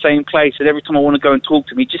shop in the same place, and every time I want to go and talk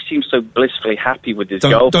to him, he just seems so blissfully happy with his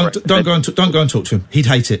girlfriend. Don't go and talk to him. He'd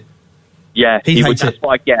hate it. Yeah, He'd hate that's it.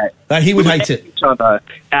 what I get. He would We hate it. Each other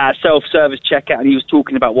at self-service checkout, and he was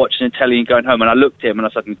talking about watching the telly and going home. And I looked at him, and I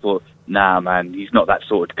suddenly thought, "Nah, man, he's not that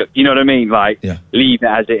sort of guy." You know what I mean? Like, leave it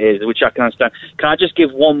as it is, which I can understand. Can I just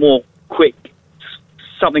give one more quick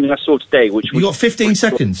something I saw today? Which You got 15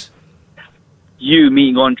 seconds. You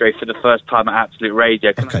meeting Andre for the first time at Absolute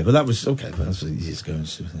Radio. Okay, but that was okay. But that's easy going.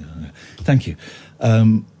 Thank you.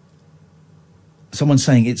 Someone's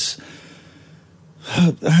saying it's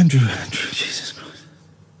Andrew. Jesus Christ!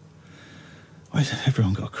 Why has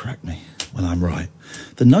everyone got to correct me when I'm right?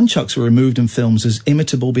 The nunchucks were removed in films as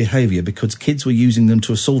imitable behaviour because kids were using them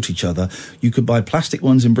to assault each other. You could buy plastic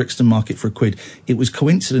ones in Brixton Market for £1. It was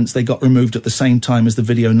coincidence they got removed at the same time as the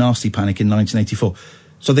Video Nasty panic in 1984.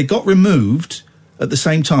 So they got removed at the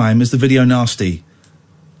same time as the Video Nasty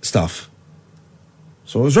stuff.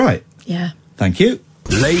 So I was right. Yeah. Thank you.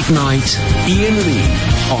 Late night, Iain Lee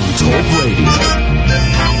on Talk Radio.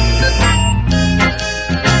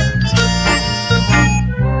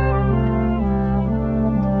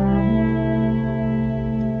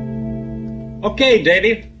 Okay,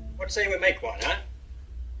 Davey. What say we make one, huh?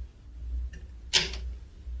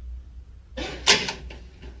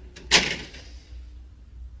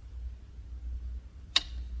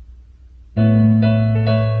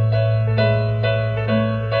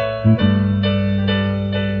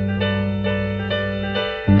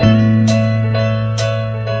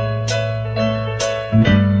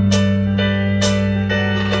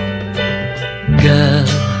 Girl,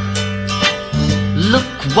 look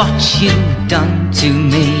what you've done to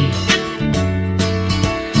me.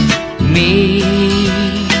 Me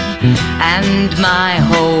and my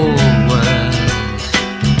whole world.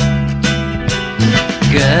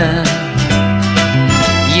 Girl,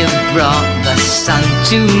 you brought the sun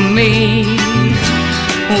to me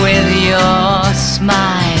with your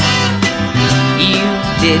smile. You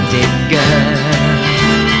did it, girl.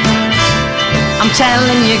 I'm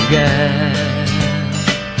telling you, girl,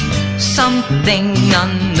 something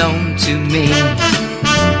unknown to me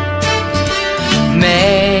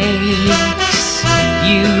makes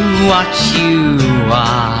you what you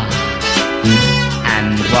are,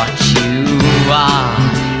 and what you are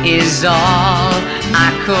is all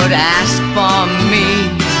I could ask for me.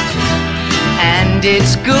 And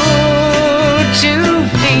it's good to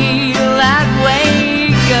feel that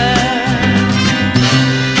way, girl.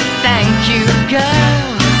 Thank you,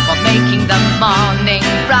 girl, for making the morning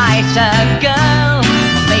brighter, girl,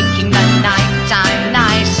 for making the nighttime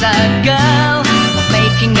nicer, girl, for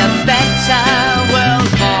making a better world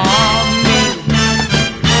for me.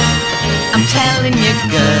 I'm telling you,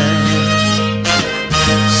 girl,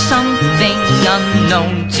 something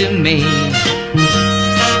unknown to me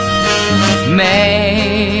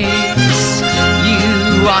makes you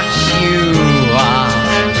what you are,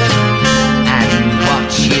 and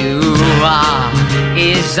what you are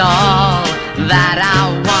is all that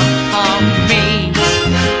I want for me.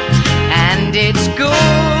 And it's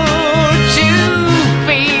good to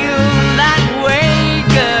feel that way,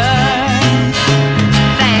 girl.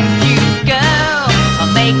 Thank you, girl, for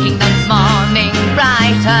making the morning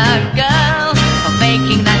brighter, girl, for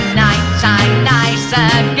making the nighttime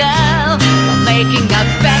nicer, girl, for making a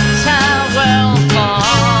better world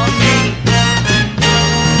for me.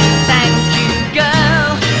 Thank you,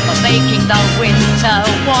 girl, for making the winter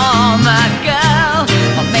warmer, girl,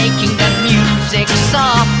 for making the music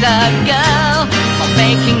softer, girl, for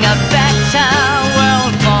making a better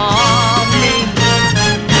world for me.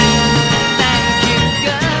 Thank you,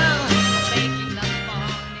 girl, for making the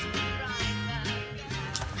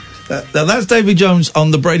Now that's Davy Jones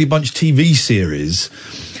on the Brady Bunch TV series,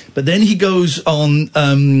 but then he goes on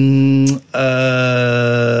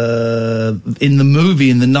in the movie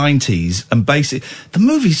in the 90s, and basically the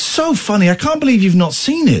movie's so funny. I can't believe you've not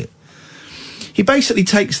seen it. He basically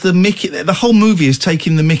takes the Mickey. The whole movie is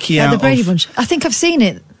taking the Mickey out The Brady of. Bunch. I think I've seen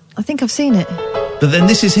it. But then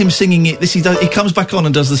this is him singing it. He comes back on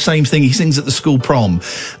and does the same thing. He sings at the school prom,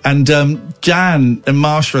 and Jan and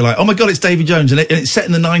Marsha are like, "Oh my God, it's Davy Jones!" And it's set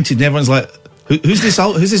in the 90s, and everyone's like, "Who's this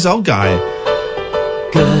old guy?"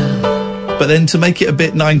 Girl, but then to make it a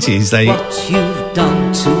bit 90s, they what you've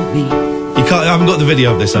done to me. You can't. I haven't got the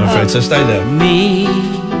video of this, I'm afraid. So stay there. Me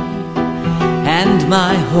and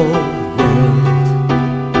my whole world.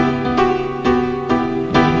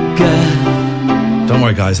 Girl, don't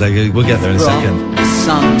worry, guys. We'll get there in a second. The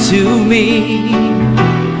sun to me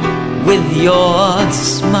with your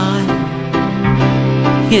smile.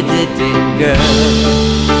 You did it, girl.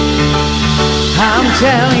 I'm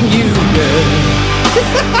telling you, girl,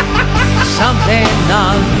 something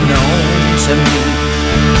unknown to me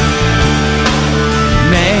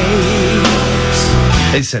makes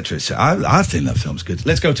etc. I think that film's good.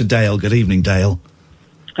 Let's go to Dale. Good evening, Dale.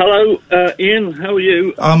 Hello, Ian. How are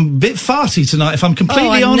you? I'm a bit farty tonight, if I'm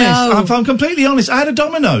completely honest. know. If I'm completely honest, I had a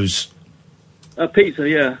Domino's. A pizza,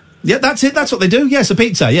 yeah. Yeah, that's it. That's what they do. Yes, a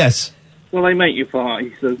pizza, yes. Well, they make you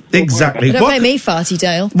party, so... Exactly. Don't make me farty,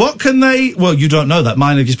 Dale. What can they... Well, you don't know that.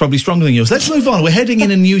 Mine is probably stronger than yours. Let's move on. We're heading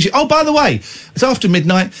in a news... Oh, by the way, it's after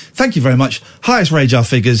midnight. Thank you very much. Highest radar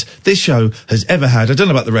figures this show has ever had. I don't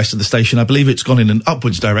know about the rest of the station. I believe it's gone in an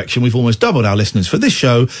upwards direction. We've almost doubled our listeners for this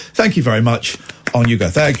show. Thank you very much. On you go.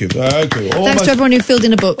 Thank you. Thank you. Thanks to everyone who filled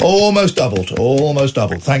in a book. Almost doubled. Almost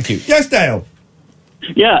doubled. Thank you. Yes, Dale.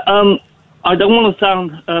 Yeah, I don't want to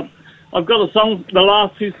sound... I've got a song, the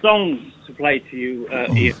last two songs to play to you,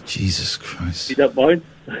 Ian. Jesus Christ. You don't mind?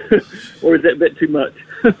 Or is it a bit too much?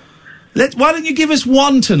 Why don't you give us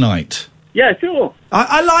one tonight? Yeah, sure.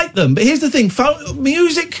 I like them, but here's the thing.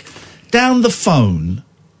 Music down the phone...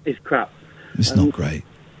 It's crap. It's not great.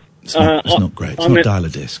 It's not great. It's not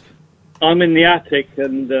dial-a-disc. I'm in the attic,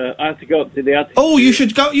 and I have to go up to the attic. Oh, you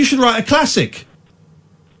should write a classic.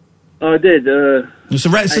 I did.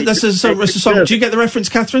 That's a song. Do you get the reference,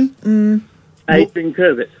 Catherine? Adrian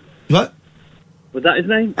Kervitz. What? Was that his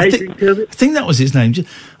name? Adrian Kervitz? I think that was his name.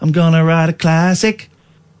 I'm gonna write a classic.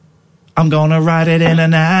 I'm gonna write it in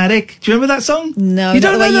an attic. Do you remember that song? No, you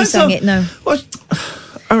not don't the know way that you sang song? it, no. What?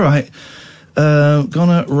 All right.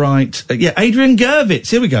 Gonna write... Adrian Gervitz.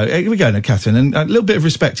 Here we go. Here we go now, Catherine. And a little bit of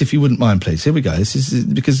respect, if you wouldn't mind, please. Here we go. This is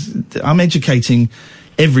because I'm educating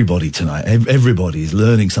everybody tonight. Everybody is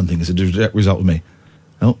learning something as a direct result of me.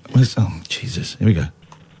 Oh, Jesus. Here we go.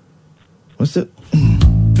 What's the...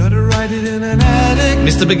 Gotta write it in an attic.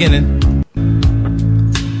 Missed the beginning.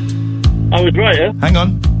 I was right, yeah? Hang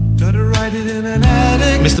on. Gotta write it in an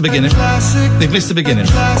attic. Missed the beginning. They've missed the beginning.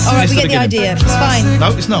 All right, we get the idea. It's fine.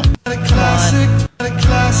 No, it's not.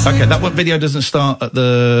 Okay, that one video doesn't start at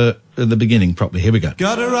the beginning properly. Here we go.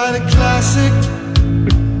 Gotta write a classic.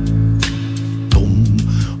 Boom,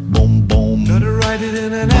 boom, boom. Gotta write it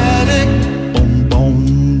in an attic. Boom,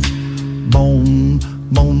 boom, boom,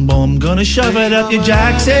 boom, boom. Gonna shove it up your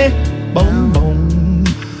jacksie. Boom, boom,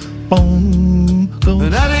 boom.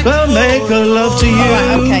 Gonna make a love to you. All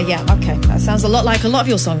right, okay, yeah, okay. That sounds a lot like a lot of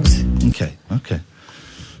your songs. Okay. I'm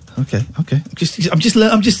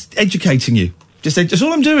just educating you. That's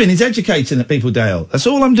all I'm doing is educating the people, Dale. That's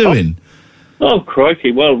all I'm doing. Oh,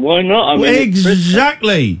 crikey. Well, why not? I mean,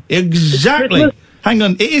 exactly. Hang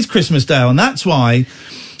on. It is Christmas, Dale, and that's why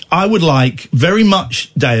I would like very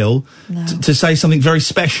much, Dale, to say something very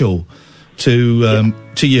special to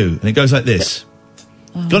you. And it goes like this.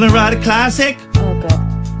 Gonna write a classic. Oh, God.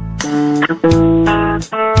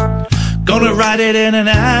 Gonna write it in an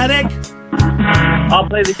attic. I'll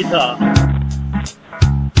play the guitar.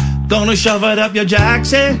 Gonna shove it up your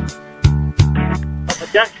jacksie. Up a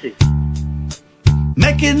jacksie.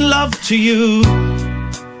 Making love to you.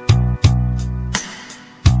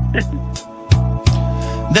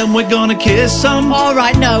 Then we're gonna kiss some. All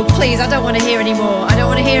right, no, please, I don't want to hear any more. I don't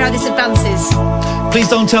want to hear how this advances. Please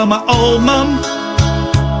don't tell my old mum,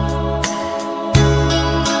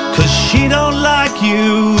 'cause she don't like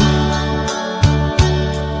you.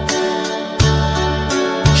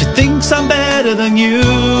 She thinks I'm better than you,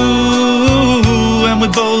 and we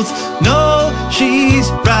both know she's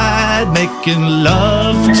right. Making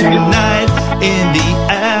love tonight in the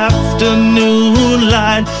afternoon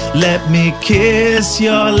light. Let me kiss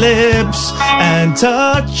your lips and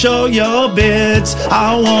touch all your bits.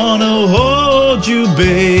 I wanna hold you,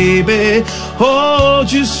 baby,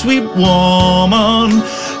 hold you, sweet woman.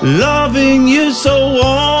 Loving you so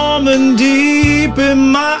warm and deep in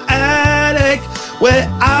my attic, where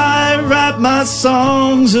I write my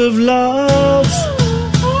songs of love.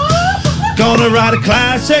 Gonna write a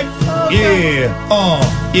classic, yeah,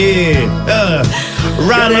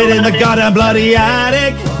 write it in the goddamn bloody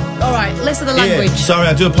attic. All right, listen to the language. Yeah, sorry,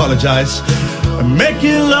 I do apologise. I'm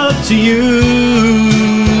making love to you.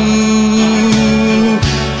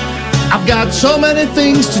 I've got so many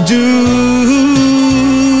things to do,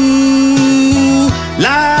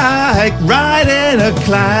 like writing a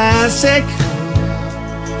classic.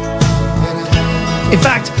 In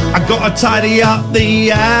fact, I've got to tidy up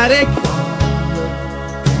the attic.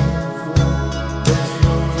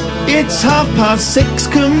 It's 6:30.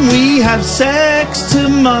 Can we have sex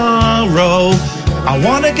tomorrow? I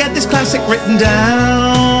want to get this classic written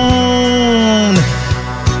down,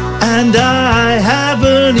 and I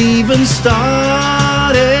haven't even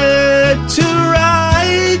started to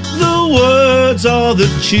write the words or the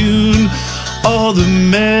tune or the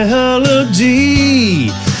melody.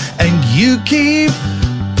 And you keep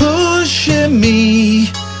pushing me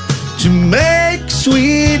to make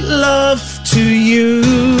sweet love to you.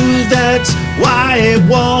 That's why it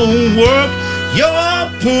won't work.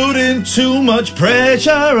 You're putting too much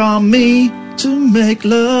pressure on me to make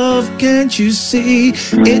love, can't you see?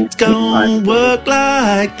 It don't work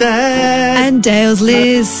like that. And Dale's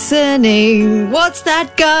listening. What's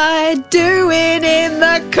that guy doing in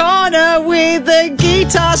the corner with the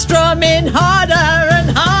guitar strumming harder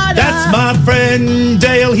and harder? That's my friend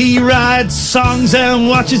Dale. He writes songs and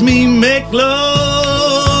watches me make love.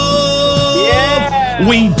 Yeah.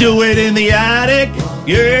 We do it in the attic.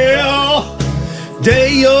 Yeah.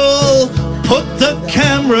 Dale, put the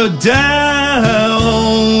camera down.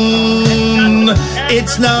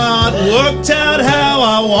 It's not worked out how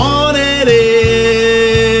I wanted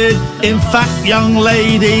it. In fact, young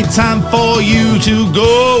lady, time for you to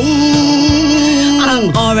go.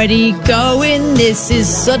 I'm already going. This is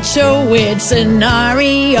such a weird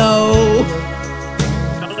scenario.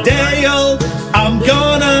 Dale, I'm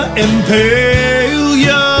gonna impale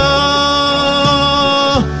you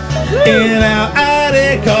in our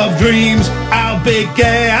attic of dreams, our big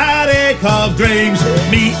gay attic of dreams.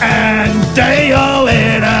 Me and Dale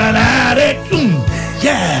in an attic.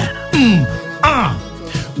 Yeah.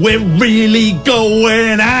 We're really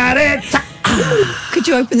going at it. Could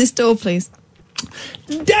you open this door, please?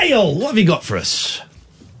 Dale, what have you got for us?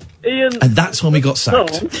 Ian. And that's when we got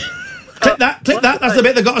sacked. Click that. That's the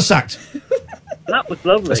bit that got us sacked. That was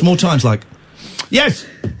lovely. That's more times like. Yes.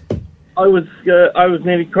 I was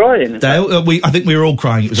nearly crying. Dale, I think we were all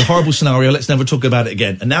crying. It was a horrible scenario. Let's never talk about it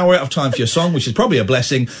again. And now we're out of time for your song, which is probably a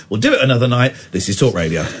blessing. We'll do it another night. This is Talk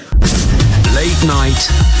Radio. Late night,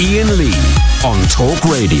 Iain Lee on Talk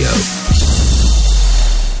Radio.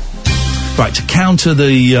 Right, to counter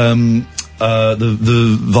the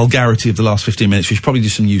vulgarity of the last 15 minutes, we should probably do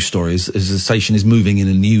some news stories as the station is moving in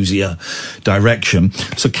a newsier direction.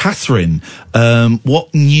 So, Catherine,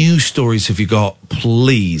 what news stories have you got,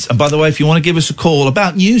 please? And by the way, if you want to give us a call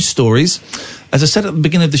about news stories, as I said at the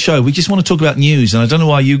beginning of the show, we just want to talk about news, and I don't know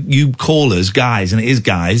why you callers, guys, and it is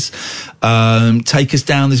guys, take us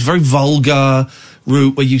down this very vulgar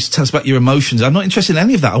route where you tell us about your emotions. I'm not interested in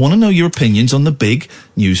any of that. I want to know your opinions on the big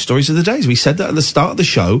news stories of the day. We said that at the start of the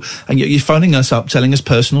show, and yet you're phoning us up, telling us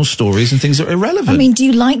personal stories and things that are irrelevant. I mean, do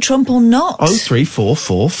you like Trump or not?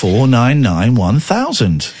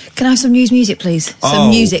 03444991000. Can I have some news music, please?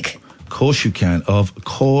 Some music. Of course you can. Of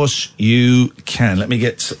course you can. Let me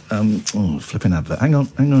get flipping advert. Hang on,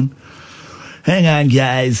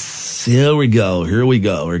 guys. Here we go.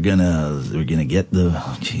 We're gonna get the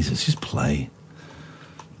Jesus. Just play.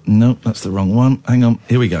 Nope, that's the wrong one. Hang on.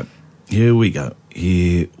 Here we go.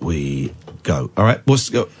 All right.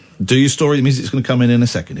 Do your story. The music's going to come in a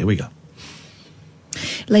second. Here we go.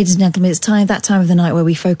 Ladies and gentlemen, it's that time of the night where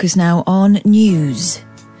we focus now on news.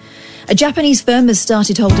 A Japanese firm has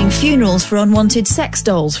started holding funerals for unwanted sex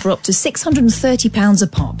dolls for up to £630 a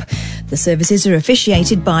pop. The services are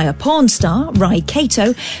officiated by a porn star, Rai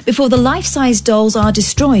Kato, before the life-size dolls are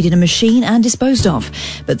destroyed in a machine and disposed of.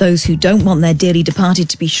 But those who don't want their dearly departed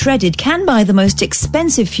to be shredded can buy the most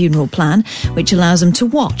expensive funeral plan, which allows them to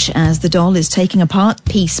watch as the doll is taken apart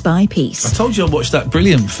piece by piece. I told you I watched that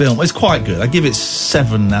brilliant film. It's quite good. I give it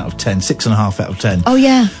 7 out of 10, 6.5 out of 10. Oh,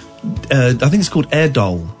 yeah. I think it's called Air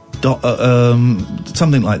Doll.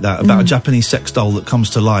 Something like that, about a Japanese sex doll that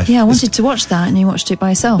comes to life. Yeah, I wanted to watch that, and you watched it by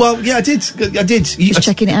yourself. Well, yeah, I did. Just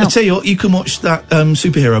checking it out. I tell you what, you can watch that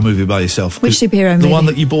superhero movie by yourself. Which superhero movie? The one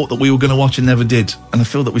that you bought that we were going to watch and never did. And I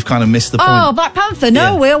feel that we've kind of missed the point. Oh, Black Panther.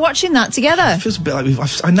 No, we're watching that together. It feels a bit like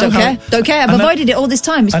I know Don't care. I've avoided it all this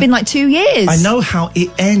time. It's been like 2 years. I know how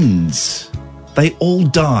it ends. They all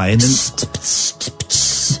die and then...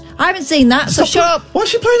 I haven't seen that, so shut up.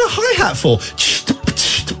 What's she playing a hi-hat for?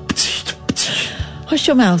 Hush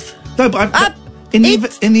your mouth. No, but in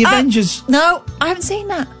the Avengers... No, I haven't seen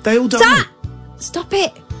that. They all die. Stop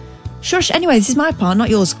it. Shush. Anyway, this is my part, not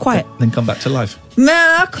yours. Quiet. Then come back to life.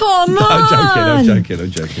 Come on. I'm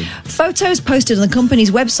joking. Photos posted on the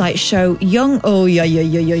company's website show young... Oh, yeah.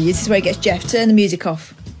 This is where it gets Jeff. Turn the music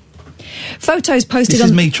off. Photos posted This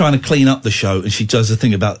is me trying to clean up the show, and she does the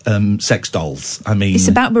thing about sex dolls. I mean... It's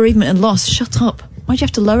about bereavement and loss. Shut up. Why'd you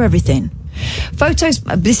have to lower everything? Photos...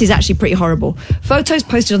 This is actually pretty horrible. Photos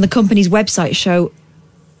posted on the company's website show...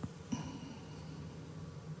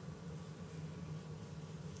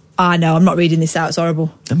 No, I'm not reading this out. It's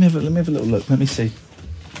horrible. Let me have a little look. Let me see.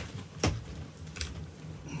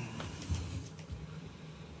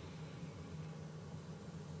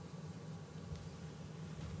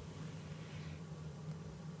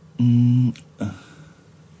 You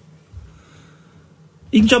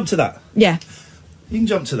can jump to that. Yeah. You can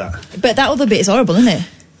jump to that. But that other bit is horrible, isn't it?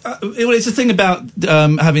 Well, it's a thing about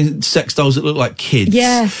having sex dolls that look like kids.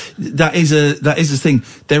 Yeah, that is a thing.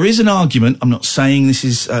 There is an argument. I'm not saying this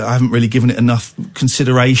is. I haven't really given it enough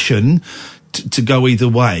consideration to go either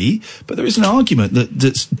way, but there is an argument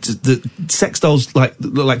that sex dolls look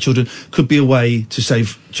like children could be a way to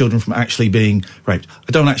save children from actually being raped.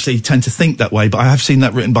 I don't actually tend to think that way, but I have seen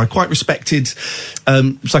that written by quite respected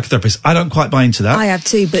psychotherapists. I don't quite buy into that. I have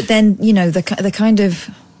too, but then the kind of.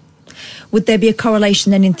 Would there be a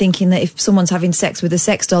correlation then in thinking that if someone's having sex with a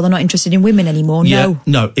sex doll, they're not interested in women anymore? Yeah,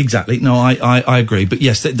 no, exactly. No, I agree. But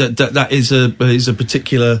yes, that is a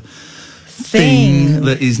particular thing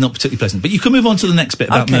that is not particularly pleasant. But you can move on to the next bit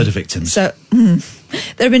about murder victims. So,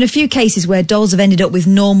 there have been a few cases where dolls have ended up with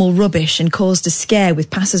normal rubbish and caused a scare with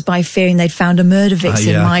passers-by fearing they'd found a murder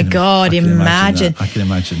victim. My God, imagine. I can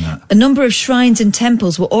imagine that. A number of shrines and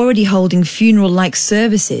temples were already holding funeral-like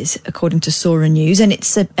services, according to Sora News, and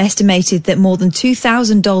it's estimated that more than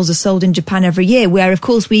 2,000 dolls are sold in Japan every year, where, of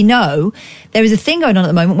course, we know there is a thing going on at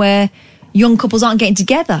the moment where young couples aren't getting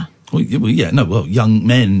together. Young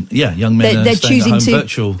men. They're choosing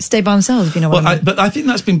to stay by themselves, if you know what I mean. But I think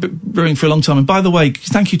that's been brewing for a long time. And by the way,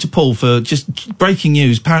 thank you to Paul for just breaking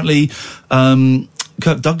news. Apparently,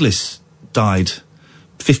 Kirk Douglas died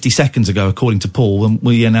 50 seconds ago, according to Paul, when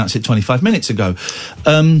we announced it 25 minutes ago.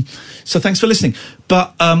 So thanks for listening.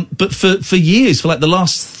 But for years, for like the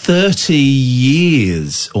last 30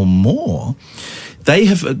 years or more, they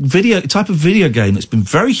have a type of video game that's been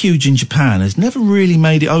very huge in Japan, has never really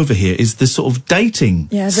made it over here, is the sort of dating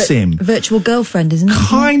sim. Virtual girlfriend, isn't it?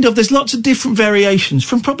 Kind of. There's lots of different variations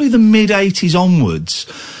from probably the mid-80s onwards.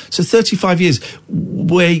 So 35 years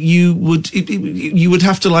where you would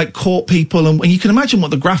have to like court people, and you can imagine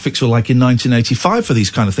what the graphics were like in 1985 for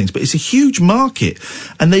these kind of things. But it's a huge market,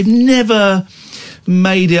 and they've never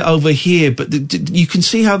made it over here. But you can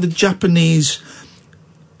see how the Japanese,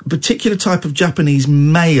 particular type of Japanese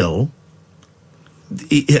male,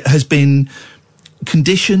 it has been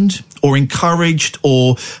conditioned or encouraged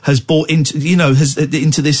or has bought into,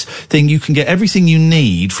 into this thing. You can get everything you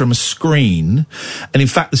need from a screen, and in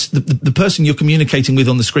fact, the person you're communicating with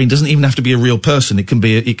on the screen doesn't even have to be a real person. It can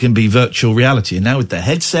be virtual reality. And now with the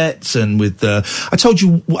headsets and with I told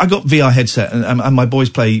you I got VR headset, and my boys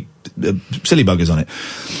play silly buggers on it.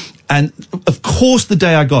 And of course, the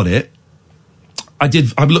day I got it, I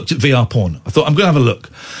looked at VR porn. I thought, I'm going to have a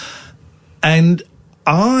look. And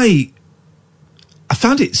I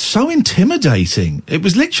found it so intimidating. It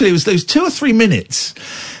was those 2 or 3 minutes.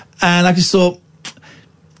 And I just thought,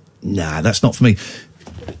 nah, that's not for me.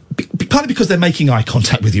 Partly because they're making eye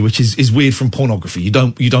contact with you, which is weird from pornography. You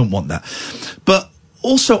don't want that. But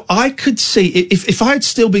also, I could see, if I had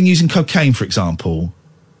still been using cocaine, for example,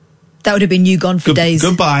 that would have been you gone for days.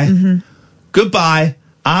 Goodbye. Mm-hmm. Goodbye.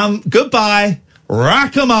 Goodbye.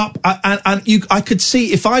 Rack them up. I could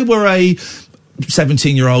see if I were a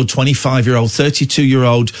 17-year-old, 25-year-old,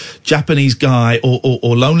 32-year-old Japanese guy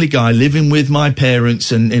or lonely guy living with my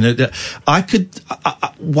parents, and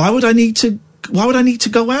why would I need to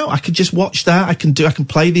go out? I could just watch that. I can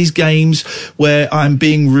play these games where I'm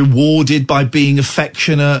being rewarded by being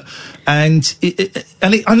affectionate, and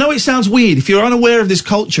I know it sounds weird. If you're unaware of this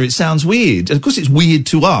culture, it sounds weird. And of course, it's weird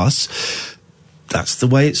to us. That's the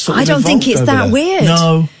way it's sort of I don't think it's that weird.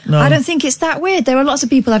 No. I don't think it's that weird. There are lots of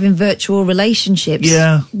people having virtual relationships.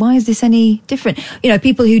 Yeah. Why is this any different?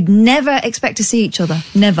 People who'd never expect to see each other.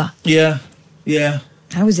 Never. Yeah.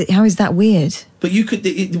 How is that weird? But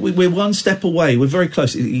we're one step away. We're very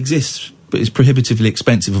close. It exists, but it's prohibitively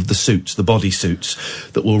expensive, of the suits, the body suits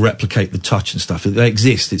that will replicate the touch and stuff. They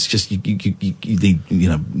exist. It's just you need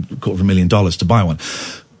 $250,000 to buy one.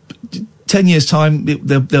 10 years' time,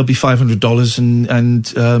 there'll be $500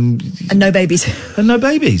 and no babies. And no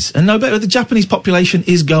babies. The Japanese population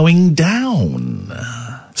is going down.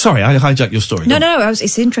 Sorry, I hijacked your story. No,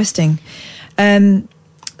 it's interesting.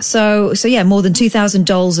 So yeah, more than 2,000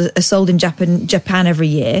 dolls are sold in Japan every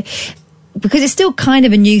year. Because it's still kind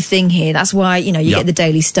of a new thing here. That's why, you get the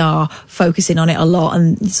Daily Star focusing on it a lot,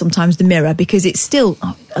 and sometimes the Mirror, because it's still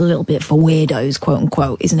a little bit for weirdos, quote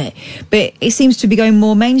unquote, isn't it? But it seems to be going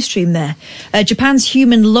more mainstream there. Japan's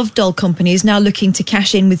Human Love Doll company is now looking to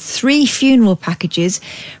cash in with 3 funeral packages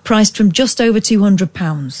priced from just over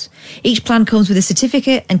 £200. Each plan comes with a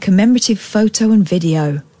certificate and commemorative photo and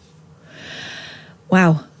video.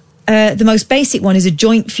 Wow. The most basic one is a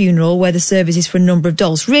joint funeral where the service is for a number of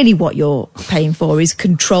dolls. Really what you're paying for is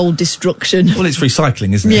controlled destruction. Well, it's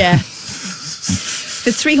recycling, isn't it? Yeah. For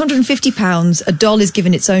 £350, a doll is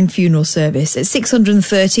given its own funeral service. At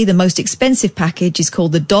 $630, the most expensive package is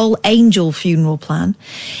called the Doll Angel Funeral Plan.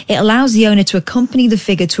 It allows the owner to accompany the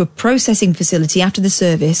figure to a processing facility after the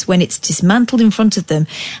service when it's dismantled in front of them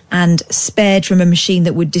and spared from a machine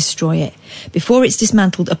that would destroy it. Before it's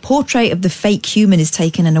dismantled, a portrait of the fake human is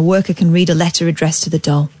taken and a worker can read a letter addressed to the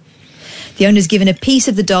doll. The owner's given a piece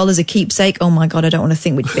of the doll as a keepsake. Oh my God, I don't want to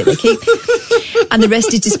think which bit they keep. And the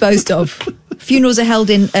rest is disposed of. Funerals are held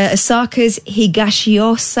in Osaka's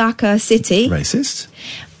Higashiosaka City. Racist.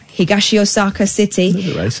 Higashiosaka City. A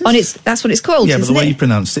little bit racist. That's what it's called, Yeah, but isn't the way it? you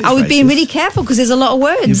pronounced it is I was being racist. really careful because there's a lot of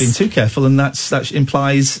words. You've been too careful, and that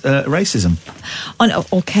implies racism.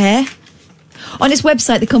 Or care. On its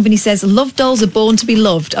website, the company says, love dolls are born to be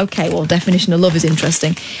loved. Okay, well, definition of love is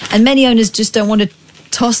interesting. And many owners just don't want to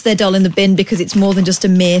toss their doll in the bin because it's more than just a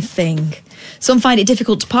mere thing. Some find it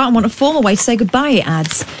difficult to part and want a formal way to say goodbye, it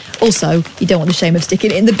adds. Also, you don't want the shame of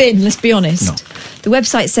sticking it in the bin, let's be honest. No. The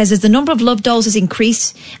website says as the number of love dolls has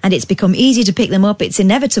increased and it's become easier to pick them up, it's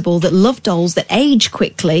inevitable that love dolls that age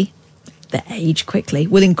quickly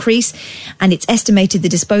will increase, and it's estimated the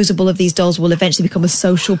disposable of these dolls will eventually become a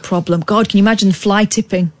social problem. God, can you imagine fly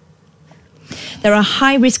tipping? There are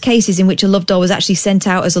high-risk cases in which a love doll was actually sent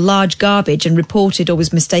out as a large garbage and reported or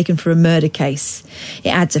was mistaken for a murder case. It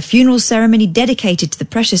adds a funeral ceremony dedicated to the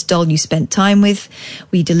precious doll you spent time with.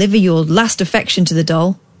 We deliver your last affection to the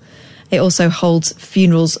doll. It also holds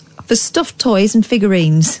funerals for stuffed toys and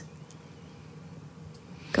figurines.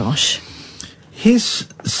 Gosh. Here's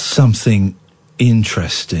something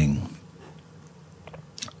interesting.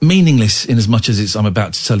 Meaningless in as much as I'm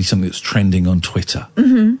about to tell you something that's trending on Twitter.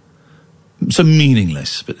 Mm-hmm. So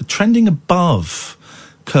meaningless, but trending above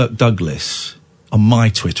Kirk Douglas on my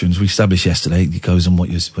Twitter, and as we established yesterday, it goes on what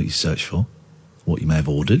you search for, what you may have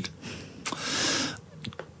ordered.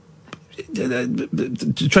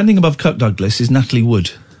 Trending above Kirk Douglas is Natalie Wood.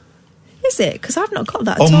 Is it? Because I've not got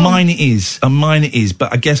that at On all. mine it is. On mine it is.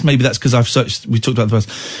 But I guess maybe that's because I've searched. We talked about the past.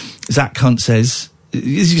 Zach Hunt says,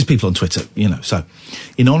 this is just people on Twitter, you know. So,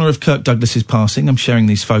 in honour of Kirk Douglas's passing, I'm sharing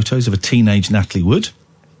these photos of a teenage Natalie Wood,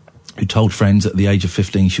 who told friends at the age of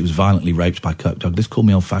 15 she was violently raped by Kirk Douglas. Call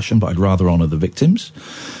me old-fashioned, but I'd rather honour the victims.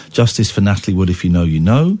 Justice for Natalie Wood, if you know, you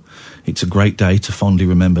know. It's a great day to fondly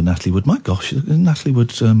remember Natalie Wood. My gosh, Natalie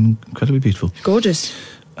Wood, incredibly beautiful. Gorgeous.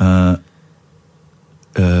 Let's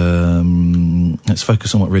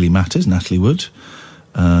focus on what really matters. Natalie Wood.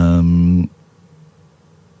 Oh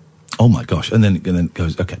my gosh! And then it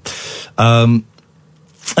goes. Okay.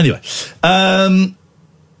 Anyway,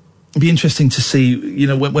 it'd be interesting to see. You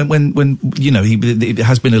know, when you know, it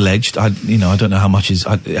has been alleged. I don't know how much it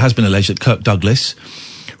has been alleged that Kirk Douglas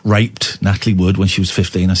raped Natalie Wood when she was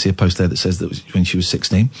 15. I see a post there that says that was when she was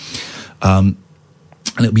 16. And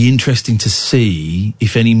it'll be interesting to see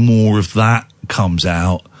if any more of that comes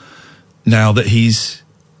out now that he's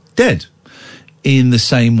dead. In the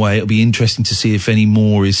same way, it'll be interesting to see if any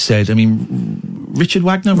more is said. I mean, Richard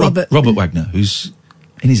Wagner? Robert Wagner, who's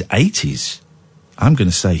in his 80s. I'm going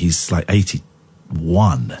to say he's like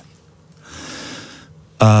 81.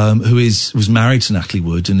 Who was married to Natalie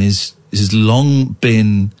Wood and has long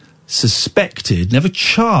been suspected, never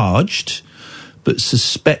charged, but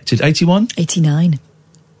suspected. 81? 89.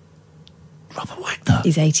 Robert Wagner?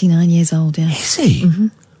 He's 89 years old, yeah. Is he? Mm-hmm.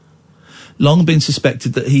 Long been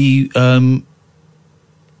suspected that he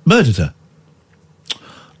murdered her.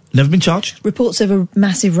 Never been charged. Reports of a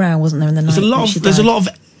massive row, wasn't there, in the night? There's a lot of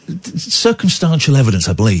circumstantial evidence,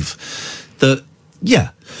 I believe, that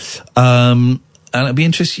and it'd be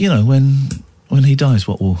interesting, you know, when he dies,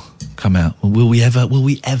 what will come out? Will we ever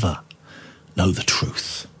know the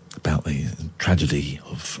truth about the tragedy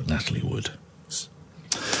of Natalie Wood?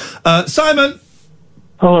 Simon.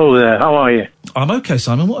 Hello there, how are you? I'm okay,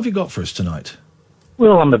 Simon. What have you got for us tonight?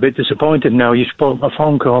 Well, I'm a bit disappointed now. You spoke my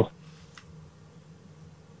phone call.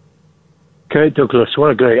 Kirk Douglas,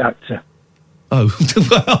 what a great actor. Oh,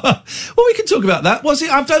 well, we can talk about that.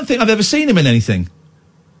 I don't think I've ever seen him in anything.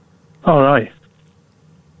 All right.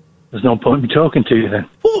 There's no point in me talking to you then.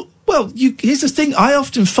 Well, here's the thing. I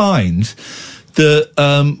often find that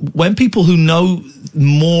when people who know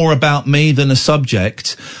more about me than a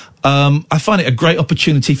subject, I find it a great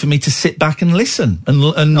opportunity for me to sit back and listen and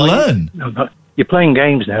learn. You're playing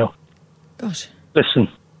games now. Gosh. Listen,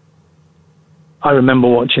 I remember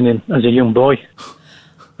watching him as a young boy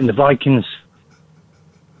in the Vikings.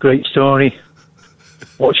 Great story.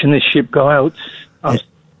 Watching this ship go out.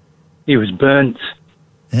 He was burnt.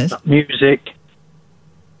 Yes. That music.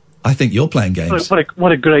 I think you're playing games.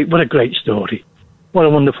 What a great story. What a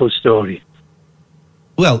wonderful story.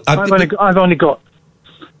 Well, I've only got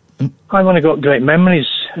I've only got great memories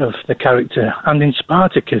of the character, and in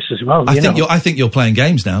Spartacus as well. I think you're playing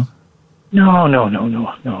games now.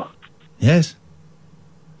 No. Yes.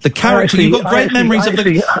 The character. You've got great memories of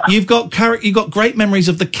the. You've got great memories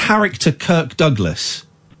of the character Kirk Douglas.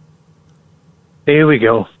 Here we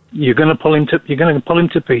go. You're going to pull him to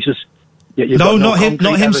pieces. No, not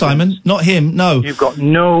him, Simon. Not him. No. You've got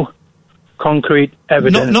no concrete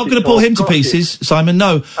evidence. Not going to pull him to pieces, Simon.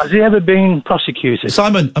 No. Has he ever been prosecuted?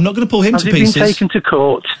 Simon, I'm not going to pull him to pieces. Has he been taken to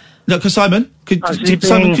court? No, because Simon, could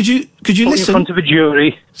you put listen? in front of a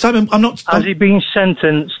jury? Simon, Has he been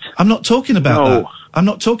sentenced? I'm not talking about that. I'm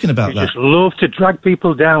not talking about that. You just love to drag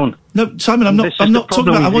people down. No, Simon, I'm not talking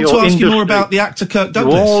about. I want to ask you more about the actor Kirk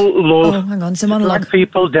Douglas. You all love hang on, it's a monologue. drag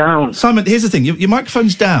people down. Simon, here's the thing. Your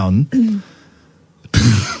microphone's down. I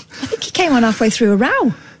think he came on halfway through a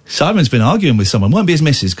row. Simon's been arguing with someone. Won't be his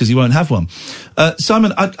missus because he won't have one.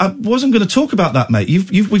 Simon, I wasn't going to talk about that, mate.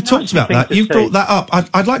 We've talked about that. You've brought that up.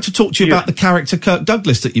 I'd like to talk to you about the character Kirk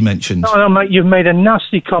Douglas that you mentioned. No, mate, you've made a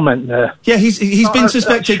nasty comment there. Yeah, he's been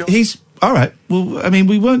suspected. He's all right. Well, I mean,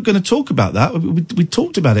 we weren't going to talk about that. We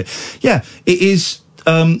talked about it. Yeah, it is.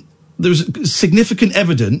 There's significant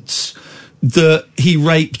evidence that he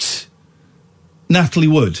raped Natalie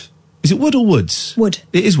Wood. Is it Wood or Woods? Wood.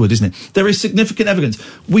 It is Wood, isn't it? There is significant evidence.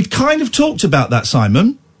 We've kind of talked about that,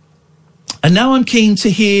 Simon. And now I'm keen to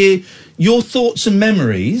hear your thoughts and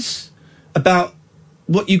memories about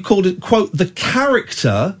what you called it, quote, the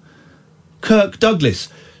character Kirk Douglas.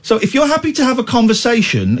 So if you're happy to have a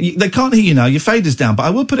conversation, they can't hear you now, your fader's down, but I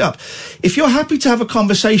will put it up. If you're happy to have a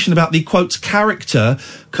conversation about the, quote, character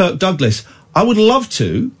Kirk Douglas, I would love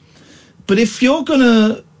to. But if you're going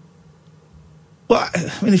to... Well,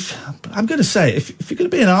 I mean, if you're going to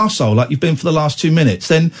be an arsehole like you've been for the last 2 minutes,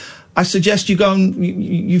 then I suggest you go and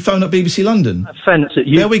you phone up BBC London. Offence at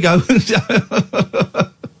you. There we go.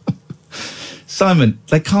 Simon,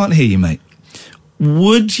 they can't hear you, mate.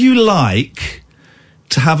 Would you like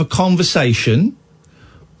to have a conversation,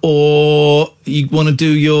 or you want to do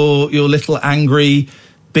your little angry,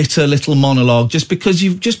 bitter little monologue just because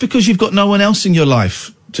you've got no one else in your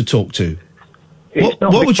life to talk to?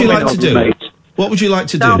 What would you like to do? Mate. What would you like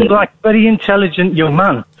to do? Sounds like a very intelligent young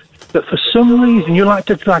man, but for some reason you like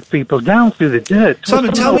to drag people down through the dirt.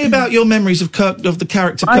 Simon, tell me about your memories of the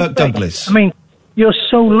character Kirk Douglas. I mean, you're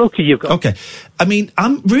so lucky you've got... Okay. I mean,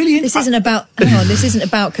 I'm really... This isn't about... Hang on, this isn't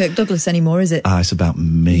about Kirk Douglas anymore, is it? It's about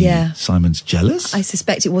me. Yeah. Simon's jealous? I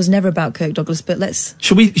suspect it was never about Kirk Douglas, but let's...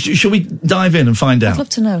 Should we dive in and find out? I'd love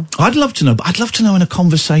to know. I'd love to know, but I'd love to know in a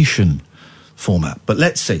conversation format. But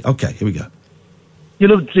let's see. Okay, here we go. You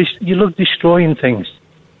love destroying things.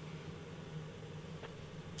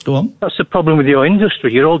 Go on. That's the problem with your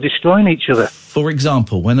industry. You're all destroying each other. For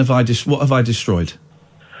example, what have I destroyed?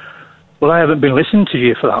 Well, I haven't been listening to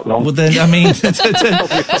you for that long. Well, then, I mean,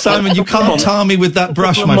 Simon, you can't tar me with that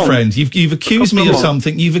brush, my friend. You've accused me of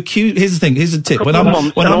something. Here's the thing. Here's the tip. When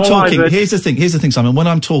I'm talking, here's the thing, Simon. When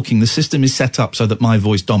I'm talking, the system is set up so that my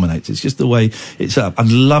voice dominates. It's just the way it's set up.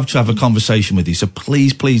 I'd love to have a conversation with you. So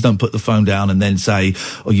please don't put the phone down and then say,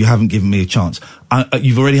 "Oh, you haven't given me a chance."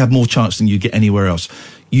 You've already had more chance than you get anywhere else.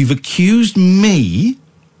 You've accused me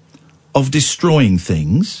of destroying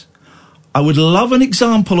things. I would love an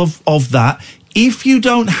example of that. If you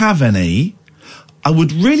don't have any, I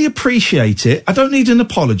would really appreciate it. I don't need an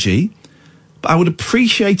apology, but I would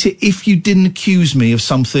appreciate it if you didn't accuse me of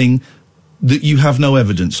something that you have no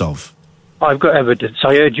evidence of. I've got evidence.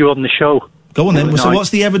 I heard you on the show. Go on then. So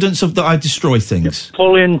what's the evidence of that I destroy things? You're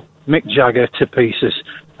pulling Mick Jagger to pieces,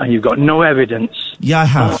 and you've got no evidence. Yeah, I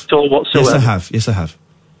have. Not at all whatsoever. Yes, I have.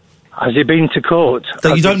 Has he been to court?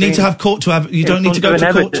 You don't need to have court to have. You don't need to go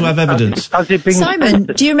to court to have evidence. Has he been? Simon,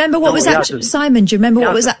 do you remember what was actually? Simon, do you remember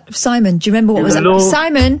what was that? Simon, do you remember what was that?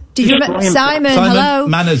 Simon, do you remember? Simon, hello.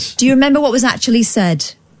 Manners. Do you remember what was actually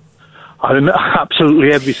said? I remember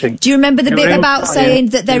absolutely everything. Do you remember the bit about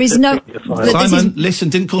saying that there is no... Simon, listen,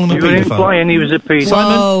 didn't call him a paedophile. You were implying he was a paedophile.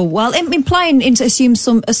 Oh, well, implying to assume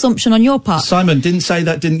some assumption on your part. Simon, didn't say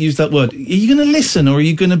that, didn't use that word. Are you going to listen, or are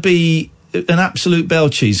you going to be an absolute bell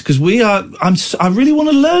cheese? Because I really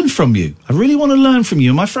want to learn from you.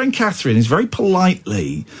 And my friend Catherine is very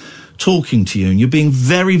politely talking to you, and you're being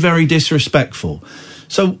very, very disrespectful.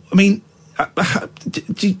 So, I mean...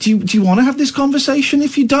 Do you want to have this conversation?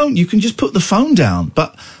 If you don't, you can just put the phone down.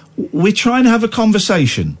 But we're trying to have a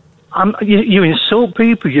conversation. You insult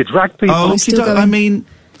people, you drag people. Oh, I mean,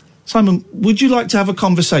 Simon, would you like to have a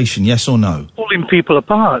conversation, yes or no? Pulling people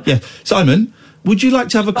apart. Yeah. Simon, would you like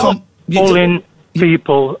to have a pulling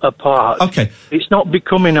people apart. Okay. It's not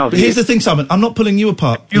becoming of you. Here's the thing, Simon, I'm not pulling you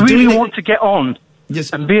apart. You really want to get on.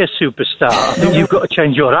 and be a superstar. I think you've got to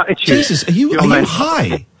change your attitude. Jesus, are you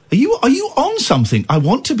high? Are you on something? I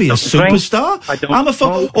want to be a superstar.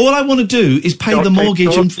 All I want to do is pay the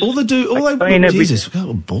mortgage and Jesus, what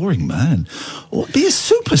a boring man. Be a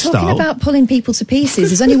superstar. Talking about pulling people to pieces,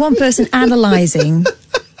 there's only one person analysing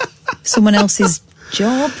someone else's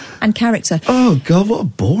job and character. Oh God, what a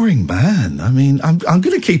boring man. I mean, I'm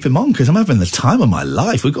going to keep him on because I'm having the time of my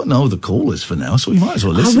life. We've got no other callers for now, so we might as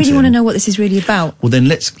well listen. I really want to know what this is really about. Well, then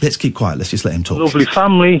let's keep quiet. Let's just let him talk. Lovely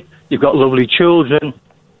family. You've got lovely children.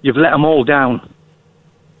 You've let them all down.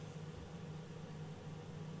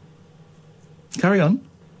 Carry on.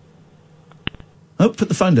 Oh, put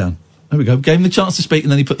the phone down. There we go. Gave him the chance to speak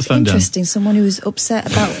and then he put the phone down. Interesting. Someone who was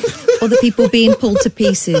upset about other people being pulled to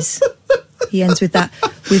pieces. He ends with that,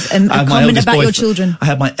 with a comment about your children. I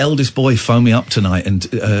had my eldest boy phone me up tonight and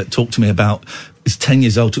talk to me about, he's 10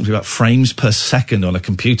 years old, talk to me about frames per second on a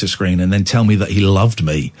computer screen and then tell me that he loved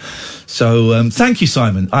me. So, thank you,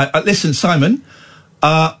 Simon. Listen, Simon,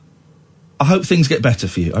 I hope things get better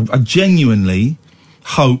for you. I genuinely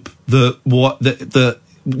hope that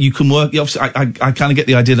you can work. Obviously, I kind of get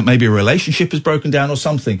the idea that maybe a relationship has broken down or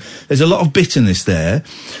something. There's a lot of bitterness there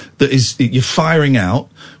that you're firing out.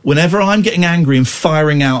 Whenever I'm getting angry and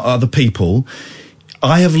firing out at other people,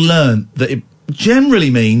 I have learned that it generally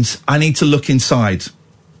means I need to look inside.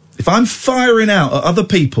 If I'm firing out at other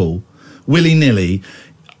people willy-nilly,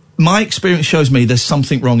 my experience shows me there's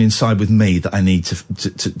something wrong inside with me that I need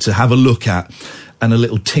to have a look at and a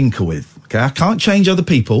little tinker with. Okay, I can't change other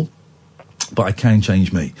people, but I can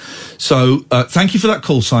change me. So thank you for that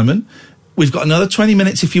call, Simon. We've got another 20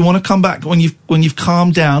 minutes if you want to come back when you've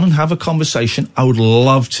calmed down and have a conversation. I would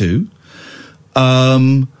love to.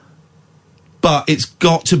 But it's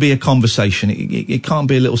got to be a conversation. It can't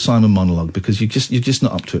be a little Simon monologue because you're just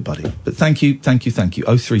not up to it, buddy. But thank you.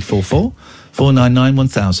 0344 499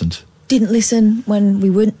 1000. Didn't listen when we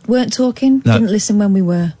weren't talking. No. Didn't listen when we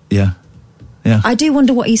were. Yeah. I do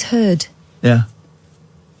wonder what he's heard. Yeah.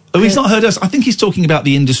 Oh, he's not heard us. I think he's talking about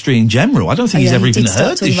the industry in general. I don't think he's ever even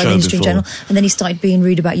heard this show before. In general, and then he started being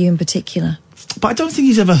rude about you in particular. But I don't think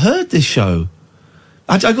he's ever heard this show.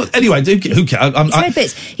 Anyway, who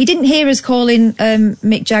cares? He didn't hear us calling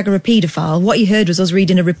Mick Jagger a paedophile. What he heard was us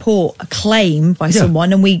reading a claim by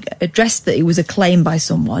someone, and we addressed that it was a claim by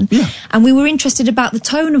someone. Yeah. And we were interested about the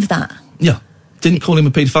tone of that. Yeah. Didn't call him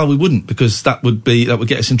a paedophile, we wouldn't, because that would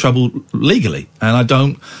get us in trouble legally. And I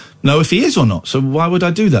don't know if he is or not, so why would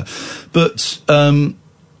I do that? But,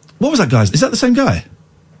 what was that guy's? Is that the same guy?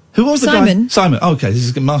 Who was the guy? Simon. Oh, okay, this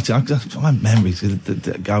is Martin. My memory's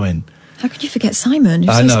going. How could you forget Simon?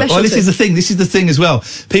 I know. Well, this is the thing. This is the thing as well.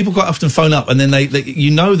 People quite often phone up and then they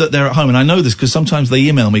you know that they're at home. And I know this because sometimes they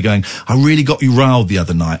email me going, I really got you riled the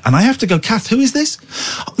other night. And I have to go, Kath, who is this?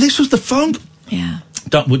 Oh, this was the phone. Yeah.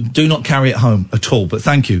 Do not carry it home at all, but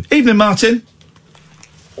thank you. Evening, Martin.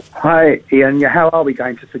 Hi, Ian. Yeah, how are we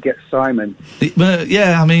going to forget Simon?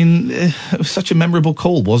 Yeah, I mean, it was such a memorable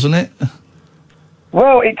call, wasn't it?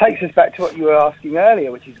 Well, it takes us back to what you were asking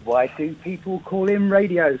earlier, which is why do people call in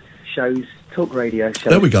radio shows, talk radio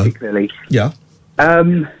shows? There we go. Particularly. Yeah.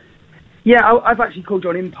 I've actually called you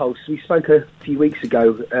on impulse. We spoke a few weeks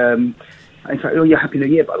ago. In fact, your Happy New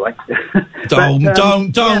Year, by the way. Don't,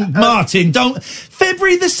 Martin, don't.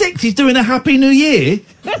 February the 6th, he's doing a Happy New Year.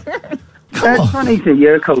 Funny thing,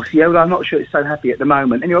 yeah, of course. Yeah, well, I'm not sure it's so happy at the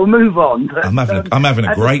moment. Anyway, we'll move on. But, I'm having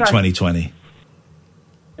a great 2020.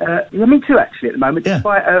 Yeah, me too, actually, at the moment. Yeah.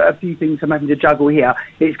 Despite a few things I'm having to juggle here,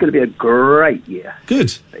 it's going to be a great year.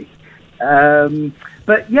 Good.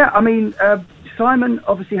 But, yeah, I mean, Simon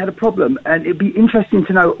obviously had a problem, and it'd be interesting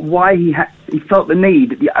to know why he felt the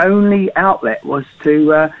need. The only outlet was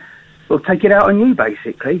to, take it out on you,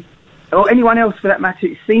 basically. Or anyone else, for that matter.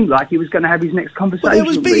 It seemed like he was going to have his next conversation.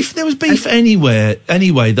 Well, there was beef anyway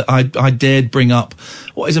that I dared bring up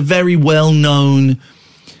what is a very well-known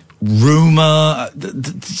rumour,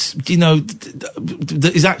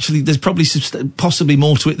 that is actually, there's probably possibly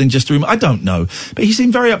more to it than just a rumour. I don't know. But he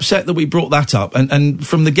seemed very upset that we brought that up and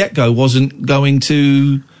from the get-go wasn't going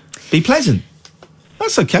to be pleasant.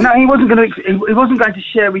 That's okay. No, he wasn't going to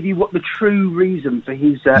share with you what the true reason for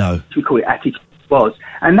his, should we call it, attitude was.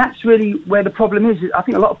 And that's really where the problem is. I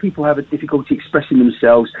think a lot of people have a difficulty expressing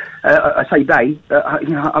themselves. I say they,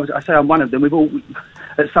 I say I'm one of them. We've all,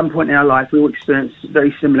 at some point in our life, we all experience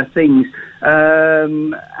very similar things.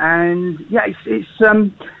 And yeah,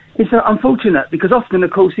 it's unfortunate because often,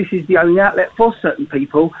 of course, this is the only outlet for certain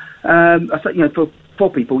people. For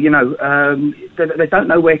people, they don't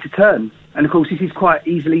know where to turn. And of course, this is quite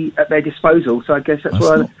easily at their disposal. So I guess that's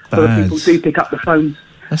why a lot of people do pick up the phones.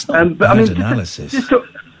 That's not bad analysis.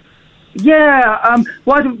 Yeah,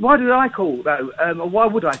 why do I call, though? Or why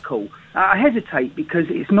would I call? I hesitate because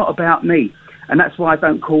it's not about me. And that's why I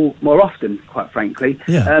don't call more often, quite frankly.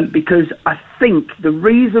 Yeah. Because I think the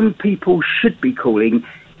reason people should be calling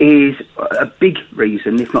is a big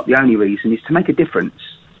reason, if not the only reason, is to make a difference.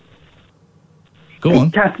 Go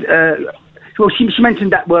on. Kath, well, she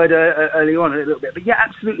mentioned that word earlier on a little bit. But yeah,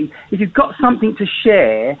 absolutely. If you've got something to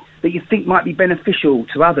share that you think might be beneficial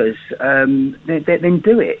to others, then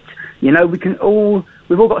do it. You know, we've all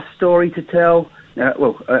got a story to tell.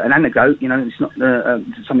 An anecdote, you know, it's not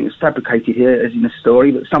something that's fabricated here as in a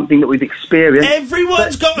story, but something that we've experienced.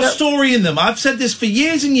 Everyone's got a story in them. I've said this for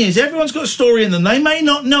years and years. Everyone's got a story in them. They may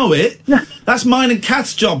not know it. That's mine and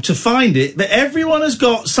Kath's job to find it. But everyone has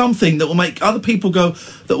got something that will make other people go,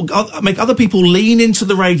 that will make other people lean into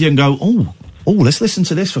the radio and go, oh, let's listen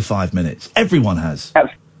to this for 5 minutes. Everyone has.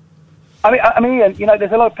 I mean, you know,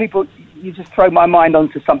 there's a lot of people. You just throw my mind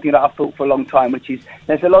onto something that I've thought for a long time, which is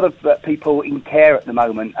there's a lot of people in care at the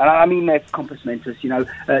moment, and I mean they're compos mentors, you know,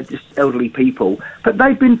 just elderly people, but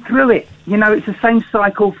they've been through it. You know, it's the same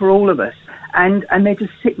cycle for all of us, and they're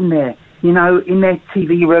just sitting there, you know, in their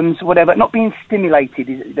TV rooms, whatever, not being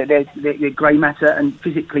stimulated. They're grey matter and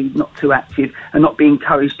physically not too active, and not being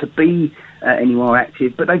encouraged to be any more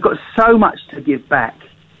active. But they've got so much to give back.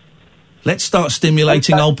 Let's start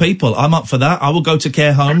stimulating old people. I'm up for that. I will go to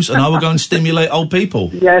care homes and I will go and stimulate old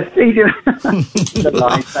people. Yes,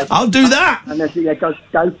 I'll do that. And yeah, go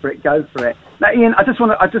for it. Go for it. Now, Ian, I just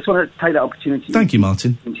want to take that opportunity. Thank you,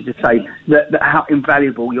 Martin. To say that how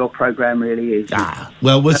invaluable your programme really is.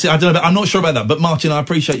 Well, we'll see. I don't know. I'm not sure about that. But Martin, I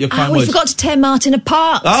appreciate your kind words. We forgot to tear Martin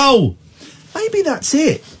apart. Oh, maybe that's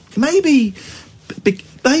it. Maybe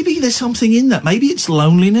there's something in that. Maybe it's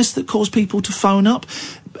loneliness that caused people to phone up.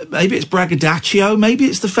 Maybe it's braggadocio. Maybe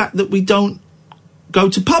it's the fact that we don't go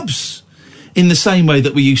to pubs in the same way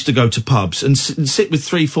that we used to go to pubs and sit with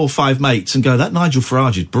 3, 4, 5 mates and go, that Nigel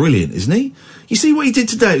Farage is brilliant, isn't he? You see what he did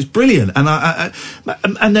today? It was brilliant.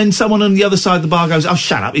 And then someone on the other side of the bar goes, oh,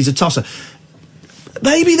 shut up, he's a tosser.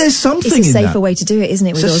 Maybe there's something in that. It's a safer way to do it, isn't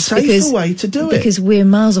it, with us? It's a safer way to do it. Because we're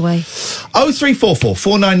miles away. 0344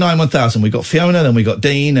 499 1000. We've got Fiona, then we've got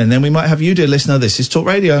Dean, and then we might have you, dear listener. This is Talk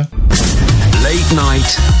Radio. Late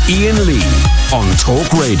night, Iain Lee on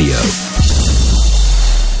Talk Radio.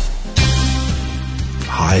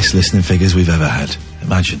 Highest listening figures we've ever had.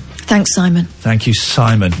 Imagine. Thanks, Simon. Thank you,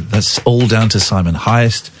 Simon. That's all down to Simon.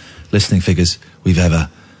 Highest listening figures we've ever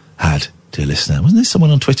had, dear listener. Wasn't there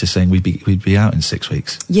someone on Twitter saying we'd be out in 6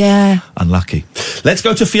 weeks? Yeah. Unlucky. Let's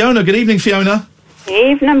go to Fiona. Good evening, Fiona.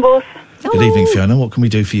 Evening, boss. Good evening, Fiona. What can we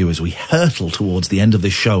do for you as we hurtle towards the end of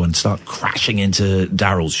this show and start crashing into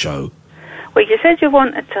Daryl's show? Well, you said you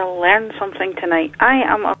wanted to learn something tonight. I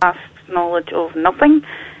am a vast knowledge of nothing.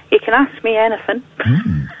 You can ask me anything,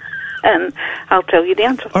 and I'll tell you the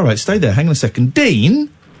answer. All right, stay there. Hang on a second. Dean?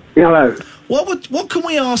 Hello. What can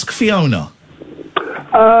we ask Fiona?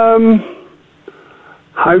 How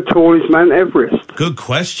tall is Mount Everest? Good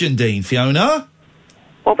question, Dean. Fiona?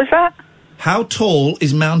 What was that? How tall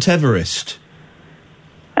is Mount Everest?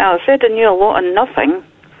 Well, I said I knew a lot of nothing.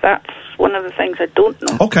 That's one of the things I don't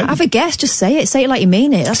know. Okay. Have a guess. Just say it. Say it like you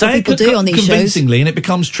mean it. That's what people do on these shows. Convincingly, and it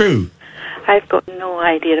becomes true. I've got no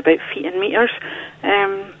idea about feet and metres.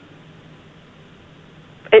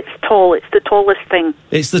 It's tall. It's the tallest thing.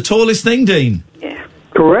 It's the tallest thing, Dean? Yeah.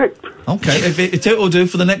 Correct. Okay, it will do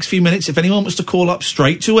for the next few minutes. If anyone wants to call up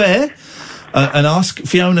straight to air and ask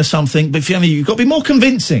Fiona something, but Fiona, you've got to be more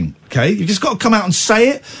convincing, okay? You've just got to come out and say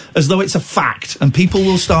it as though it's a fact, and people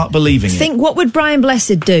will start believing it. Think, what would Brian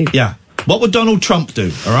Blessed do? Yeah. What would Donald Trump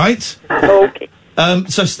do, all right? Okay.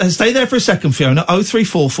 So stay there for a second, Fiona.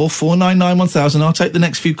 0344 499 1000. I'll take the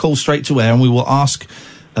next few calls straight to air, and we will ask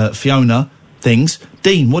Fiona things.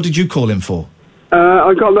 Dean, what did you call in for?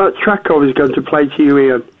 I got that track I was going to play to you,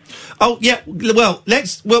 Ian. Oh yeah, well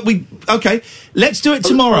let's do it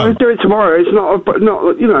tomorrow. Let's do it tomorrow. It's not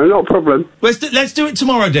a problem. Let's do it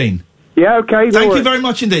tomorrow, Dean. Yeah, okay. Thank you very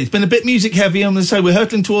much indeed. It's been a bit music heavy. I'm going to say we're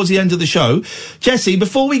hurtling towards the end of the show. Jesse,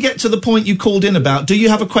 before we get to the point you called in about, do you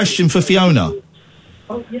have a question for Fiona?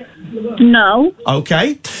 No.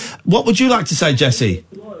 Okay. What would you like to say, Jesse?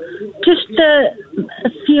 Just a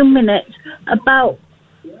few minutes about,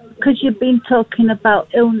 because you've been talking about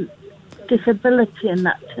disability and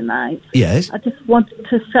that tonight. Yes. I just wanted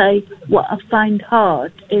to say what I find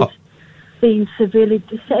hard is being severely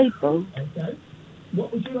disabled.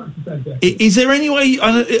 What would you like to say, Jesse? Is there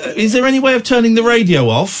any way of turning the radio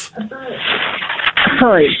off?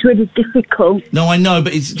 Sorry, it's really difficult. No, I know,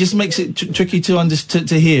 but it just makes it tricky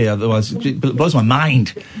to hear. Otherwise, it blows my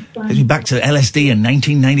mind. Takes me back to LSD in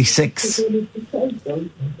 1996.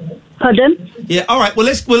 Pardon? Yeah, all right.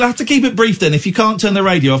 Well, we'll have to keep it brief then. If you can't turn the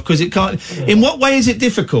radio off, because it can't. In what way is it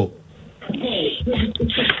difficult?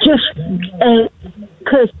 Just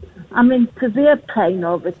because I'm in severe pain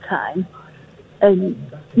all the time, and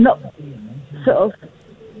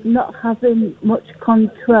not having much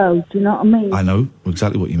control. Do you know what I mean? I know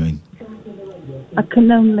exactly what you mean. I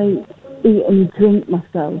can only eat and drink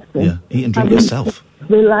myself. Yeah, eat and drink yourself.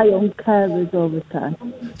 Rely on carers all the time.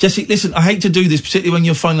 Jesse, listen, I hate to do this, particularly when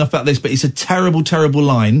you're phoning up about this, but it's a terrible, terrible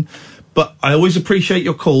line. But I always appreciate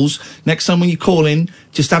your calls. Next time when you call in,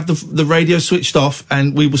 just have the radio switched off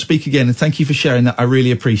and we will speak again. And thank you for sharing that. I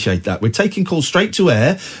really appreciate that. We're taking calls straight to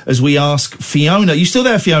air as we ask Fiona. You still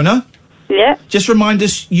there, Fiona? Yeah. Just remind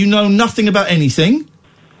us, you know nothing about anything.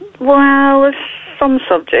 Well, there's some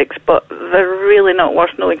subjects, but they're really not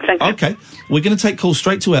worth knowing. Thank you. Okay. We're going to take calls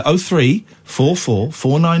straight to air. 0344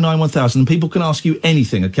 499 1000. People can ask you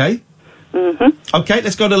anything, okay? Mm-hmm. Okay,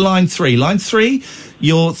 let's go to line 3. Line 3,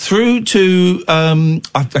 you're through to,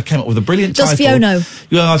 I came up with a brilliant title. Does Fiona know?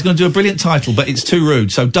 Yeah, I was going to do a brilliant title, but it's too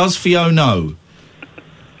rude. So, does Fiona know?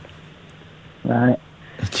 Right.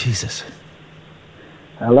 Oh, Jesus.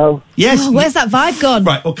 Hello? Yes. Oh, where's that vibe gone?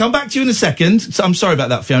 Right, we'll come back to you in a second. So, I'm sorry about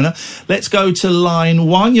that, Fiona. Let's go to line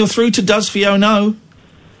 1. You're through to Does Fiona know?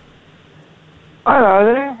 Hello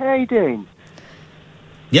there, how you doing?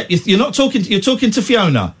 Yep, you're not talking, you're talking to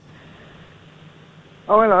Fiona.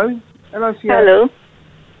 Oh, hello. Hello, Fiona. Hello.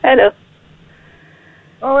 Hello.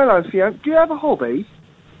 Oh, hello, Fiona. Do you have a hobby?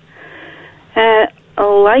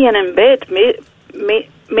 Lying in bed,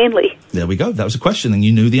 mainly. There we go. That was a question, and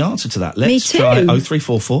you knew the answer to that. Let's Me too. try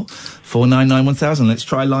 0344 499 1000. Let's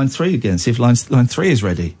try line 3 again. See if line 3 is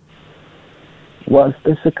ready. What's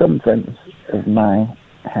the circumference of my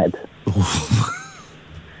head?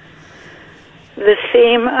 The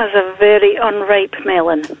same as a very unripe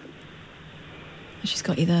melon. She's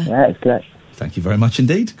got you there. Yeah, it's correct. Thank you very much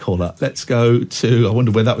indeed, caller. Let's go to... I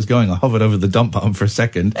wonder where that was going. I hovered over the dump button for a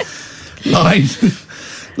second. Line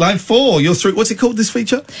 4, you're through... What's it called, this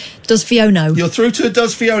feature? Does Fiona know? You're through to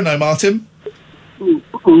Does Fiona, Martin.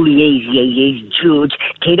 Oh, yes, George.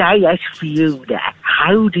 Can I ask Fiona,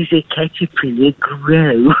 how does a caterpillar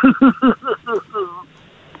grow?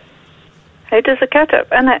 How does a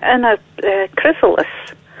caterpillar... In a chrysalis.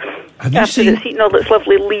 Have you After seen... it's eaten all its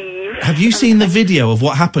lovely leaves. Have you seen the video of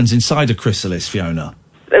what happens inside a chrysalis, Fiona?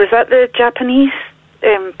 Was that the Japanese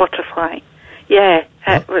butterfly? Yeah,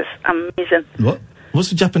 it was amazing. What? What's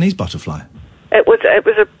the Japanese butterfly? It was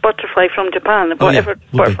a butterfly from Japan. Whatever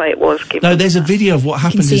butterfly it was. No, there's a video of what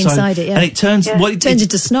happens see inside it, yeah. and it turns... Yeah. Well, It turns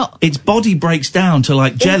into snot. Its body breaks down to,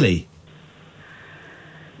 like, jelly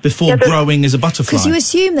before growing as a butterfly. Because you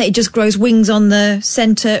assume that it just grows wings on the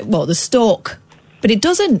centre, the stalk. But it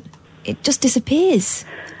doesn't. It just disappears.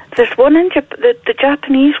 There's one in the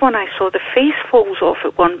Japanese one I saw, the face falls off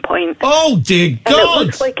at one point. Oh, dear God! And it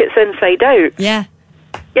looks like it's inside out. Yeah.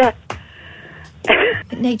 Yeah.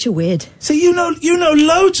 Nature weird. So you know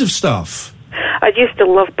loads of stuff. I used to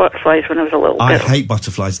love butterflies when I was a little girl. I hate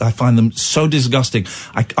butterflies. I find them so disgusting.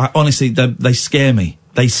 I honestly, they scare me.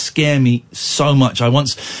 They scare me so much. I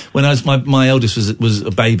once, when I was my eldest was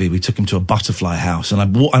a baby, we took him to a butterfly house, and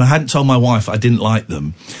I hadn't told my wife I didn't like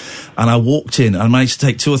them, and I walked in, and I managed to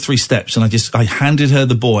take 2 or 3 steps, and I handed her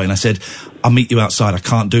the boy, and I said, "I'll meet you outside. I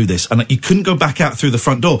can't do this." And you couldn't go back out through the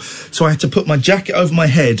front door, so I had to put my jacket over my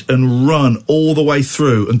head and run all the way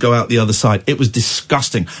through and go out the other side. It was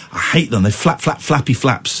disgusting. I hate them. They flappy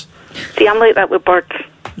flaps. See, I'm like that with birds.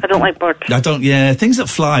 I don't like birds. I don't. Yeah, things that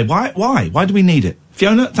fly. Why do we need it?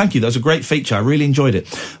 Fiona, thank you. That was a great feature. I really enjoyed it.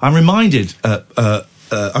 I'm reminded. I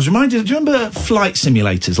was reminded. Do you remember flight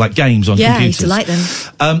simulators, like games on computers? Yeah, I used to like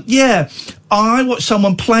them. Yeah, I watched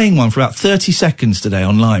someone playing one for about 30 seconds today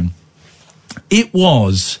online. It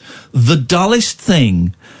was the dullest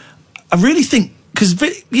thing. I really think because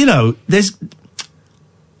there's.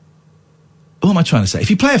 What am I trying to say? If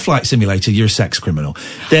you play a flight simulator, you're a sex criminal.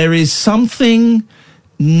 There is something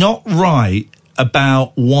not right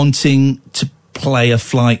about wanting to play a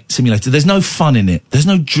flight simulator. There's no fun in it. There's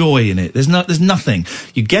no joy in it. There's nothing.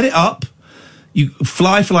 You get it up, you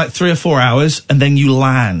fly for like 3 or 4 hours, and then you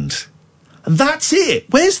land. And that's it.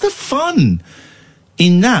 Where's the fun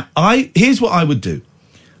in that? Here's what I would do.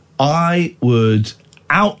 I would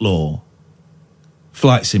outlaw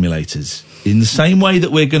flight simulators in the same way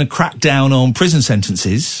that we're going to crack down on prison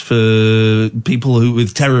sentences for people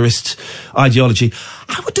with terrorist ideology.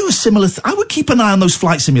 I would do a similar I would keep an eye on those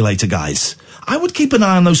flight simulator guys. I would keep an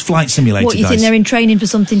eye on those flight simulator guys. What, you think they're in training for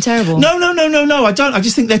something terrible? No, I don't. I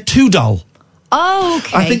just think they're too dull. Oh,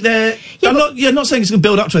 okay. I think they're... I'm not saying it's going to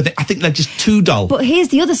build up to anything. I think they're just too dull. But here's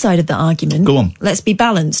the other side of that argument. Go on. Let's be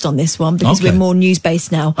balanced on this one, because Okay. we're more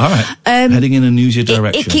news-based now. All right. Heading in a newsier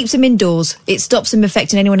direction. It keeps them indoors. It stops them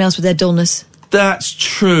affecting anyone else with their dullness. That's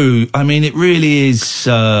true. I mean, it really is,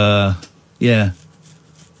 yeah.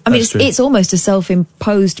 I mean, That's true. it's almost a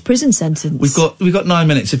self-imposed prison sentence. We've got 9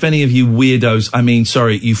 minutes. If any of you weirdos,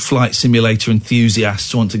 you flight simulator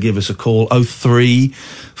enthusiasts want to give us a call,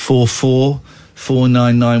 0344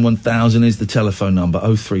 499 1000 is the telephone number.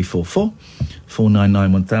 0344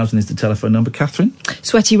 499 1000 is the telephone number. Catherine?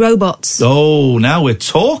 Sweaty robots. Oh, now we're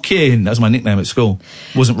talking. That was my nickname at school.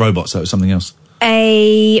 It wasn't robots, though. It was something else.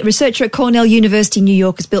 A researcher at Cornell University, New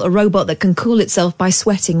York, has built a robot that can cool itself by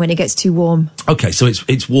sweating when it gets too warm. Okay, so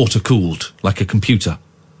it's water cooled, like a computer.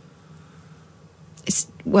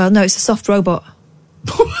 No, it's a soft robot.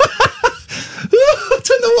 I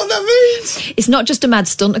don't know what that means. It's not just a mad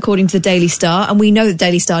stunt, according to the Daily Star, and we know that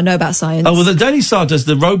Daily Star know about science. Oh, well, the Daily Star does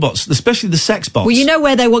the robots, especially the sex bots. Well, you know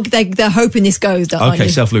where they're hoping this goes, don't you? Okay,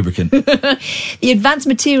 self-lubricant. The advanced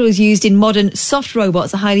materials used in modern soft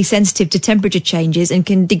robots are highly sensitive to temperature changes and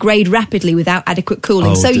can degrade rapidly without adequate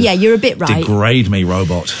cooling. You're a bit right. Degrade me,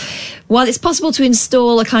 robot. While it's possible to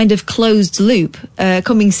install a kind of closed loop,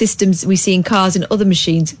 coming systems we see in cars and other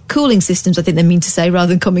machines, cooling systems, I think they mean to say, rather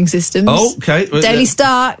than coming systems. Oh, okay. Daily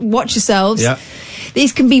Star, watch yourselves. Yeah.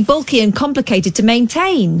 These can be bulky and complicated to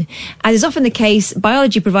maintain. As is often the case,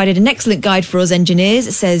 biology provided an excellent guide for us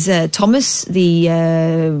engineers, says Thomas, the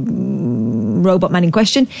robot man in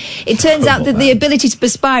question. It turns out that the ability to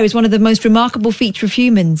perspire is one of the most remarkable features of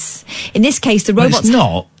humans. In this case, the robots...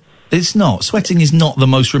 It's not. Sweating is not the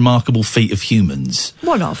most remarkable feat of humans.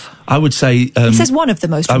 One of. I would say... it says one of the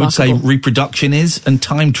most remarkable. I would say reproduction is, and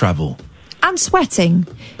time travel. And sweating,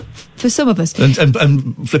 for some of us.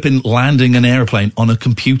 And flipping landing an aeroplane on a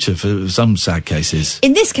computer for some sad cases.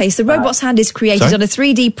 In this case, the robot's hand is created on a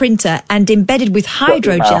 3D printer and embedded with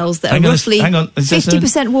hydrogels that are roughly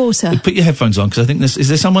 50% water. Put your headphones on, because I think is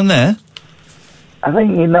there someone there? I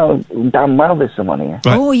think you know damn well there's someone here.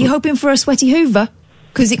 Right. Oh, are you hoping for a sweaty Hoover?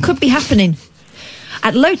 Because it could be happening.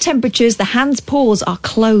 At low temperatures, the hand's pores are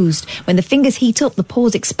closed. When the fingers heat up, the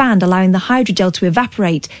pores expand, allowing the hydrogel to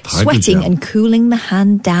evaporate, sweating and cooling the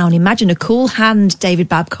hand down. Imagine a cool hand, David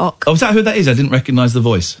Babcock. Oh, is that who that is? I didn't recognise the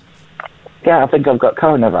voice. Yeah, I think I've got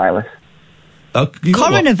coronavirus. Oh,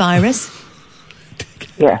 coronavirus?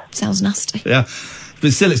 Yeah. Sounds nasty. Yeah.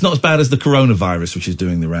 But still, it's not as bad as the coronavirus, which is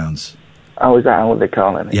doing the rounds. Oh, is that what they're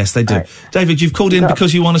calling it? Yes, they do. Right. David, you've called in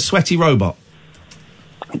because you want a sweaty robot.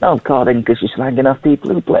 No, I've called in because you're slagging off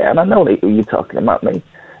people who play, and I know that you're talking about me.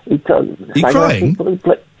 Are you crying? People who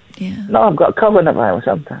play. Yeah. No, I've got coronavirus,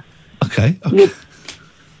 haven't I? Okay. You're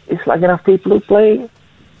slagging off people who play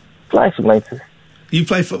flight simulators. You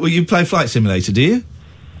play Flight Simulator, do you?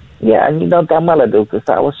 Yeah, and you know damn well I do, because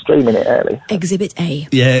I was streaming it earlier. Exhibit A.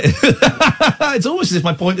 Yeah. It's almost as if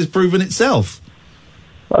my point has proven itself.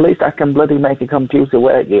 Well, at least I can bloody make a computer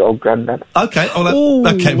work, you old granddad. Okay,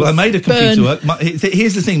 okay, well, I made a computer work.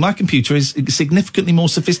 Here's the thing, my computer is significantly more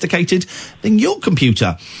sophisticated than your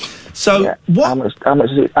computer. So, yeah. what... How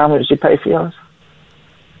much did you pay for yours?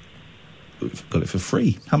 We've got it for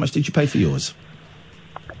free. How much did you pay for yours?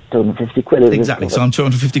 250 quid. Exactly, so I'm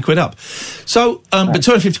 250 quid up. So, but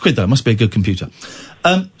 250 quid, though, must be a good computer.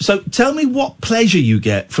 So tell me what pleasure you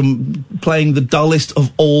get from playing the dullest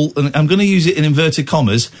of all, and I'm going to use it in inverted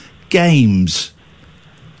commas, games.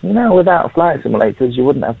 You know, without flight simulators, you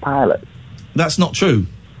wouldn't have pilots. That's not true.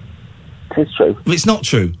 It is true. It's not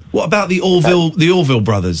true. What about the Orville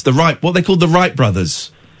brothers? What they called the Wright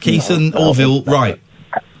brothers? Keith and Orville Wright.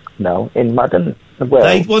 No, in modern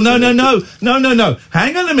world. No.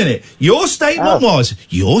 Hang on a minute. Your statement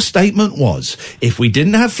was, if we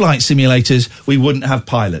didn't have flight simulators, we wouldn't have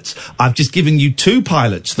pilots. I've just given you two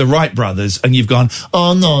pilots, the Wright brothers, and you've gone,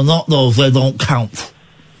 oh no, not those, they don't count.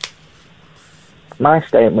 My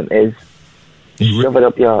statement is, shove it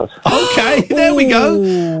up yours. Okay, there we go.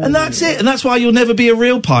 And that's it. And that's why you'll never be a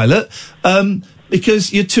real pilot,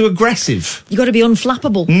 because you're too aggressive. You've got to be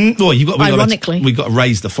unflappable. Ironically. We've got to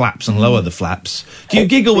raise the flaps and lower the flaps. Do you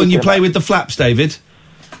giggle when you play with the flaps, David?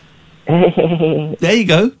 There you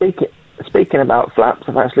go. Speaking about flaps,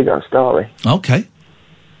 I've actually got a story. Okay.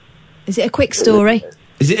 Is it a quick story?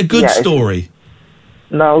 Is it a good story?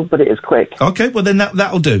 No, but it is quick. Okay, well then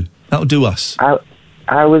that'll do. That'll do us.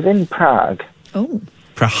 I was in Prague. Oh.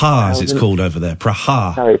 Praha, as it's called over there.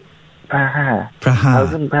 Praha. Sorry, Praha. I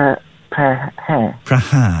was in Praha.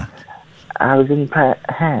 I was in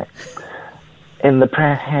Praha. In the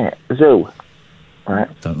Praha Zoo. Right.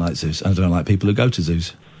 Don't like zoos. I don't like people who go to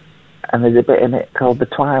zoos. And there's a bit in it called the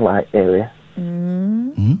Twilight area.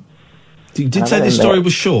 You did say this story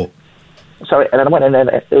was short. Sorry, and then I went in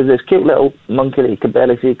there, there was this cute little monkey that you could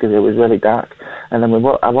barely see because it was really dark, and then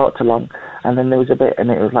I walked along, and then there was a bit, and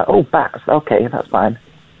it was like, oh, bats, okay, that's fine.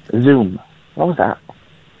 Zoom. What was that?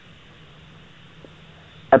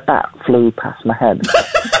 A bat flew past my head.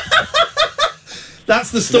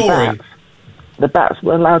 That's the story. The bats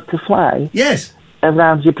were allowed to fly. Yes.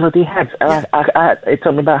 Around your bloody head. And it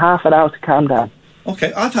took me about half an hour to calm down.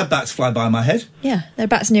 Okay, I've had bats fly by my head. Yeah, there are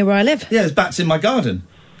bats near where I live. Yeah, there's bats in my garden.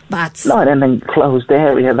 Bats. Not in an enclosed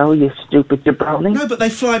area, though, you stupid jabroni. No, but they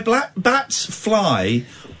fly. Bats fly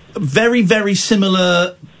very, very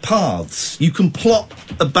similar paths. You can plot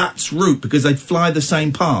a bat's route because they fly the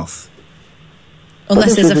same path.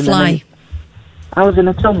 Unless there's a fly. I was in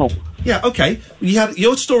a tunnel. Yeah, okay.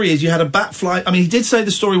 Your story is you had a bat fly. I mean, he did say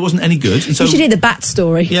the story wasn't any good. And so, you should hear the bat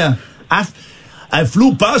story. Yeah. I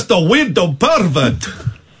flew past a weirdo pervert.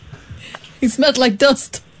 He smelled like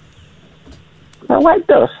dust. Well, like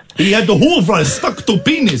dust? He had the hoover stuck to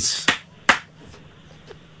penis.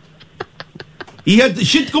 He had the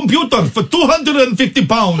shit computer for 250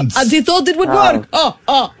 pounds. And he thought it would work.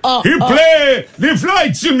 He play the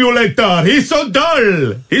flight simulator. He's so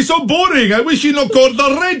dull. He's so boring. I wish he not called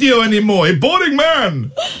the radio anymore. A boring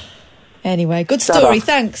man. Anyway, good story.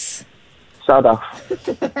 Thanks. Shut off.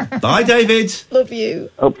 Bye, David. Love you.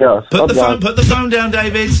 Up yours. Put the phone down,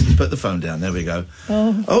 David. Put the phone down. There we go.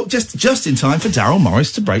 Oh, just in time for Daryl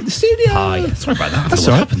Morris to break the studio. Hi. Sorry about that. That's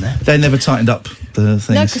what all right. happened there. They never tightened up the things.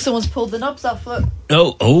 No, because someone's pulled the knobs off. Look.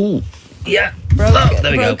 Oh. Yeah. Broken.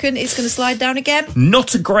 There we Broken. It's going to slide down again.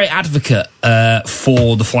 Not a great advocate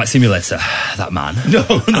for the flight simulator, that man. No,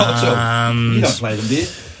 not at all. You don't play them, do you?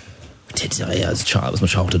 As a child, it was my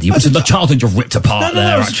childhood. My childhood you've ripped apart no,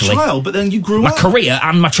 there, as actually. a child, but then you grew my up. My career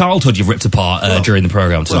and my childhood you've ripped apart during the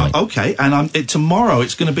programme tonight. Well, okay, and tomorrow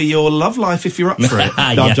it's going to be your love life if you're up for it.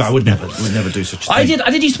 Yes. I would never do such a thing.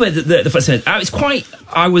 I did used to play the first time. It's quite.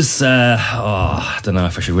 I was. I don't know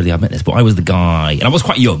if I should really admit this, but I was the guy, and I was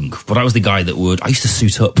quite young, but I was the guy that I used to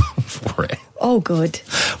suit up for it. Oh, good.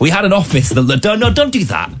 We had an office that. Don't do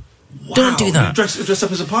that. Wow. Don't do that. You dressed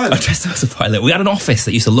up as a pilot? I dressed up as a pilot. We had an office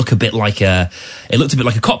that used to look a bit like it looked a bit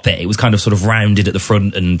like a cockpit. It was kind of sort of rounded at the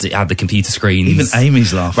front and it had the computer screens. Even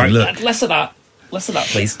Amy's laughing, right, look. Less of that,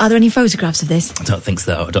 please. Are there any photographs of this? I don't think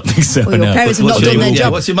so. Well, your parents have not done their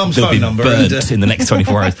job. What's your mum's They'll phone be number? burnt in the next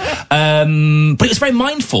 24 hours. But it was very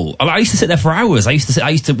mindful. I used to sit there for hours. We used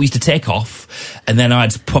to take off, and then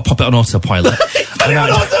I'd pop it on autopilot.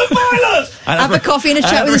 Have a coffee and a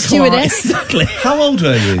chat with the stewardess. Exactly. How old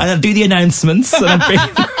were you? And I'd do the announcements. And I'd be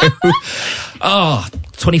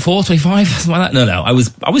 24, 25, something like that. No, I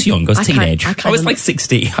was young. I was a teenage. I was like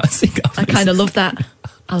 60. I kind of love that.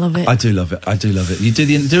 I love it. I do love it. You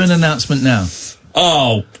do an announcement now.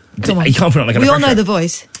 Oh, come on. You can't put it on like we all know the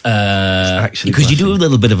voice. Actually, because you do a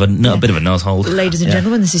little bit of a nose hold. Ladies and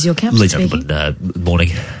gentlemen, this is your captain speaking. Morning.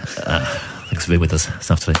 Thanks for being with us this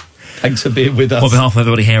afternoon. Thanks for being with us. On behalf of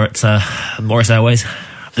everybody here at Morris Airways.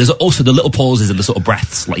 There's also the little pauses and the sort of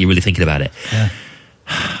breaths, like you're really thinking about it. Yeah.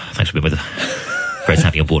 Thanks for being with us. Great to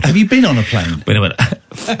have you on board. Have you been on a plane?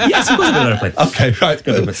 Yes, of course I've been on a plane. Okay, right.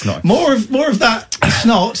 Got a bit snot. More of that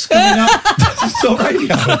snot coming up. Talk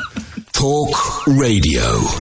Radio. Talk Radio.